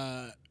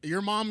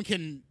mom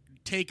can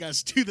take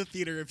us to the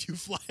theater if you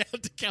fly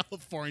out to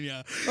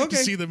California to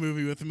see the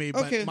movie with me.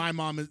 But my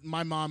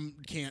mom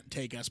can't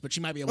take us, but she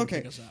might be able to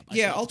pick us up.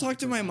 I'll talk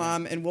to my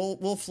mom, and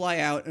we'll fly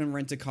out and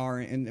rent a car,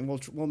 and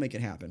we'll make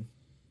it happen.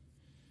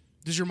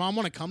 Does your mom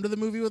want to come to the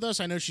movie with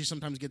us? I know she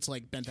sometimes gets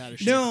like bent out of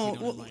shape.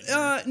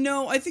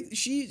 No. I think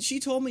she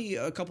told me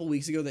a couple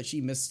weeks ago that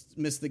she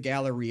missed the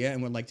Galleria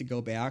and would like to go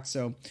back.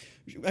 So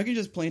I can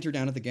just plant her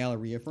down at the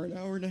Galleria for an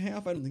hour and a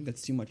half. I don't think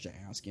that's too much to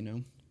ask, you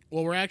know.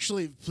 Well, we're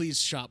actually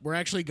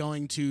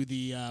going to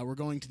the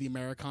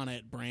Americana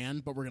at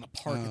Brand, but we're going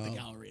to park at the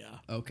Galleria.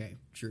 Okay,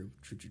 true.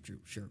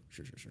 Sure.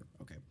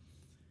 Okay.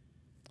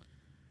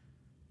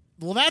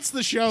 Well, that's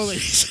the show,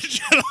 ladies and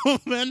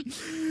gentlemen.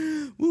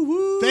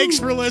 Woo-hoo. Thanks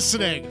for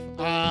listening.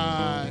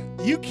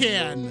 You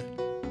can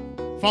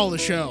follow the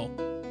show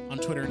on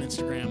Twitter and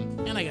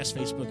Instagram, and I guess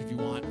Facebook if you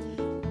want.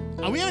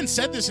 We haven't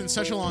said this in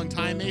such a long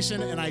time,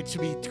 Mason, and I, to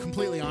be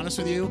completely honest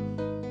with you,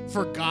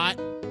 forgot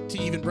to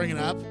even bring it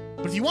up.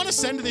 But if you want to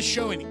send this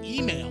show an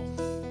email,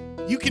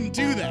 you can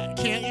do that,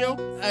 can't you?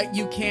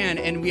 You can,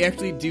 and we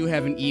actually do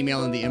have an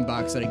email in the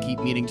inbox that I keep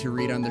meaning to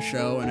read on the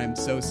show, and I'm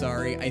so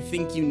sorry. I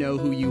think you know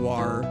who you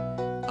are.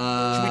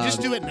 Should we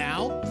just do it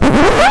now?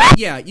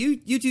 Yeah, you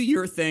do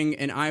your thing,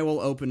 and I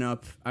will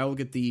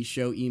get the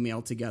show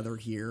email together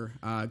here.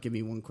 Give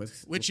me one quick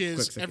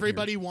second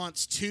everybody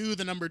wants to,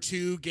 the number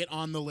 2, get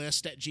on the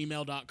list at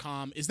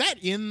gmail.com. Is that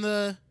in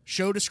the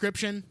show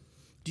description?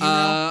 Do you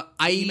know?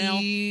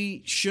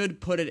 I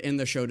should put it in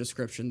the show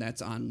description.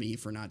 That's on me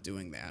for not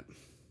doing that.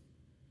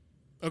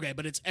 Okay,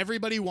 but it's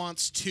everybody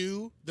wants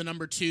to, the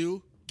number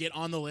 2, get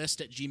on the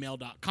list at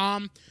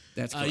gmail.com.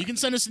 That's correct. You can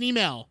send us an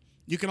email.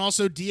 You can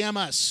also DM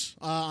us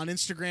on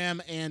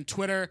Instagram and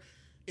Twitter.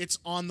 It's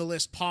on the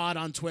list pod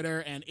on Twitter,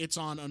 and it's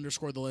on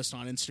 _ the list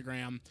on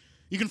Instagram.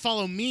 You can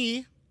follow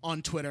me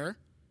on Twitter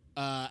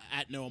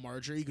at Noah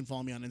Marger. You can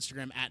follow me on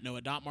Instagram at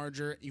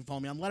Noah.Marger. You can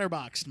follow me on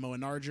Letterboxd, Moa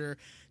Narger.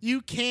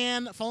 You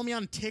can follow me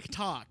on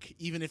TikTok,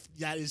 even if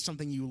that is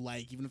something you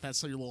like, even if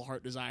that's your little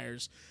heart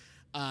desires.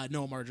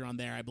 Noah Marger on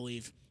there, I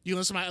believe. You can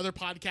listen to my other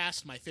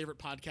podcast, my favorite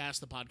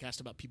podcast, the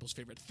podcast about people's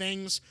favorite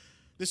things.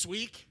 This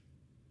week,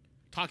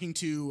 talking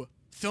to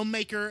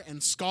filmmaker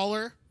and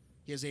scholar.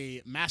 He has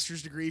a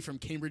master's degree from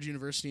Cambridge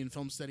University in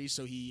film studies,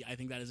 so I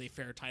think that is a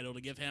fair title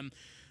to give him.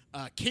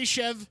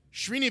 Keshav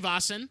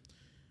Srinivasan,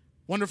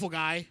 wonderful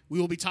guy. We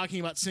will be talking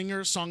about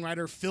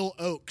singer-songwriter Phil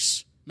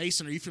Ochs.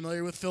 Mason, are you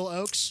familiar with Phil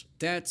Ochs?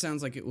 That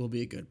sounds like it will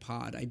be a good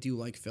pod. I do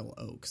like Phil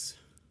Ochs.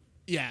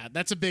 Yeah,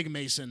 that's a big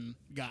Mason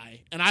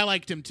guy, and I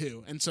liked him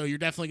too, and so you're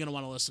definitely going to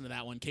want to listen to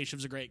that one.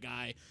 Keshav's a great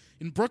guy.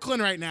 In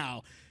Brooklyn right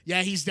now.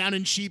 Yeah, he's down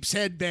in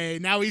Sheepshead Bay.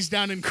 Now he's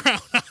down in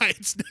Crown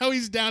Heights. Now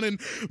he's down in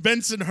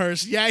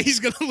Bensonhurst. Yeah, he's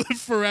going to live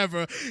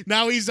forever.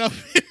 Now he's up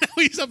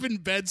in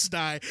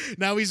Bed-Stuy.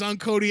 Now he's on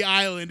Cody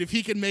Island. If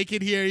he can make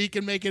it here, he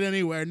can make it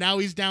anywhere. Now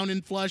he's down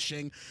in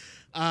Flushing.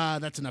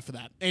 That's enough of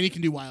that. And you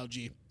can do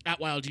YLG at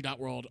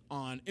YLG.world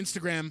on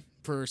Instagram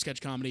for sketch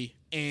comedy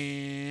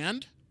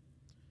and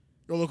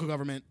your local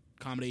government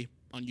comedy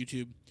on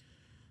YouTube.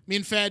 Me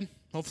and Fed,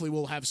 hopefully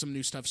we'll have some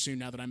new stuff soon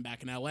now that I'm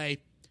back in LA.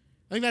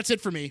 I think that's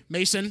it for me.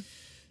 Mason,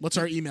 what's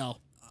our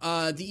email?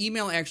 The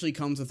email actually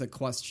comes with a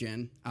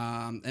question,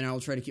 and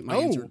I'll try to keep my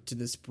answer to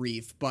this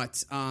brief.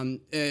 But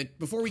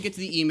before we get to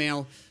the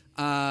email,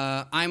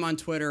 I'm on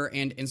Twitter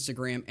and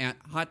Instagram at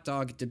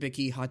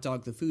hotdogdebicki,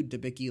 hotdog the food,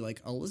 Debicki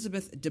like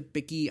Elizabeth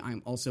Debicki.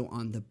 I'm also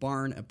on The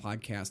Barn, a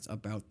podcast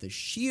about The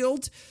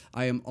Shield.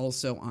 I am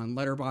also on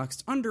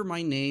Letterboxd under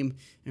my name.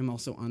 I'm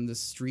also on the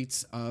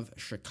streets of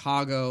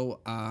Chicago,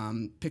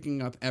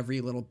 picking up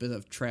every little bit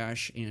of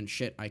trash and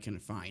shit I can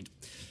find.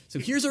 So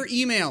here's our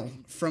email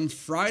from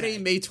Friday,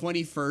 May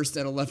 21st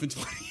at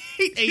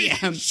 11:28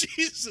 a.m.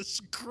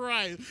 Jesus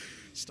Christ.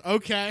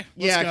 Okay.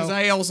 Yeah, because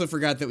I also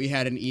forgot that we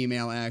had an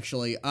email,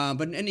 actually.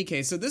 But in any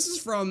case, so this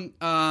is from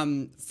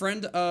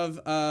friend of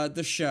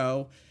the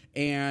show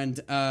and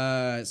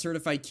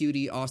certified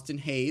cutie Austin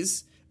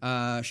Hayes.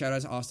 Shout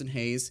out to Austin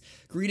Hayes.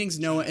 Greetings,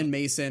 Noah and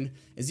Mason.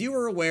 As you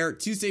are aware,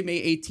 Tuesday,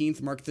 May 18th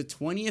marked the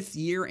 20th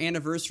year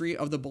anniversary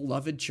of the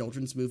beloved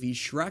children's movie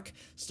Shrek,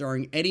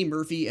 starring Eddie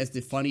Murphy as the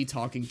funny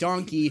talking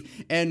donkey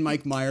and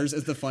Mike Myers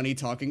as the funny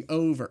talking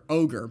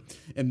ogre.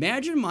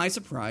 Imagine my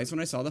surprise when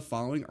I saw the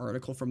following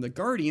article from The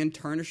Guardian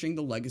tarnishing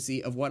the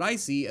legacy of what I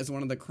see as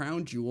one of the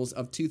crown jewels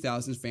of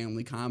 2000's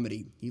family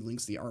comedy. He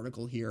links the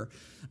article here.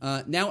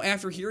 Now,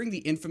 after hearing the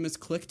infamous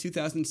Click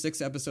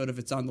 2006 episode of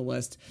It's on the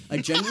List, I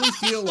genuinely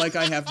feel like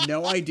I have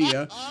no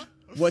idea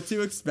what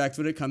to expect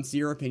when it comes to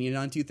your opinion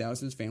on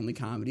 2000's family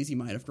comedies you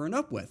might have grown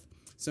up with.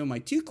 So my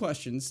two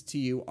questions to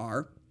you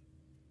are,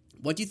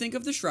 what do you think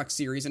of the Shrek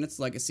series and its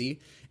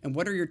legacy? And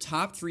what are your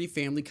top 3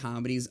 family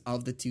comedies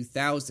of the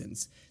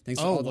 2000s? Thanks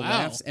for all the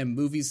laughs and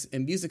movies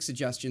and music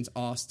suggestions,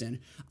 Austin.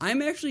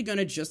 I'm actually going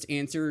to just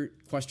answer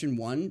question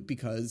 1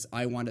 because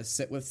I want to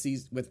sit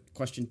with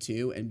question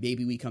 2, and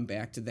maybe we come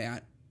back to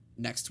that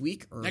next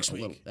week or next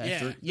week. A little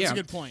after. Yeah, that's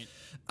a good point.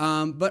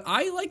 But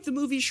I like the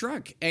movie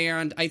Shrek,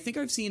 and I think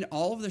I've seen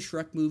all of the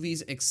Shrek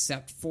movies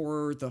except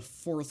for the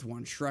 4th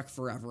one, Shrek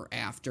Forever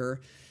After.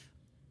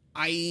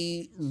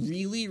 I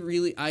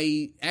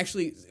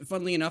actually,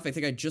 funnily enough, I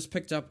think I just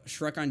picked up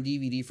Shrek on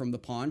DVD from the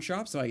pawn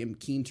shop, so I am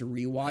keen to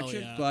rewatch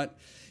it, but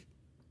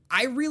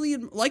I really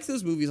liked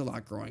those movies a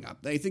lot growing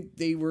up. I think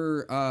they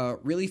were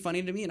really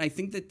funny to me, and I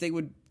think that they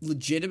would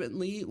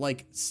legitimately,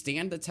 like,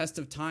 stand the test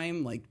of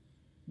time, like,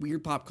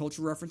 weird pop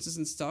culture references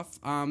and stuff.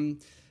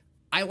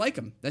 I like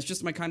them. That's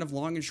just my kind of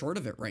long and short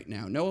of it right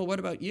now. Noah, what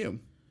about you?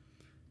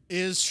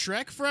 Is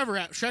Shrek Forever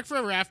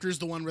After is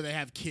the one where they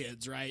have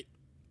kids, right?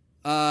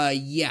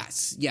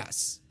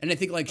 Yes. And I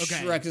think, like,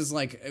 Shrek is,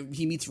 like,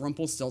 he meets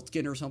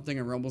Rumpelstiltskin or something,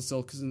 and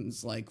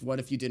Rumpelstiltskin's like, what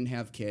if you didn't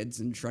have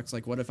kids? And Shrek's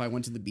like, what if I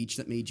went to the beach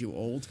that made you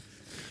old?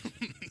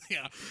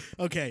 Yeah.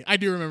 Okay, I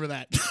do remember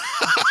that.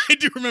 I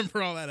do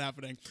remember all that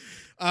happening.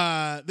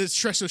 This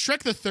Shrek, so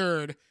Shrek the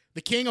Third,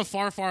 the king of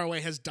Far, Far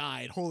Away has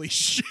died. Holy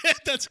shit,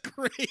 that's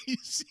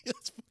crazy.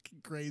 That's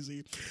fucking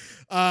crazy.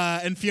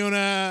 And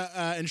Fiona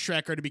and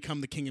Shrek are to become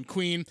the king and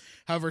queen.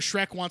 However,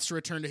 Shrek wants to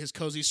return to his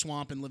cozy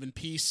swamp and live in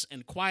peace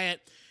and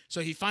quiet.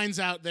 So he finds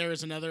out there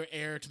is another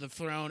heir to the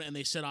throne, and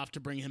they set off to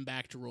bring him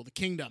back to rule the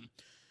kingdom.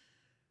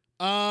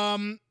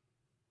 I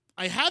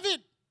have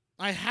it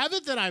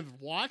that I've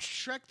watched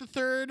Shrek the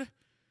Third,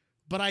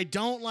 but I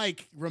don't,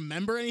 like,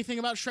 remember anything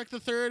about Shrek the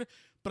Third.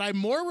 But I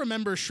more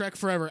remember Shrek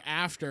Forever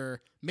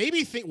After,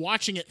 maybe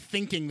watching it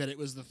thinking that it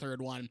was the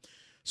third one.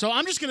 So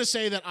I'm just going to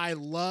say that I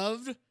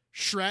loved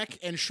Shrek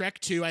and Shrek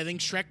 2. I think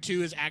Shrek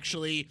 2 is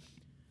actually,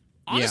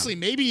 honestly,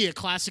 maybe a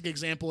classic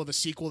example of a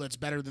sequel that's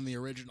better than the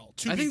original.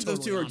 I think those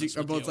two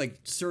are both,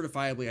 like,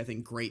 certifiably, I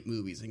think, great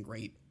movies and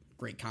great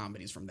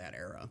comedies from that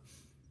era.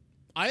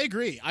 I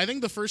agree. I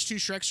think the first 2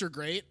 Shreks are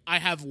great. I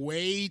have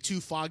way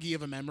too foggy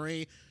of a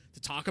memory to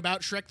talk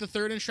about Shrek the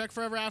Third and Shrek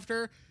Forever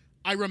After.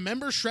 I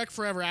remember Shrek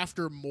Forever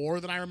After more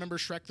than I remember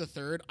Shrek the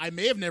Third. I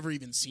may have never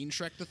even seen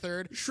Shrek the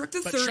Third. But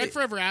Shrek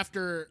Forever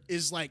After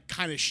is, like,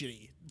 kind of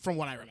shitty from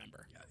what I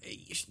remember.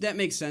 That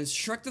makes sense.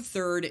 Shrek the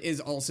Third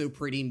is also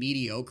pretty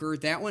mediocre.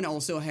 That one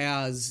also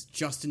has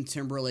Justin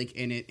Timberlake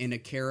in it in a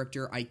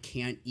character I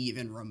can't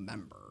even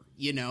remember.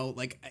 You know,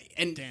 like,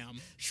 and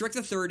damn. Shrek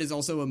the Third is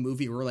also a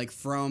movie where, like,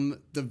 from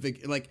the,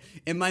 like,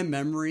 in my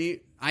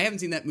memory, I haven't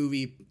seen that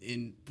movie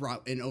in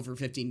over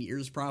 15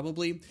 years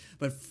probably,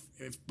 but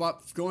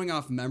going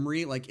off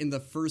memory, like, in the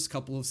first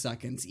couple of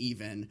seconds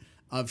even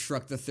of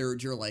Shrek the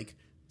Third, you're like,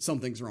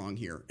 something's wrong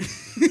here.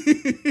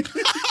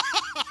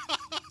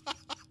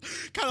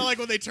 Kind of like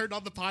when they turned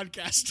on the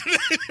podcast.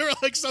 They were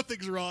like,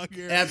 something's wrong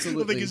here.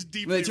 Absolutely. Something is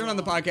deeply they turn wrong.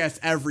 on the podcast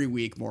every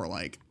week, more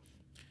like.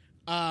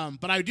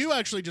 But I do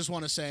actually just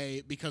want to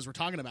say, because we're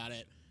talking about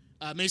it,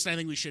 Mason, I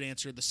think we should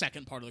answer the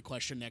second part of the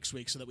question next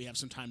week so that we have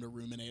some time to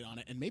ruminate on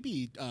it and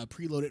maybe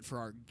preload it for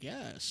our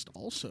guest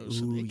also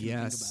so they can think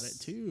about it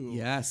too.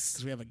 Yes.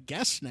 Because we have a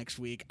guest next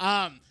week.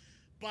 But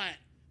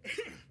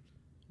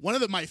one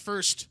of my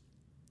first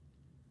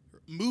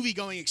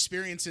movie-going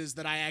experiences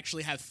that I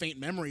actually have faint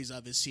memories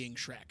of is seeing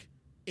Shrek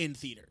in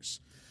theaters.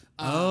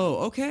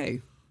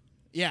 Okay.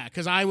 Yeah,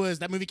 because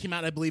that movie came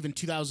out, I believe, in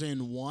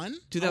 2001.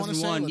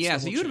 2001, yeah.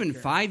 So you would have been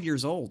 5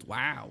 years old.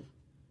 Wow.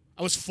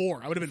 I was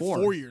 4. I would have been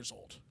 4 years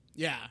old.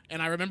 Yeah,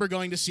 and I remember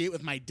going to see it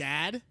with my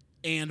dad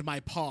and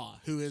my pa,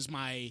 who is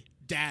my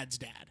dad's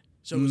dad.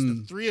 So it was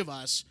the 3 of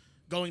us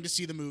going to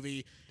see the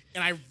movie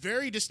And I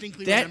very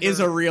distinctly That remember... is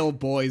a real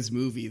boys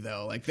movie,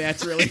 though. Like,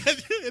 that's really...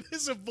 It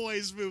is a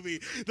boys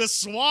movie. The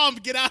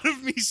swamp, get out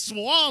of me,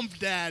 swamp,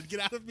 Dad. Get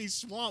out of me,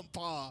 swamp,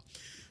 Pa.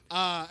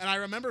 And I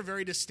remember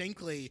very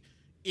distinctly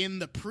in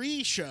the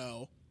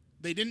pre-show,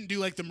 they didn't do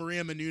like the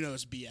Maria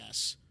Menounos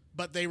BS,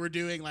 but they were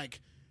doing like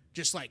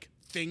just like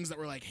things that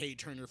were like, hey,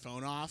 turn your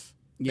phone off,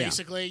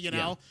 basically, you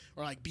know,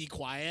 or like be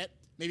quiet.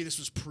 Maybe this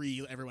was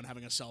pre everyone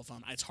having a cell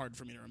phone. It's hard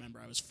for me to remember.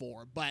 I was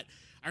 4, but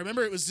I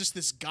remember it was just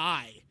this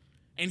guy,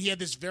 and he had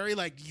this very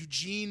like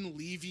Eugene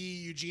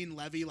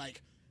Levy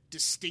like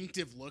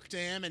distinctive look to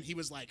him, and he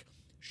was like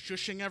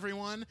shushing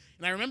everyone.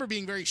 And I remember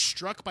being very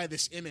struck by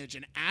this image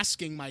and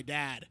asking my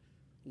dad,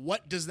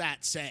 what does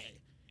that say?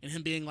 And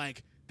him being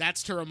like,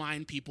 that's to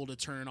remind people to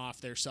turn off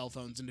their cell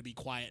phones and to be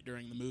quiet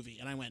during the movie.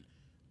 And I went,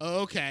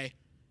 oh, okay.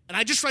 And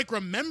I just like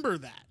remember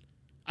that.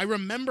 I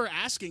remember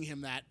asking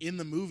him that in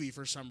the movie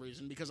for some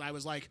reason, because I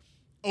was like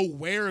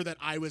aware that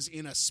I was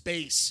in a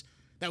space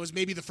that was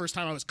maybe the first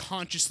time I was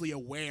consciously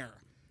aware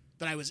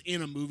that I was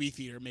in a movie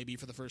theater, maybe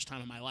for the first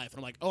time in my life. And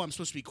I'm like, oh, I'm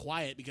supposed to be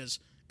quiet because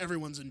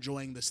everyone's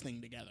enjoying this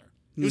thing together.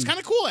 It was kind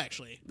of cool,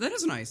 actually. That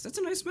is nice. That's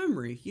a nice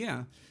memory.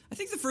 Yeah. I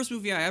think the first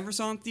movie I ever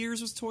saw in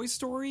theaters was Toy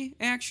Story,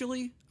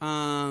 actually.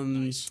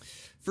 Nice.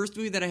 First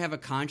movie that I have a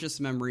conscious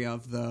memory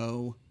of,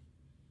 though,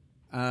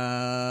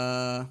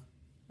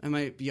 it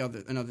might be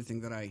another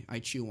thing that I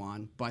chew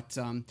on. But,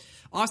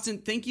 Austin,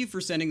 thank you for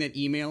sending that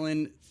email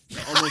in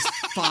almost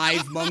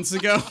 5 months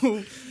ago.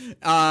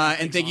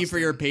 And thank you for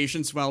your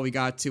patience while we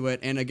got to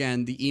it. And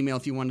again, the email,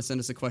 if you want to send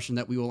us a question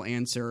that we will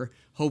answer,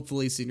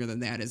 hopefully sooner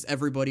than that, is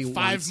everybody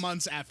 5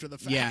 months after the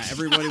fact. Yeah,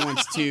 everybody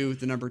wants to,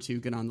 the number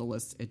 2, get on the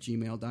list at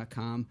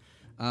gmail.com.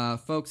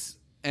 Folks,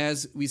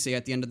 as we say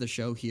at the end of the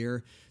show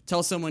here,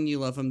 tell someone you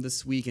love them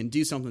this week and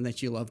do something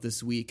that you love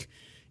this week.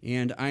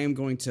 And I am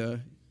going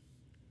to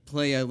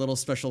play a little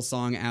special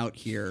song out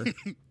here.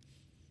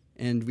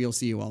 And we'll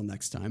see you all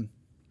next time.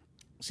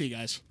 See you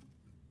guys.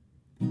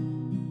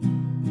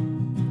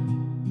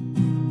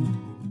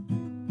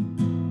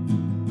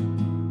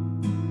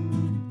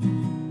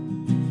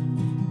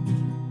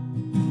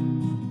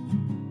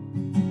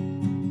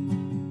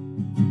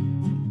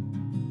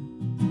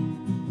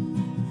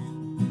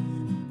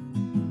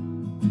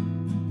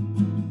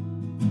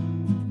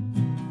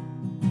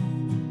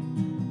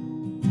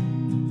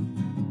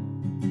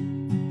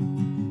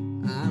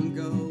 I'm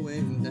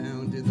going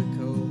down to the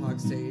Quahog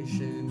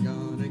station,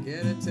 gonna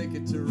get a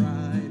ticket to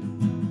ride.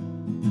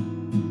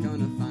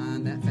 Gonna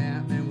find that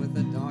fat man with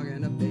a dog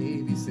and a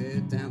baby,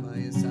 sit down by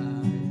his side.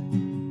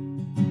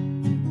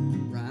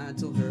 Ride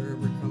till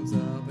Herbert comes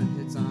up and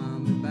hits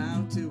on me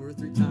about 2 or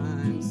 3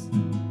 times.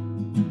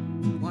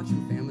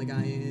 Watching Family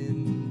Guy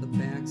in the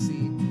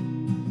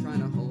backseat, trying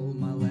to hold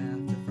my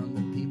laughter from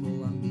the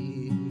people I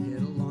meet and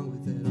get along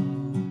with it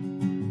all.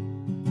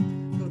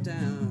 Go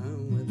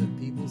down where the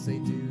people say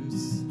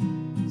deuce,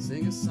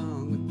 sing a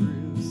song with Bruce.